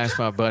I asked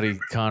my buddy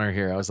Connor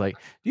here, I was like,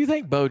 do you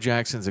think Bo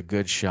Jackson's a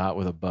good shot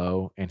with a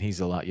bow? And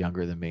he's a lot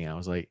younger than me. I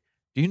was like,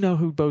 do you know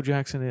who Bo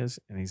Jackson is?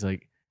 And he's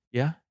like,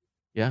 yeah.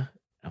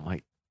 I'm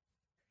like,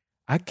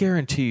 I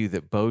guarantee you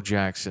that Bo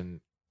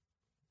Jackson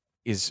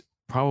is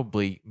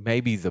probably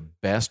maybe the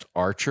best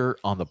archer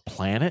on the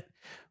planet,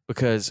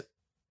 because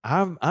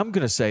I'm going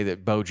to say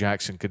that Bo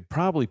Jackson could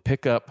probably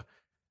pick up,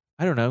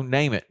 I don't know,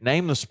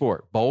 name the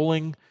sport,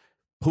 bowling,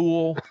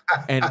 pool,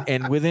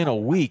 and within a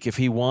week, if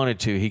he wanted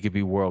to, he could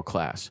be world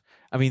class.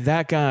 I mean,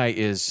 that guy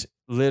is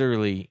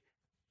literally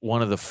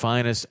one of the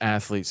finest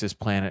athletes this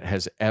planet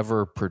has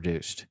ever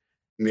produced.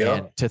 Yeah.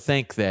 And to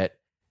think that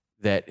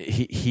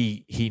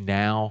he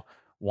now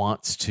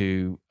wants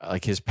to,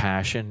 like, his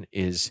passion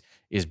is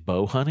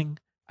bow hunting,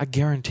 I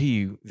guarantee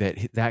you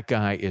that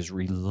guy is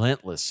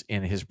relentless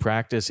in his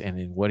practice and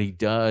in what he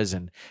does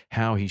and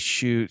how he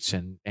shoots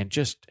and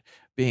just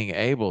being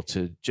able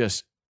to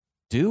just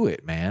do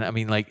it, man. I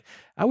mean, like,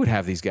 I would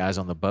have these guys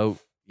on the boat,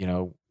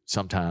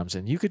 sometimes,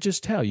 and you could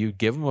just tell, you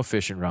give them a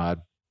fishing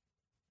rod,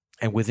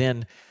 and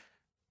within,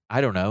 I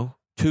don't know,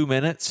 2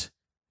 minutes,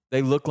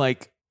 they look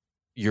like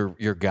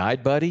your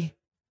guide buddy.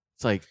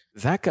 It's like,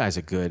 that guy's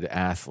a good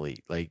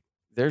athlete. Like,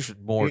 there's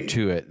more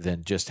to it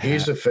than just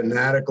he's a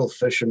fanatical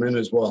fisherman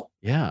as well.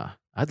 Yeah,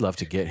 I'd love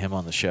to get him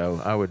on the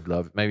show. I would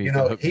love, maybe you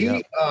can hook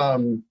me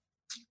up.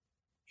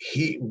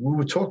 we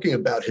were talking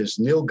about his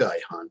nilgai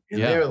hunt,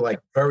 and they're like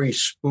very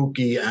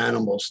spooky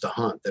animals to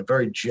hunt. They're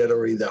very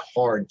jittery. They're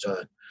hard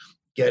to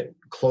get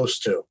close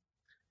to.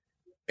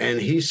 And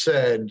he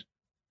said,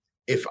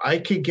 if I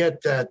could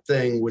get that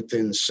thing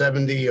within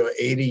 70 or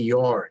 80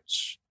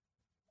 yards,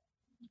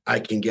 I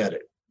can get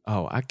it.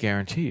 Oh, I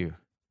guarantee you.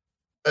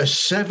 A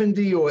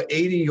 70 or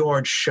 80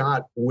 yard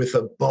shot with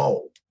a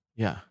bow.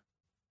 Yeah.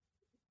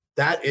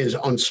 That is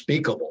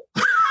unspeakable.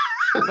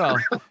 Well,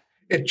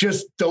 it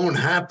just don't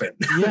happen.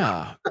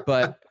 Yeah,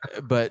 but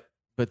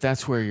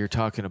that's where you're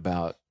talking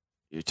about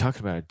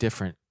a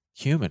different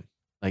human.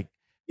 Like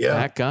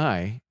that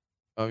guy,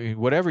 I mean,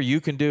 whatever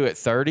you can do at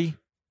 30,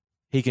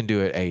 he can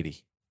do at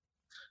 80.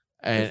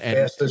 And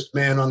fastest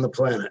man on the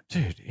planet.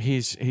 Dude,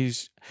 he's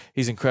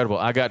incredible.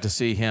 I got to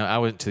see him. I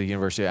went to the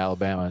University of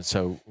Alabama, and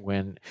so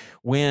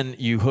when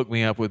you hook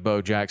me up with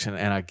Bo Jackson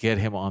and I get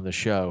him on the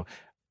show,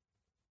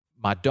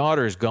 my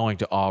daughter is going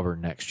to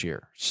Auburn next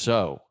year,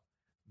 so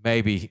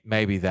maybe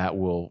that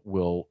will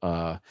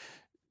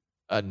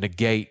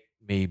negate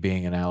me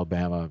being an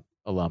Alabama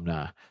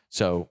alumni.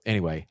 So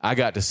anyway, I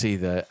got to see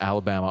the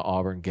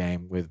Alabama-Auburn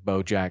game with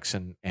Bo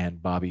Jackson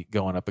and Bobby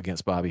going up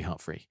against Bobby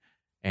Humphrey,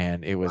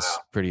 and it was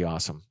pretty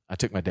awesome. I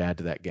took my dad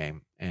to that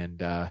game, and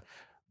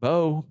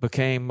Bo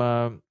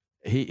became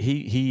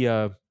he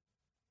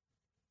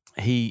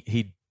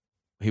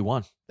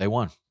won. They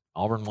won.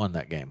 Auburn won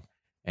that game.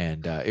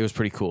 And it was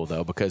pretty cool,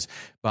 though, because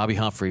Bobby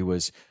Humphrey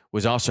was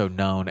also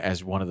known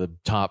as one of the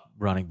top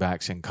running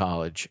backs in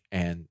college,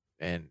 and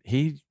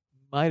he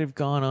might have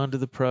gone on to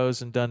the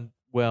pros and done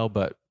well,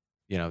 but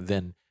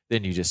then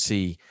you just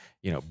see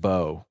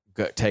Bo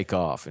take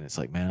off, and it's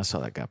like, man, I saw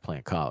that guy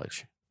playing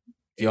college.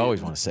 You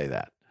always want to say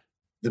that.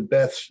 The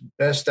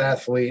best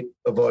athlete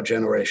of our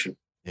generation,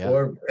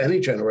 or any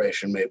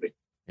generation, maybe.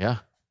 Yeah,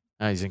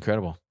 no, he's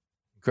incredible.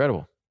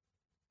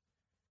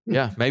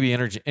 Yeah, maybe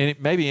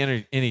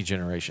any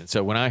generation.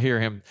 So when I hear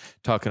him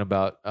talking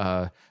about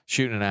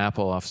shooting an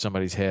apple off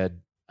somebody's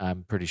head,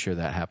 I'm pretty sure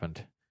that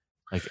happened.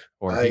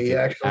 He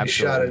actually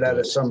shot it out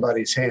of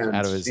somebody's hand.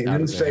 He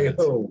didn't say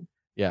who.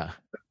 Yeah,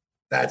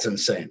 that's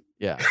insane.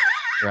 Yeah,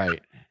 right.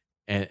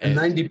 And a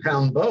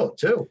 90-pound bow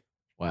too.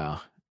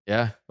 Wow.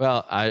 Yeah.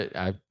 Well,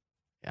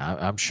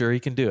 I'm sure he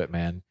can do it,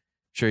 man.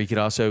 Sure, he could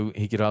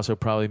also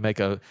probably make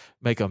a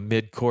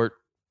mid-court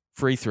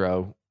free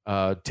throw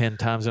 10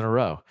 times in a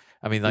row.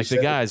 I mean, the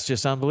guy is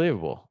just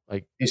unbelievable.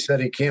 Like he said,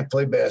 he can't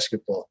play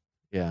basketball.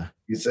 Yeah.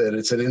 He said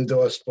it's an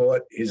indoor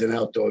sport. He's an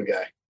outdoor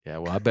guy. Yeah.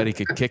 Well, I bet he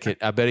could kick it.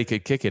 I bet he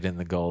could kick it in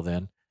the goal.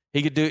 Then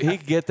he could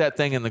get that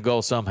thing in the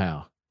goal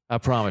somehow. I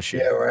promise you.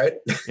 Yeah. Right.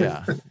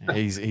 Yeah.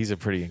 He's a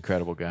pretty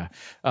incredible guy.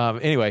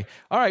 Anyway.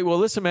 All right. Well,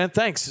 listen, man,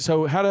 thanks.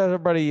 So how does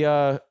everybody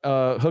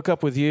hook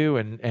up with you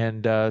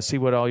and see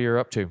what all you're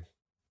up to?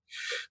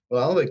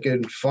 Well, they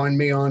can find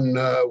me on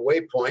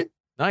Waypoint.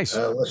 Nice.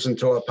 Listen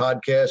to our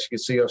podcast. You can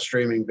see our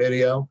streaming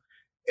video.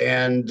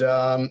 And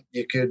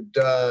you could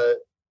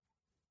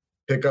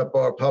pick up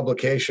our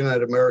publication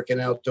at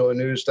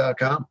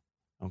AmericanOutdoorNews.com.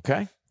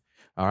 Okay.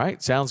 All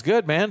right. Sounds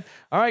good, man.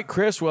 All right,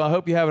 Chris. Well, I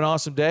hope you have an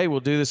awesome day. We'll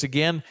do this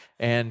again.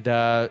 And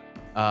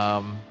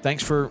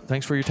thanks for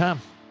your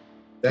time.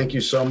 Thank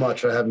you so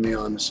much for having me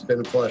on. It's been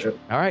a pleasure.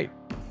 All right.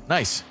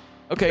 Nice.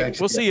 Okay. Thanks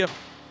we'll again. see you.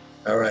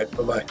 All right.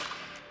 Bye-bye.